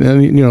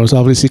 and you know, it's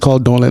obviously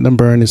called Don't Let Them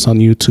Burn. It's on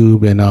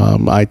YouTube and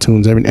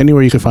iTunes.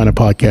 Anywhere you can find a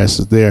podcast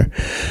is there.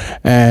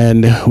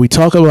 And we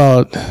talk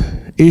about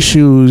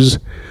issues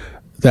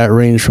that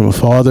range from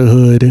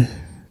fatherhood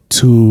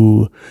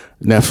to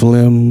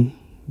Nephilim,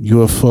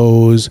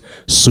 UFOs,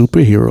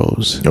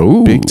 superheroes.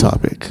 Ooh, big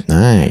topic.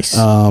 Nice.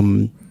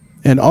 And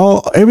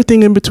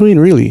everything in between,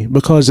 really,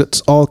 because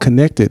it's all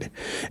connected.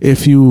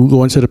 If you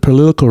go into the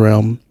political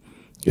realm,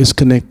 it's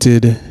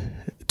connected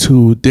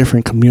to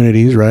different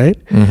communities, right?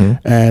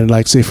 And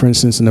like, say, for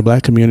instance, in the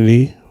black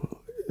community,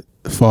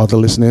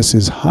 fatherlessness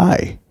is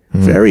high,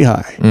 very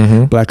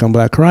high. Black on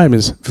black crime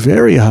is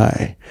very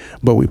high.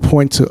 But we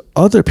point to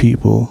other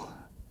people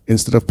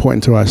instead of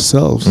pointing to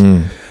ourselves.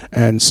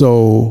 And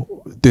so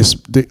this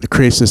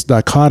creates this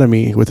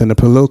dichotomy within the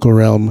political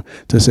realm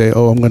to say,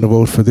 oh, I'm going to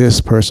vote for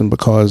this person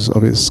because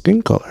of his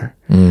skin color.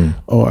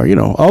 Or, you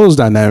know, all those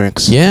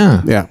dynamics.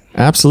 Yeah,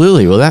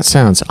 absolutely. Well, that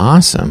sounds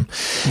awesome.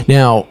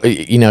 Now,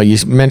 you know, you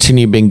mentioned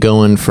you've been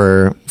going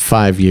for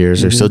 5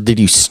 years or so. Did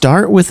you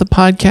start with a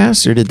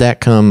podcast, or did that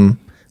come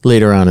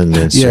later on in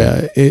this?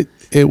 Yeah,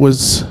 it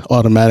was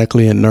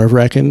automatically and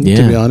nerve-wracking,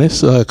 to be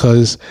honest,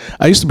 because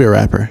I used to be a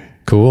rapper.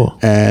 Cool.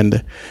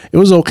 And it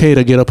was okay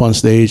to get up on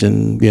stage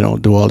and, you know,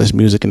 do all this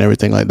music and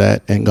everything like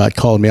that. And God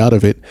called me out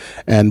of it.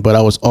 But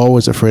I was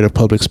always afraid of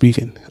public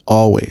speaking,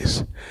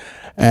 always.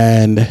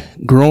 And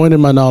growing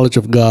in my knowledge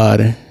of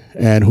God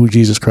and who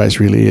Jesus Christ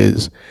really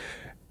is,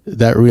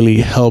 that really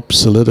helped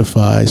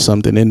solidify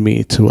something in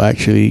me to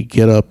actually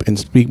get up and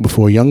speak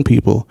before young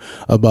people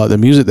about the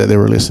music that they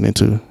were listening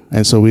to.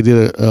 And so we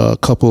did a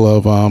couple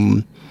of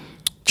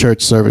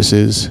church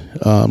services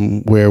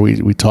where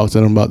we talked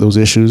to them about those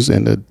issues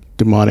and the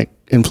demonic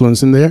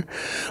influence in there.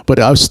 But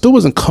I still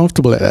wasn't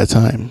comfortable at that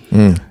time.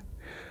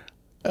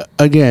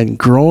 Again,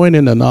 growing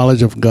in the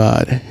knowledge of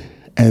God,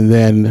 and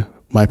then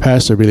my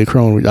pastor, Billy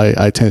Crone,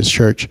 I attend his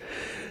church.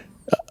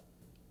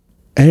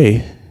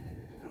 Hey,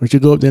 would you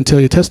go up there and tell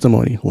your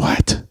testimony?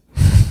 What?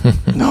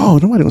 No,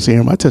 nobody wants to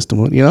hear my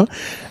testimony. You know,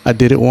 I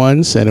did it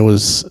once, and it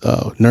was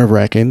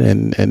nerve-wracking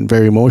and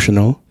very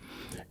emotional.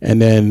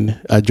 And then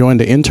I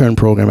joined the intern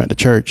program at the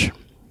church,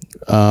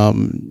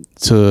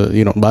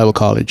 to Bible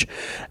college,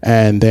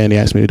 and then he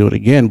asked me to do it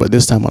again, but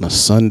this time on a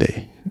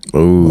Sunday.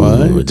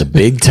 Oh, the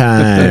big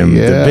time,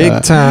 the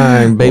big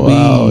time, baby!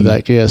 Wow,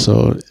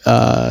 so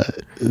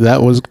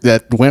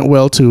that went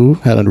well too.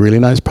 Had a really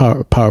nice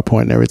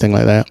PowerPoint and everything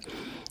like that.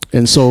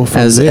 And so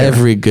as there,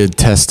 every good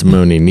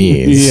testimony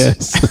needs.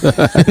 Yes.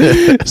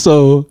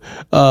 So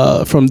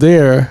from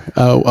there,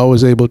 I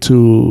was able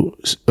to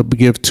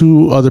give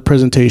 2 other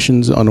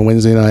presentations on a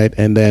Wednesday night,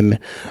 and then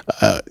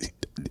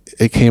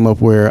it came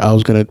up where I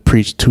was going to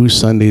preach 2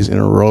 Sundays in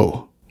a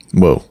row.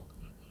 Whoa.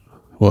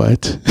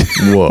 What?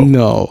 Whoa.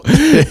 No.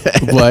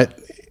 But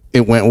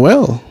it went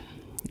well.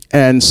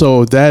 And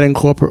so that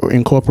incorporated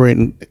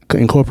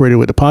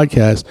with the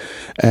podcast,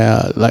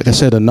 like I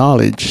said, the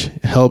knowledge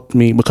helped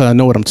me because I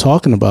know what I'm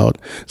talking about.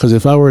 Because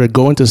if I were to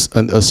go into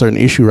a certain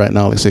issue right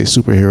now, let's say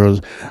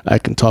superheroes, I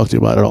can talk to you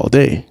about it all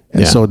day.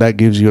 And so that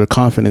gives you the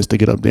confidence to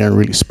get up there and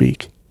really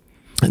speak.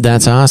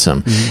 That's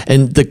awesome. Mm-hmm.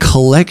 And the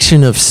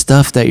collection of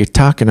stuff that you're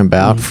talking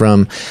about,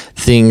 from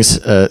things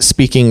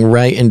speaking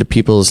right into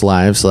people's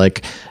lives,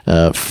 like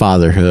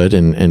fatherhood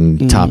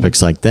and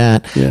topics like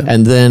that. Yeah.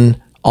 And then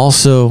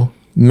also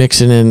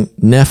mixing in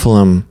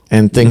Nephilim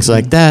and things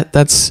like that.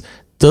 That's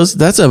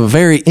a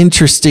very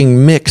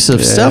interesting mix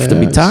of stuff to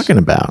be talking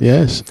about.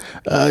 Yes.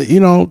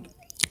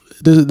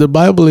 The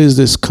Bible is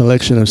this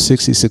collection of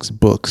 66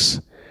 books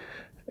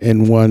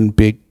in one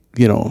big,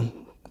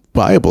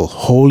 Bible,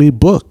 holy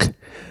book.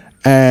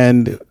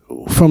 And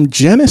from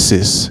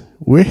Genesis,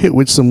 we're hit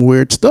with some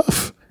weird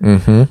stuff.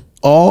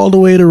 All the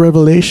way to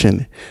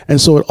Revelation. And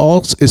so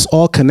it's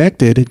all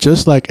connected,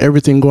 just like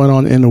everything going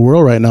on in the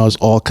world right now is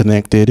all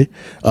connected,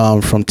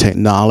 from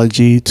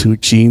technology to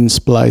gene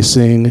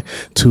splicing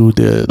to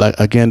the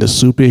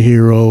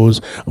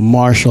superheroes,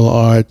 martial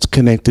arts,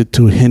 connected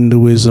to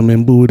Hinduism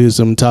and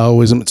Buddhism,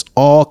 Taoism. It's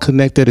all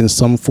connected in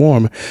some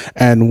form.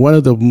 And one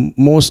of the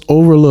most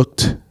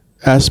overlooked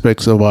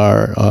aspects of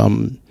our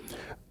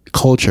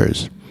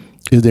cultures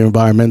is the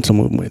environmental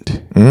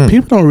movement.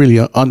 People don't really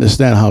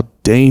understand how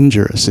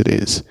dangerous it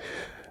is,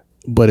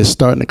 but it's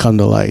starting to come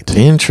to light.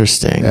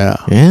 Interesting.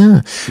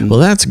 Yeah. Well,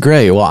 that's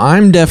great. Well,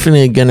 I'm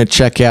definitely going to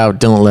check out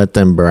Don't Let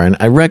Them Burn.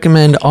 I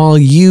recommend all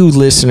you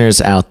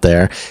listeners out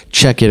there,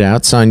 check it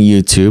out. It's on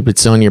YouTube.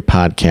 It's on your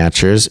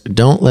podcatchers.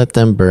 Don't Let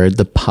Them Burn,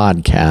 the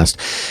podcast.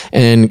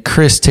 And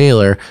Chris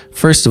Taylor,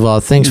 first of all,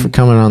 thanks for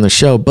coming on the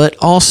show, but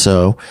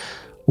also,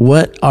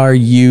 what are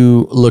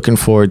you looking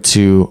forward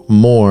to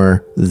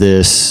more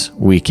this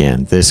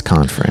weekend, this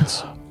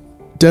conference?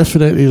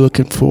 Definitely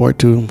looking forward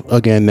to,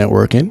 again,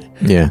 networking.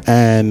 Yeah.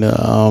 And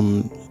I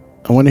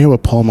want to hear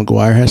what Paul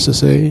McGuire has to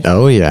say.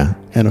 Oh, yeah.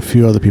 And a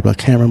few other people. I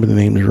can't remember the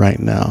names right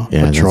now.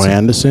 Yeah, but Troy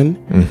Anderson.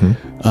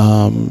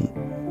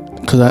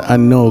 Because I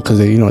know, because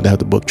they have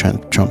the book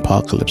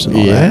Trumpocalypse and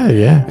all that.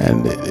 Yeah.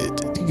 And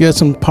you get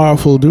some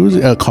powerful dudes.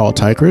 Carl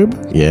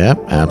Teichrieb. Yeah,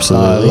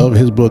 absolutely. I love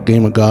his book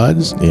Game of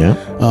Gods. Yeah.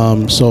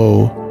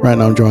 So right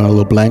now I'm drawing a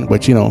little blank,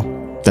 but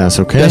that's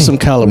okay. That's some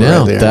caliber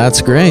right there. That's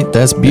great.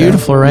 That's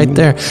beautiful right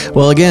there.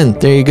 Well, again,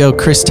 there you go,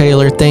 Chris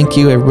Taylor. Thank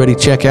you, everybody.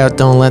 Check out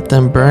Don't Let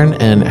Them Burn,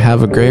 and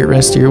have a great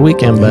rest of your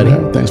weekend, buddy.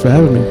 Yeah, thanks for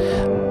having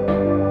me.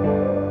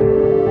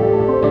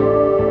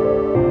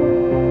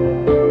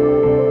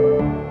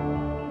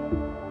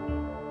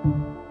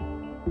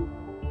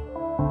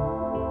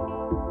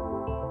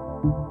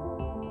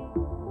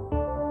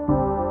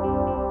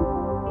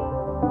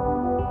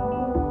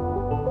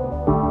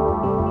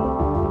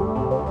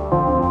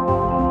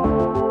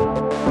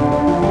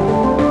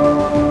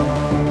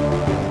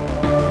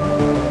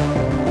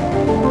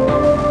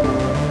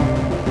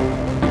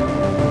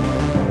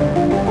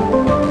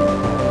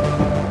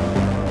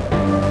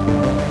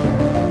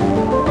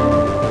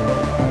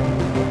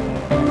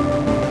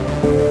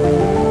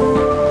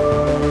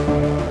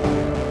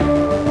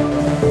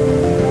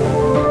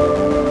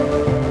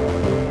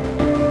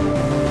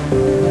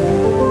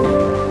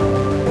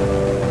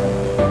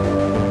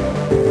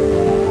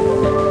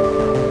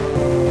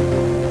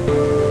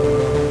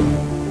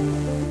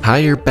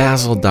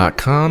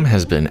 HigherBasil.com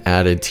has been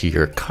added to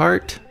your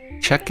cart.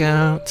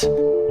 Checkout.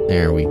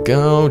 There we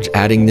go.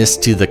 Adding this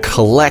to the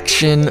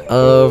collection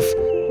of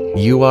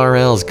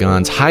URLs,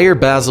 Gons. Higher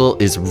Basil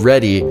is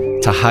ready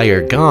to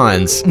hire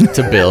Gons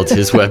to build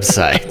his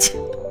website.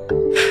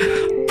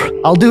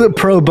 I'll do it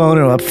pro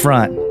bono up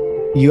front.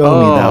 You owe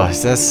me though.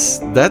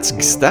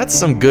 That's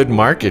some good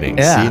marketing.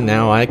 Yeah. See,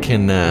 now I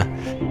can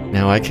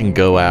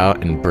go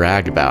out and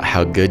brag about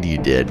how good you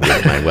did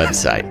with my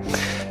website.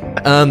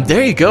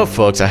 There you go,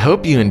 folks. I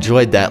hope you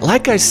enjoyed that.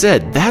 Like I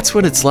said, that's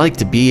what it's like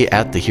to be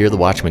at the Hear the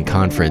Watchman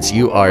conference.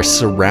 You are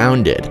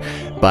surrounded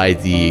by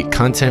the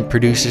content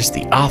producers,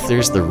 the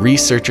authors, the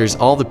researchers,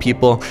 all the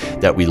people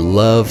that we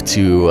love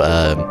to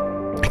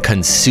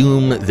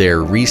consume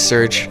their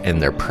research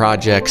and their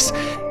projects.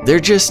 They're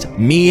just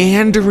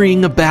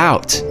meandering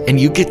about, and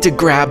you get to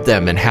grab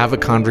them and have a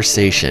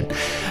conversation.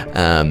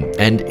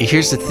 And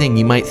here's the thing,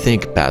 you might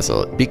think,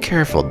 Basil, be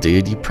careful,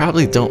 dude. You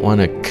probably don't want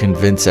to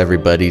convince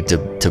everybody to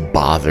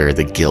bother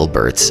the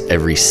Gilberts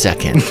every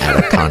second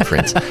at a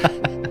conference.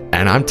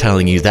 And I'm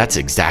telling you, that's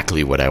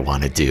exactly what I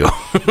want to do.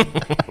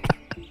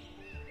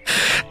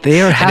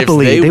 They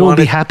will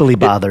be happily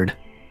bothered.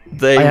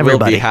 They will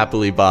be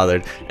happily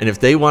bothered. And if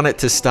they want it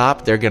to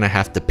stop, they're going to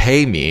have to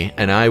pay me,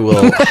 and I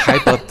will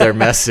hype up their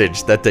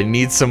message that they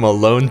need some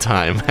alone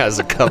time as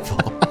a couple.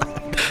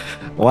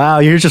 Wow,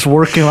 you're just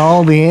working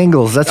all the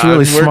angles. That's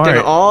really smart.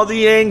 Working all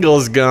the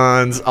angles,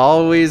 Gons.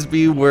 Always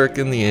be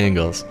working the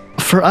angles.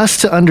 For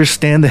us to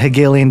understand the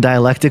Hegelian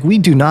dialectic, we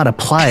do not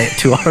apply it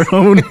to our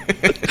own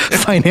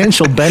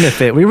financial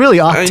benefit. We really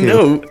ought to. I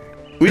know.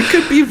 We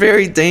could be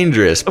very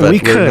dangerous, but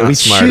we're not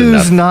smart enough. We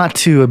choose not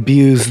to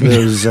abuse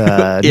those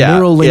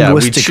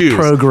neuro-linguistic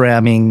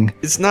programming.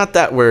 It's not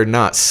that we're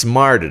not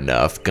smart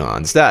enough,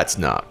 Gons.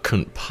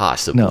 Couldn't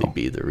possibly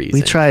be the reason.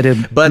 We try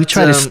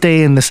to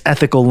stay in this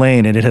ethical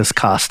lane, and it has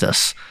cost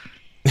us.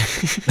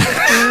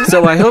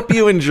 So I hope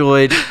you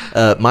enjoyed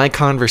my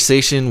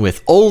conversation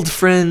with old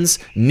friends,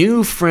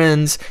 new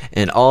friends,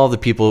 and all the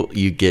people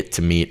you get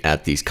to meet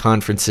at these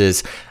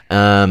conferences.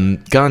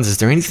 Gons, is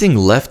there anything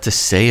left to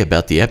say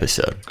about the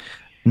episode?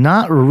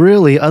 Not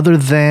really, other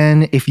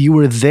than if you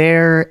were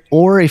there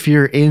or if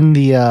you're in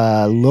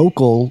the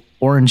local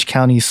Orange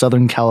County,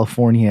 Southern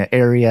California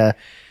area.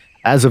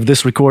 As of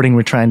this recording,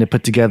 we're trying to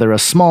put together a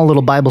small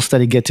little Bible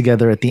study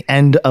get-together at the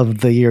end of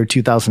the year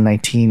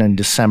 2019 in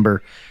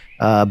December.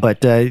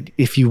 But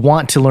if you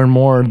want to learn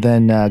more,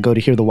 then go to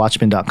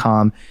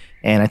hearthewatchman.com.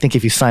 And I think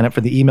if you sign up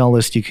for the email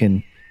list, you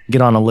can get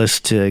on a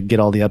list to get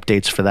all the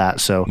updates for that.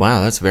 So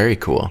wow, that's very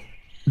cool.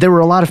 There were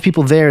a lot of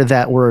people there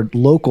that were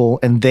local,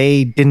 and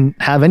they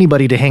didn't have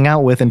anybody to hang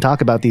out with and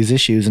talk about these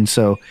issues. And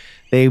so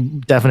they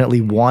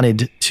definitely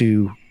wanted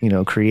to,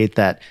 create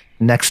that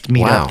next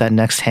meetup, that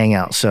next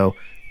hangout. So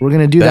we're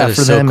going to do that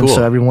for them. Cool. And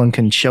so everyone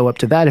can show up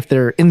to that if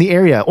they're in the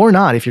area, or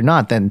not. If you're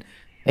not, then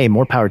hey,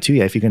 more power to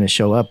you if you're going to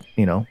show up,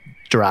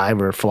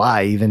 drive or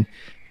fly even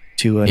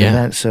to an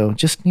event. So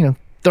just,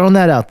 throwing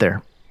that out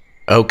there.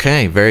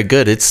 Okay, very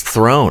good. It's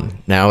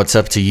thrown. Now it's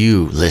up to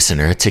you,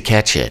 listener, to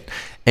catch it.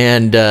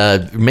 And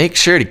make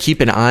sure to keep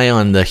an eye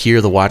on the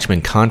Hear the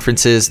Watchman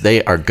conferences.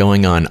 They are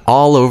going on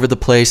all over the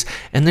place.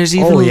 And there's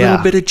even a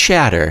little bit of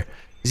chatter.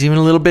 There's even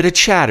a little bit of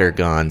chatter,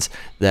 Gons,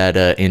 that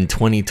in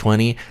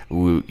 2020,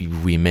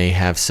 we may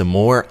have some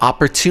more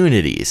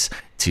opportunities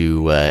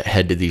to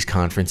head to these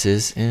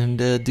conferences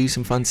and do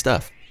some fun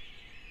stuff.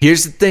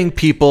 Here's the thing,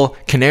 people.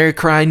 Canary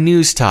Cry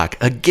News Talk.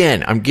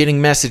 Again, I'm getting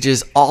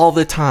messages all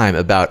the time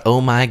about, oh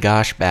my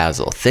gosh,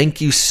 Basil,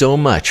 thank you so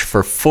much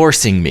for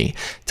forcing me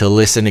to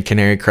listen to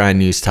Canary Cry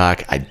News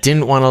Talk. I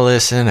didn't want to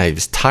listen. I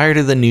was tired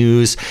of the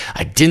news.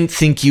 I didn't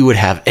think you would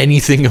have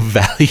anything of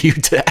value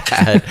to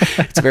add.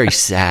 It's very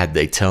sad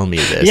they tell me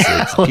this.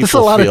 That's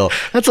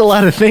a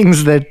lot of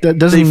things that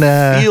doesn't...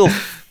 They feel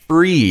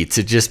free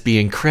to just be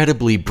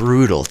incredibly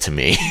brutal to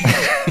me.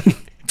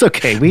 It's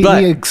okay. We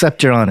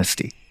accept your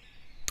honesty.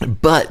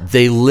 But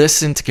they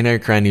listen to Canary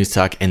Cry News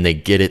Talk and they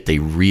get it. They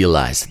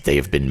realize that they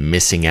have been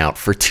missing out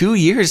for 2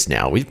 years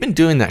now. We've been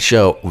doing that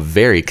show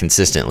very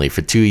consistently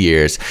for 2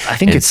 years. I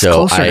think it's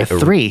closer to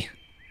 3.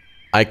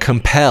 I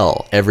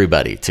compel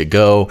everybody to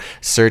go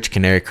search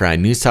Canary Cry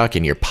News Talk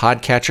in your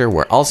podcatcher.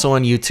 We're also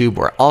on YouTube.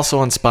 We're also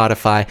on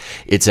Spotify.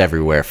 It's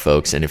everywhere,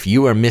 folks. And if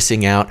you are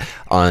missing out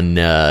on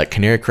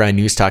Canary Cry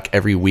News Talk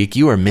every week,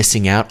 you are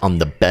missing out on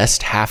the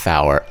best half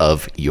hour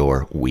of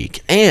your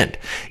week. And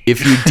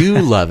if you do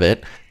love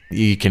it,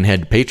 you can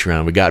head to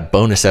Patreon. We got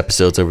bonus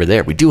episodes over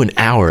there. We do an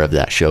hour of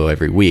that show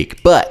every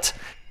week. But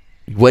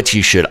what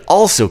you should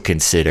also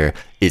consider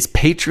is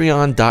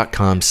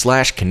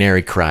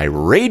patreon.com/Canary Cry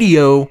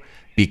Radio,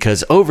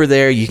 because over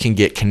there you can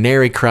get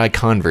Canary Cry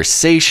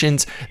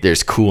conversations.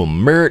 There's cool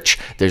merch.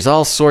 There's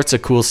all sorts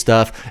of cool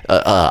stuff.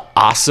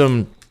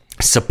 Awesome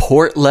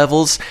support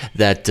levels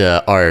that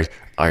are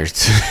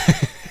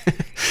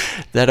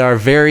that are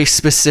very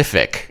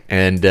specific.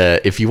 And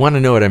if you want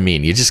to know what I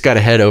mean, you just got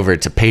to head over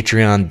to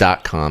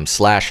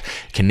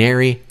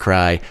patreon.com/Canary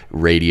Cry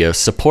Radio.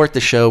 Support the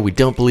show. We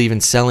don't believe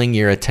in selling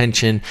your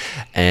attention.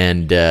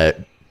 And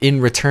in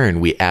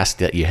return, we ask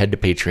that you head to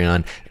Patreon.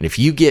 And if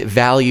you get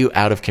value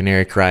out of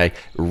Canary Cry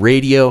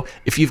Radio,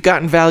 if you've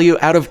gotten value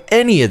out of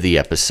any of the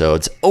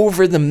episodes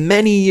over the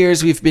many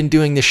years we've been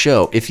doing the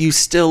show, if you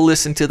still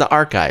listen to the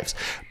archives,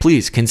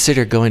 please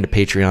consider going to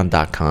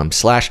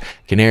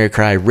patreon.com/Canary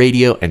Cry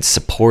Radio and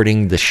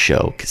supporting the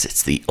show, because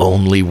it's the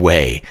only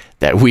way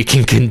that we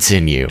can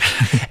continue.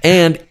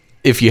 And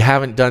if you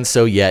haven't done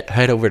so yet,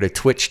 head over to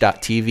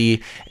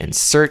twitch.tv and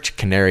search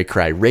Canary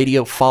Cry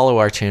Radio. Follow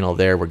our channel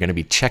there. We're going to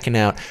be checking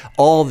out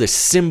all the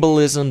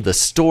symbolism, the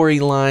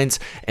storylines,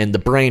 and the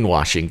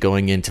brainwashing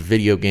going into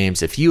video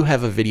games. If you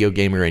have a video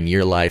gamer in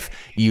your life,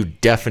 you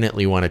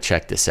definitely want to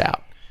check this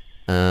out.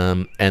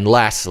 And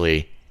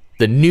lastly,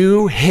 the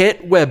new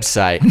hit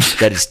website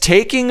that is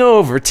taking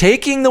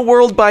the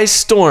world by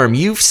storm.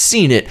 You've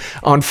seen it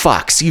on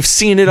Fox. You've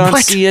seen it on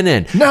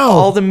CNN. No.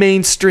 All the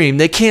mainstream.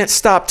 They can't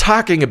stop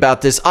talking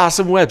about this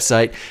awesome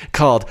website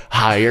called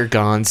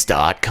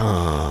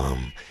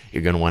HigherGons.com.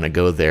 You're going to want to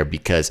go there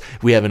because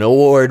we have an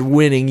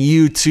award-winning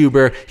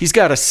YouTuber. He's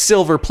got a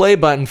silver play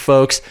button,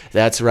 folks.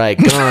 That's right,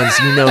 Gons.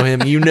 You know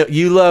him.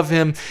 You love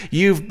him.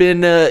 You've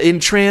been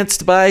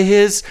entranced by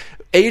his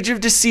Age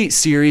of Deceit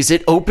series.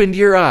 It opened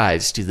your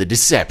eyes to the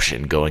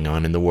deception going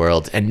on in the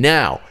world. And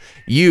now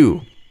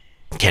you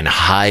can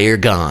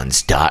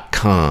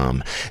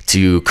HigherGons.com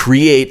to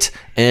create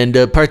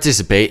and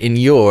participate in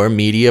your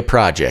media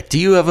project. Do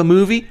you have a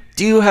movie?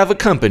 Do you have a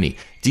company?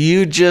 Do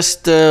you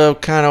just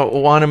kind of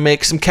want to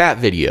make some cat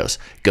videos?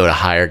 Go to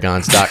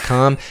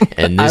HigherGons.com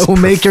and this I will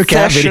make your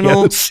cat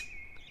videos.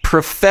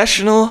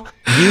 Professional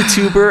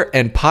YouTuber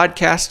and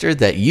podcaster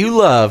that you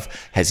love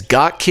has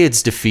got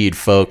kids to feed,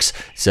 folks.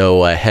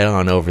 So head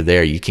on over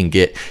there. You can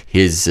get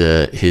his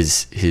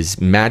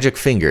magic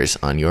fingers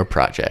on your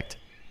project.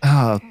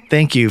 Oh,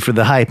 thank you for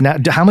the hype. Now,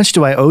 how much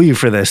do I owe you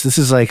for this? This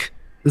is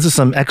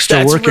some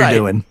extra work you're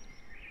doing.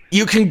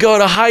 You can go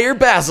to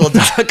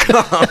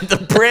higherbasil.com,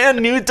 the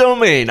brand new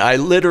domain I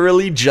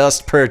literally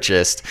just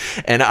purchased,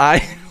 and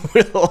I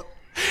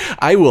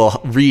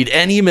will read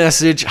any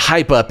message,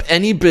 hype up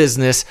any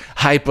business,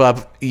 hype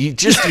up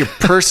just your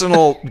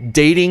personal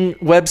dating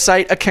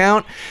website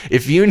account.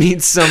 If you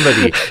need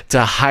somebody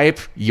to hype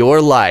your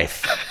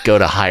life, go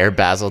to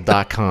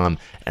higherbasil.com,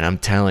 and I'm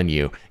telling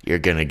you, you're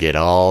gonna get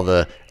all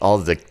the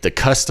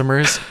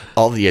customers,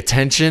 all the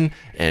attention,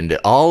 and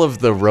all of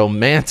the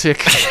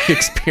romantic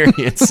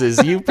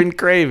experiences you've been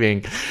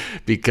craving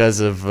because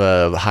of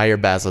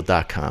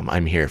higherbasil.com.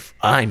 I'm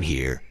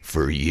here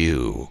for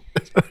you.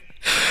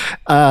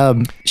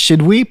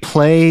 Should we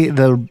play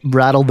the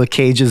Rattle the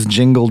Cages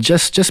jingle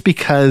just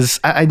because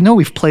I know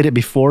we've played it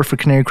before for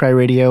Canary Cry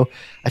Radio.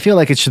 I feel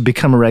like it should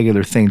become a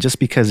regular thing just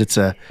because it's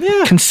a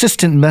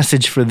consistent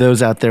message for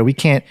those out there. We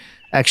can't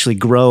actually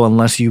grow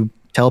unless you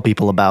tell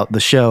people about the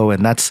show,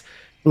 and that's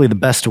really the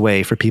best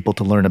way for people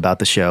to learn about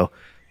the show.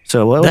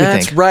 So what do you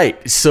think? That's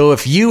right. So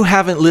if you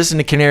haven't listened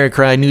to Canary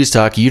Cry News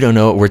Talk, you don't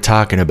know what we're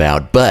talking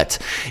about. But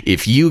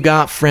if you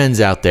got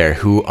friends out there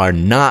who are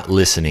not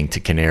listening to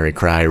Canary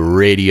Cry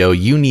Radio,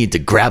 you need to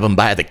grab them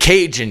by the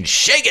cage and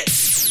shake it.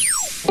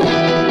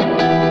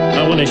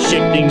 I want to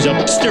shake things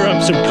up, stir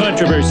up some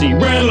controversy,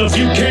 rattle a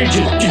few cages.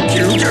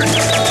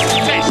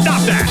 Hey,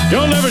 stop that!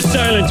 You'll never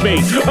silence me.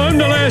 I'm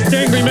the last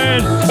angry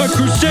man, a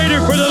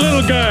crusader for the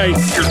little guy.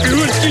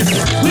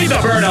 Leave the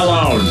bird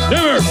alone.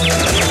 Never.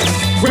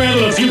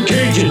 Rattle a few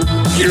cages.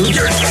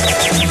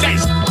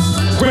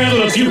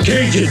 Rattle a few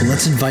cages.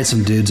 Let's invite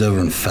some dudes over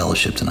and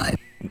fellowship tonight.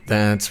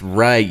 That's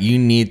right. You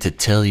need to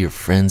tell your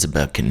friends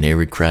about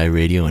Canary Cry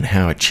Radio and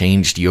how it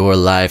changed your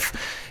life,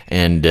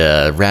 and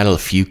rattle a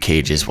few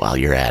cages while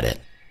you're at it.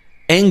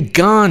 And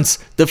Gons,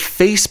 the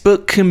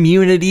Facebook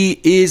community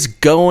is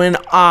going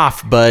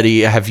off, buddy.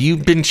 Have you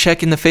been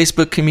checking the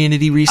Facebook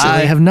community recently?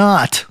 I have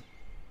not.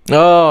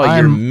 Oh,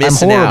 you're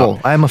missing I'm horrible.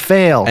 I'm a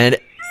fail. And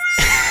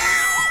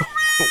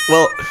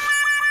well,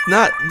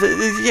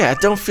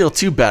 don't feel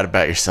too bad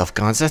about yourself,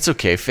 Gons. That's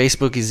okay.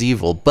 Facebook is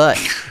evil. But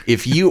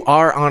if you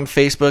are on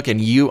Facebook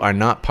and you are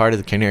not part of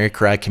the Canary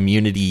Cry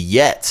community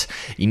yet,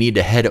 you need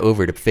to head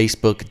over to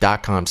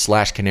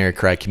facebook.com/Canary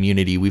Cry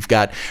community. We've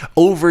got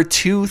over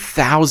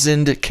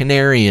 2,000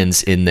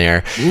 Canarians in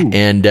there. Ooh.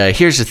 And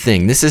here's the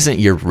thing. This isn't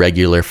your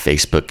regular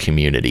Facebook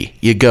community.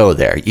 You go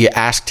there. You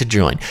ask to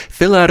join.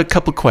 Fill out a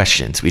couple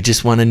questions. We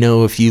just want to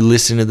know if you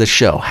listen to the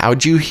show.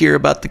 How'd you hear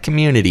about the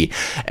community?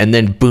 And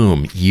then,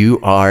 boom, you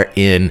are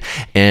in.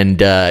 And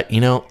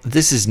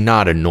this is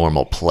not a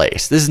normal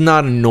place. This is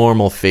not a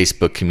normal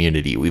Facebook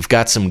community. We've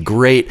got some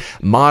great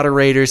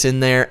moderators in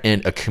there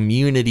and a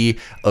community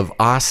of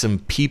awesome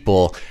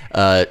people.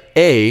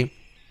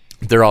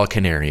 They're all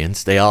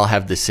Canarians. They all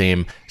have the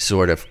same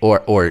sort of,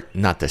 or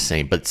not the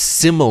same, but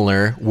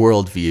similar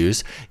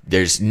worldviews.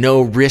 There's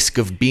no risk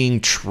of being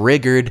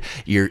triggered.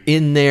 You're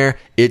in there.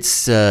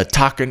 It's you're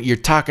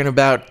talking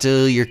about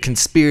your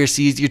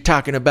conspiracies. You're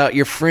talking about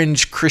your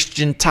fringe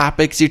Christian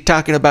topics. You're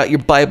talking about your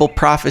Bible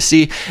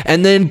prophecy.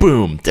 And then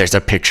boom, there's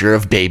a picture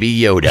of Baby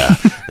Yoda.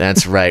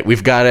 That's right.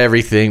 We've got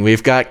everything.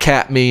 We've got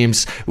cat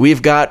memes.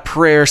 We've got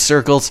prayer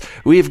circles.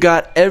 We've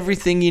got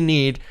everything you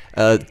need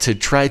to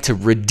try to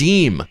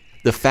redeem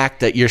the fact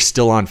that you're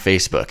still on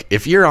Facebook.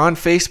 If you're on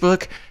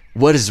Facebook,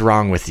 what is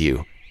wrong with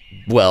you?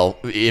 Well,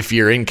 if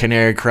you're in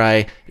Canary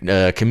Cry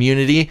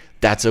community,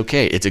 that's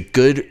okay. It's a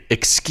good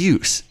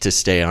excuse to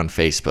stay on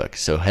Facebook.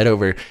 So head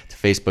over to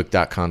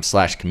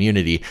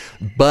facebook.com/community.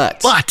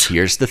 But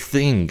here's the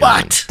thing,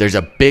 guys. There's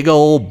a big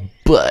old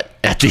but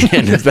at the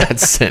end of that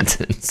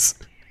sentence.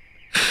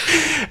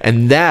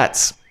 And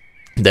that's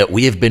that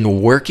we have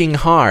been working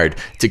hard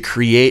to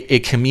create a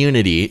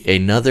community,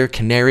 another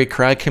Canary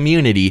Cry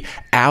community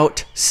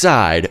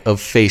outside of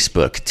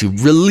Facebook to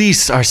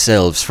release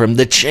ourselves from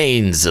the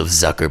chains of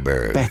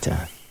Zuckerberg.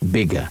 Better,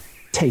 bigger,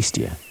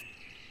 tastier.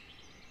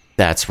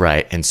 That's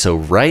right. And so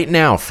right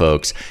now,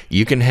 folks,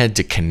 you can head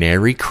to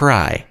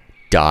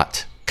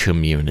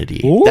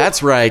canarycry.community. Ooh.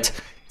 That's right.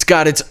 It's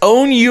got its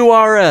own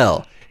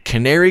URL.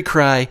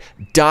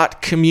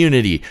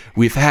 canarycry.community.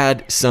 We've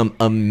had some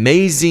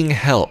amazing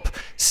help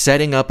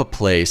setting up a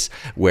place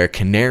where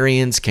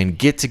Canarians can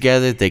get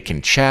together, they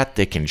can chat,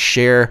 they can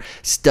share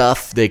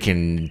stuff, they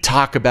can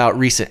talk about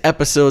recent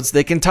episodes,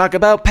 they can talk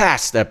about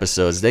past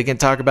episodes, they can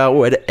talk about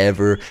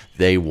whatever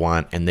they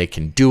want, and they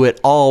can do it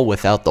all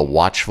without the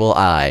watchful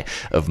eye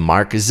of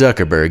Mark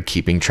Zuckerberg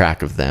keeping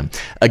track of them.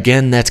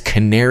 Again, that's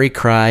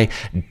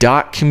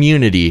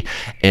canarycry.community,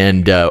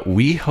 and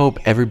we hope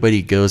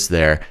everybody goes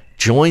there,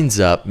 joins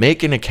up,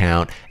 make an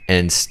account,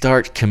 and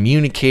start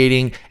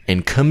communicating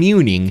and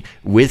communing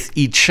with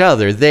each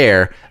other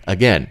there,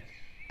 again,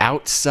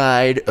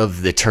 outside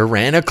of the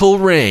tyrannical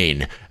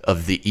reign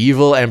of the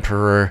evil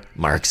emperor,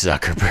 Mark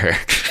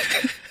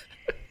Zuckerberg.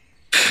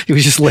 He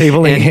was just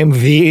labeling him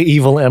the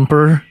evil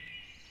emperor.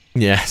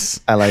 Yes.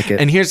 I like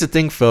it. And here's the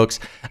thing, folks.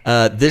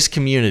 This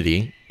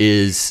community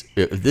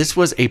this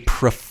was a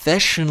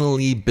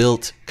professionally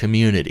built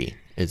community.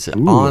 It's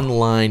an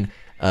online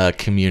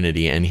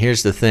community. And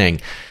here's the thing.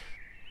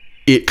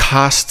 It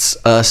costs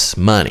us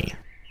money.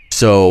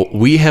 So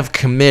we have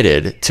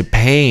committed to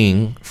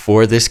paying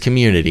for this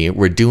community.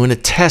 We're doing a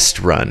test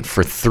run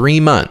for 3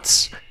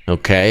 months.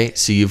 Okay,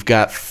 so you've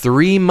got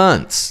 3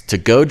 months to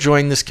go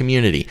join this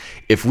community.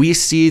 If we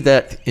see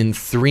that in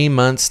 3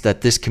 months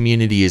that this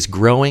community is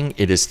growing,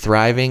 it is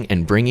thriving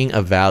and bringing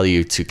a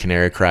value to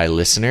Canary Cry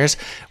listeners,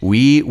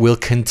 we will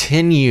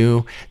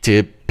continue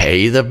to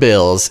pay the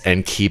bills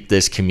and keep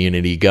this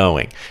community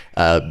going.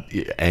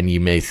 And you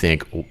may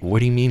think, what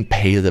do you mean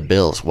pay the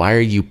bills? Why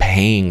are you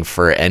paying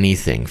for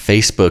anything?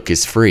 Facebook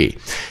is free.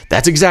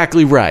 That's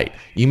exactly right.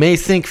 You may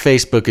think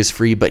Facebook is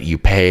free, but you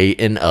pay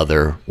in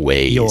other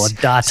ways. Your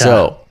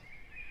data.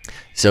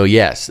 So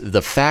yes,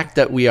 the fact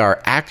that we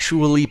are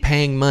actually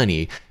paying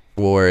money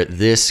for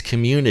this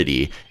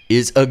community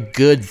is a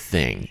good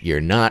thing. You're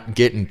not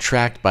getting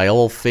tracked by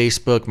old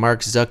Facebook.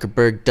 Mark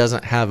Zuckerberg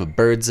doesn't have a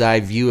bird's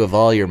eye view of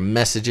all your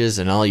messages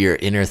and all your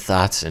inner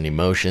thoughts and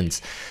emotions.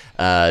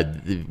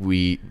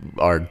 We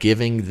are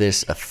giving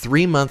this a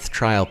 3-month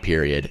trial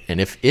period, and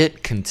if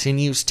it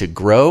continues to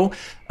grow,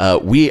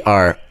 we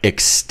are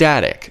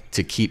ecstatic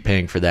to keep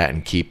paying for that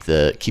and keep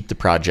the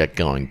project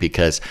going,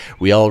 because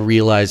we all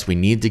realize we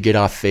need to get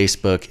off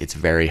Facebook. It's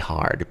very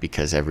hard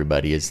because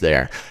everybody is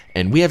there,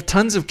 and we have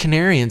tons of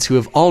Canarians who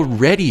have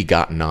already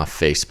gotten off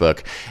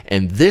Facebook,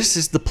 and this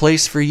is the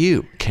place for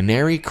you.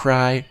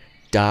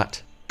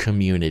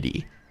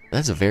 canarycry.community.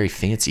 That's a very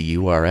fancy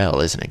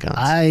URL, isn't it, Guns?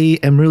 I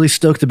am really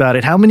stoked about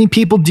it. How many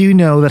people do you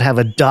know that have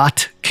a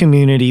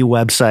 .community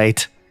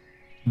website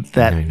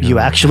that you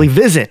actually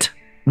visit?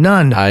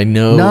 None. I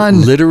know.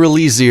 None.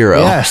 Literally zero.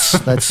 Yes,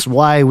 that's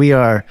why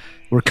we're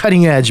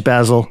cutting edge,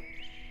 Basil.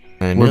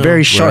 I know. We're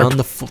very sharp.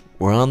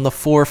 We're on the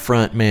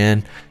forefront,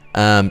 man.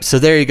 So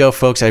there you go,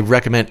 folks. I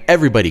recommend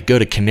everybody go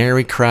to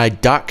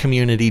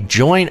canarycry.community,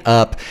 join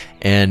up,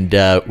 and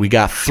we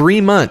got 3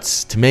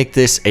 months to make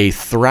this a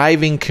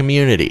thriving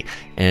community.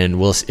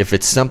 And if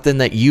it's something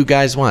that you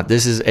guys want,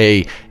 this is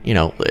a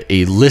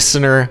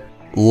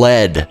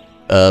listener-led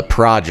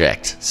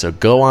project. So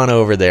go on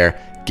over there,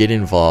 get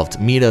involved,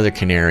 meet other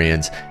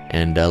Canarians,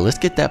 and let's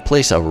get that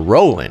place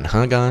rolling,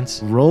 huh,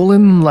 Gons?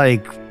 Rolling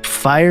like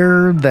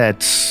fire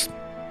that's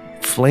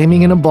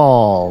flaming in a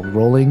ball,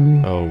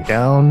 rolling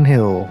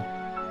downhill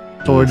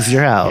towards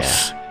your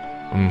house. Yeah.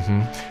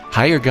 Mm-hmm.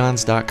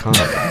 HireGuns.com.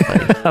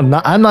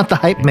 I'm not the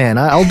hype man.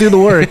 I'll do the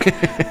work.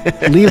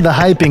 Leave the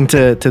hyping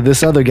to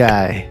this other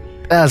guy,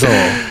 Basil.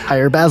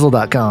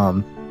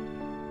 HireBasil.com.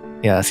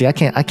 Yeah. See, I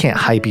can't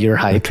hype your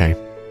hype. Okay.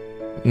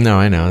 No,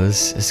 I know.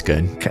 This is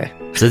good. Okay.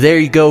 So there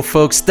you go,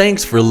 folks.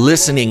 Thanks for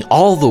listening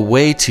all the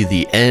way to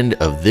the end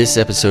of this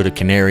episode of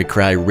Canary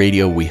Cry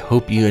Radio. We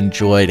hope you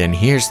enjoyed. And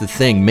here's the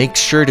thing. Make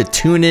sure to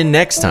tune in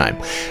next time.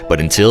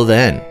 But until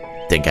then,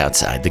 think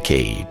outside the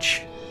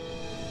cage.